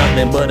wearing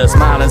nothing but a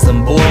smile and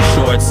some boy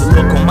shorts. A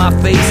look on my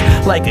face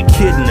like a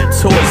kid in a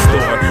toy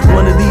store.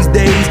 One of these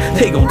days,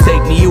 they gon'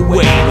 take me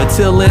away, but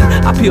till then,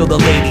 I peel the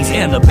ladies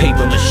and the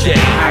paper mache.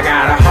 I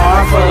got a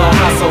heart full of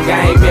hustle,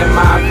 game in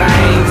my veins.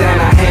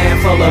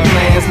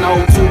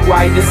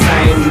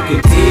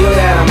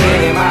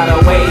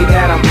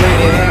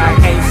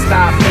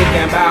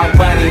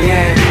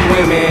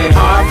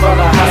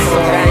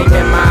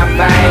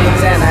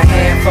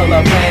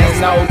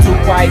 no two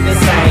quite the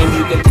same.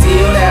 You can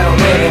tell that I'm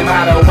winning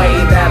by the way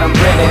that I'm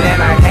grinning,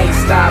 and I can't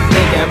stop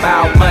thinking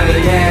about money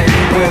and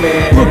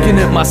women. Looking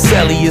at my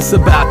celly, it's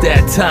about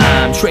that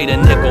time. Trade a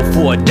nickel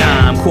for a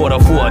dime, quarter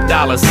for a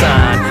dollar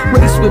sign.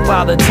 Race with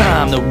Father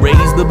Time to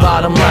raise the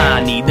bottom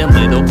line. Need them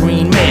little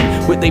green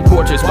men with their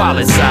portraits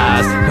wallet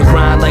size. A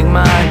grind like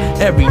mine,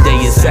 every day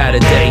is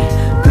Saturday.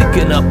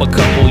 Picking up a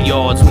couple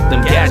yards with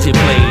them gadget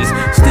blades.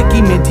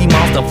 Sticky minty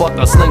monster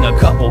fucker, sling a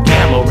couple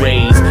gamma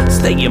rays.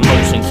 Stay in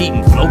motion, keep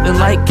 'em floating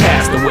like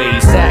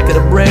castaways. Stack of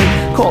the bread,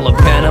 call a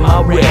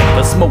Panama red.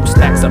 For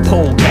smokestacks, a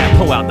pole cap,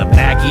 pull out the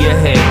back of your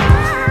head.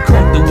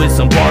 Come through with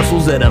some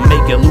parcels that'll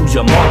make you lose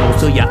your marbles,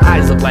 till your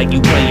eyes look like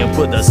you playing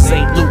for the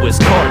St. Louis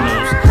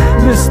Cardinals.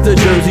 Mr.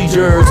 Jersey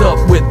Jers up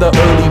with the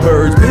early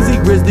birds. Busy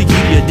Grizzly,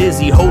 keep you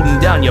dizzy, holding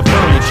down your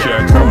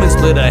furniture. Come and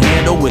split a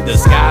handle with the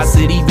Sky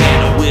City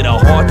Vandal, with a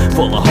heart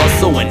full of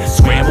hustle and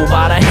scramble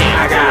by the hand.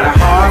 I got a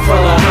heart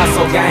full of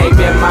hustle, game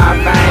in my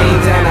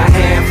veins, and a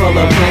handful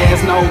of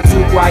plans, no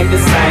two quite the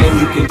same.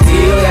 You can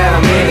tell that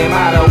I'm in it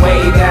by the way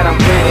that I'm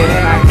grinning,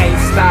 and I can't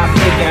stop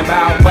thinking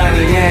about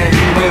money and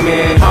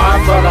women.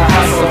 Heart full of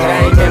hustle,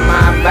 game in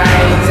my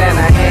veins, and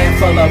a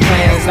handful of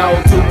plans, no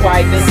two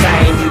quite the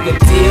same. You can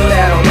tell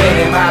that I'm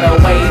winning by the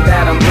way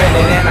that I'm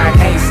grinning, and I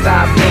can't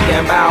stop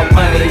thinking about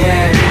money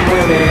and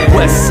women.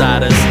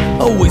 Westsiders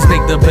always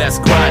make the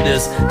best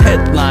grinders.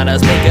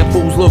 Headliners making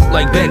fools look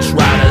like bench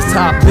riders.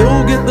 Top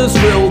bill, get the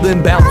thrill,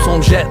 then bounce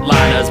on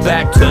jetliners.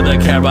 Back to the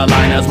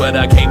Carolinas where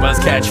the capers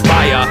catch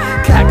fire.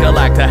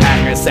 Cackalack to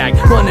Hackensack,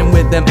 running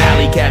with them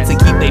alley cats and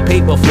keep they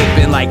paper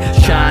flipping like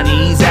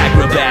Chinese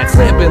acrobats.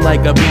 Slamping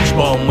like a beach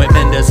bum with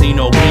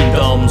Mendocino green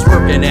thumbs.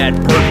 Working at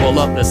purple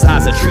up the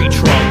size of tree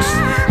trunks.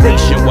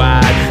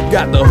 Nationwide,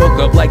 got the hook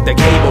up like the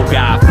cable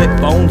guy. Flip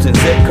phones and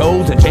zip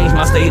codes and change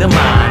my state of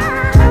mind.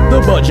 The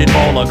budget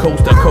baller,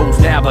 coast to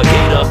coast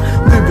navigator.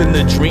 Living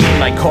the dream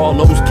like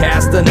Carlos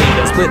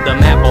Castaneda. Split the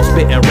map while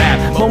spitting rap,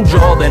 more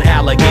jaw than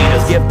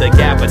alligators. Give the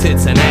gap a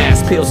tits and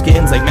ass, peel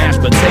skins like mashed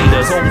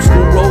potatoes. Old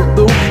school roll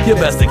through, you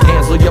best to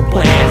cancel your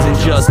plans and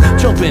just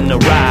jump in the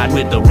ride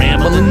with the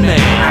rambling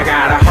man. I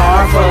got a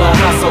heart full of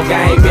hustle,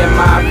 game in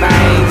my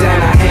veins,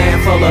 and a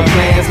handful of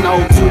plans,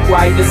 no two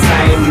quite the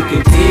same. You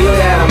can tell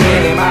that I'm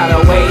in it by the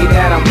way